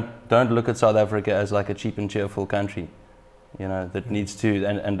and don't look at South Africa as like a cheap and cheerful country, you know, that needs to,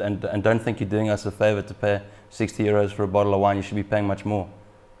 and don't think you're doing us a favor to pay 60 euros for a bottle of wine. You should be paying much more.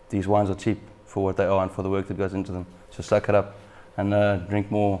 These wines are cheap for what they are and for the work that goes into them. So suck it up and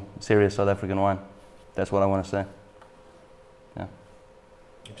drink more serious South African wine. That's what I want to say. Yeah.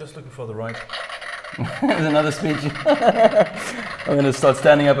 You're just looking for the right. There's another speech. I'm going to start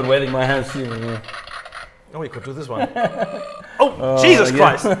standing up and waving my hands to you. Yeah. Oh, we could do this one. Oh, Jesus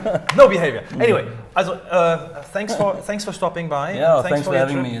Christ! No behavior. Anyway, also thanks for stopping by. Yeah, thanks for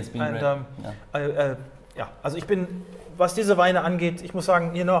having me. It's been great. Ja, also ich bin, was diese Weine angeht, ich muss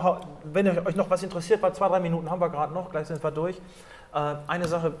sagen, wenn euch noch was interessiert, weil 2-3 Minuten haben wir gerade noch, gleich sind wir durch. Eine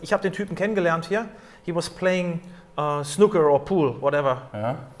Sache, ich habe den Typen kennengelernt hier. He was playing snooker or pool, whatever.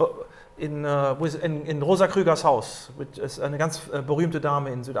 Ja. In Rosa Krügers Haus, ist eine ganz berühmte Dame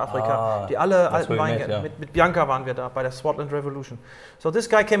in Südafrika, die alle alten Weingärten, mit Bianca waren wir da bei der Swartland Revolution. So this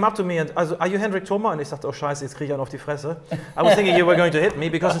guy came up to me and, also, are you Hendrik Thoma? Und ich dachte, oh Scheiße, jetzt kriege ich einen auf die Fresse. I was thinking you were going to hit me,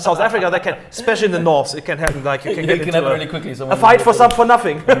 because in South Africa, they can, especially in the north, it can happen, like you can get into really quickly, a fight for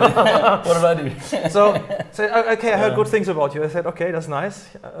nothing. What did I do? So okay, I heard good things about you. I said, okay, that's nice.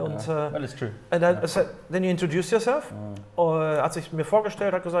 Und, well, it's true. And I said, then you introduced yourself. Hat sich mir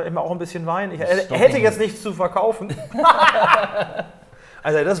vorgestellt, hat gesagt, immer auch ein bisschen Wein. Er hätte jetzt nichts zu verkaufen.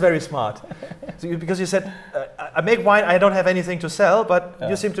 I said, that's very smart. So because you said, I make wine, I don't have anything to sell, but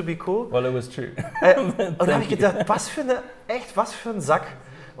you seem to be cool. Well, it was true. Und dann habe ich gedacht, was für ein Sack.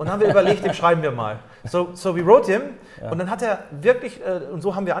 Und dann haben wir überlegt, dem schreiben wir mal. So we wrote him. Und dann hat er wirklich, und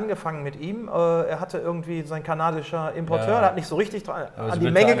so haben wir angefangen mit ihm, er hatte irgendwie sein kanadischer Importeur, der hat nicht so richtig an die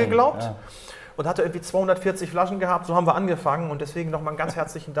Menge geglaubt. Ja. Und hatte irgendwie 240 Flaschen gehabt, so haben wir angefangen und deswegen nochmal einen ganz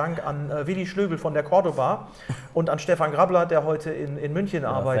herzlichen Dank an Willi Schlögel von der Cordoba und an Stefan Grabler, der heute in München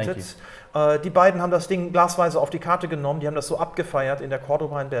arbeitet. Die beiden haben das Ding glasweise auf die Karte genommen, die haben das so abgefeiert in der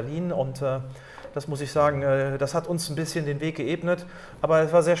Cordoba in Berlin und das muss ich sagen, das hat uns ein bisschen den Weg geebnet, aber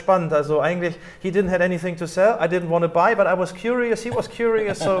es war sehr spannend. Also eigentlich, he didn't have anything to sell, I didn't want to buy, but I was curious, he was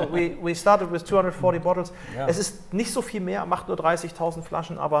curious, so we started with 240 bottles. Ja. Es ist nicht so viel mehr, macht nur 30.000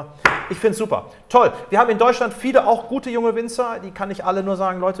 Flaschen, aber ich finde es super. Toll, wir haben in Deutschland viele auch gute junge Winzer, die kann ich alle nur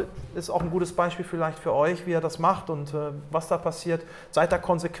sagen, Leute, ist auch ein gutes Beispiel vielleicht für euch, wie ihr das macht und was da passiert. Seid da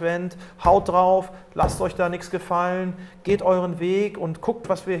konsequent, haut drauf, lasst euch da nichts gefallen, geht euren Weg und guckt,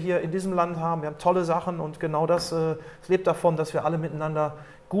 was wir hier in diesem Land haben. Wir haben tolle Sachen und genau das lebt davon, dass wir alle miteinander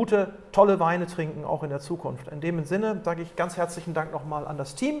gute, tolle Weine trinken, auch in der Zukunft. In dem Sinne sage ich ganz herzlichen Dank nochmal an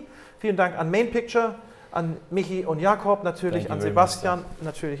das Team. Vielen Dank an Main Picture, an Michi und Jakob, natürlich an Sebastian,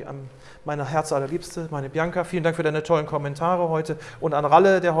 natürlich an meine Herzallerliebste, meine Bianca. Vielen Dank für deine tollen Kommentare heute und an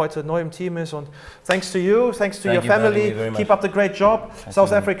Ralle, der heute neu im Team ist. Und thanks to you, thanks to your family. Keep up the great job.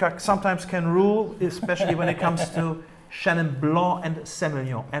 South Africa sometimes can rule, especially when it comes to Chenin Blanc and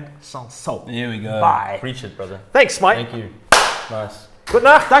Semillon and Sanson. Here we go. Bye. Preach it, brother. Thanks, Mike. Thank you. Nice. Gute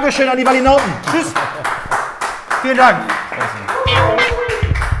Nacht. Dankeschön an die Walinoten. Tschüss. Vielen Dank. Awesome.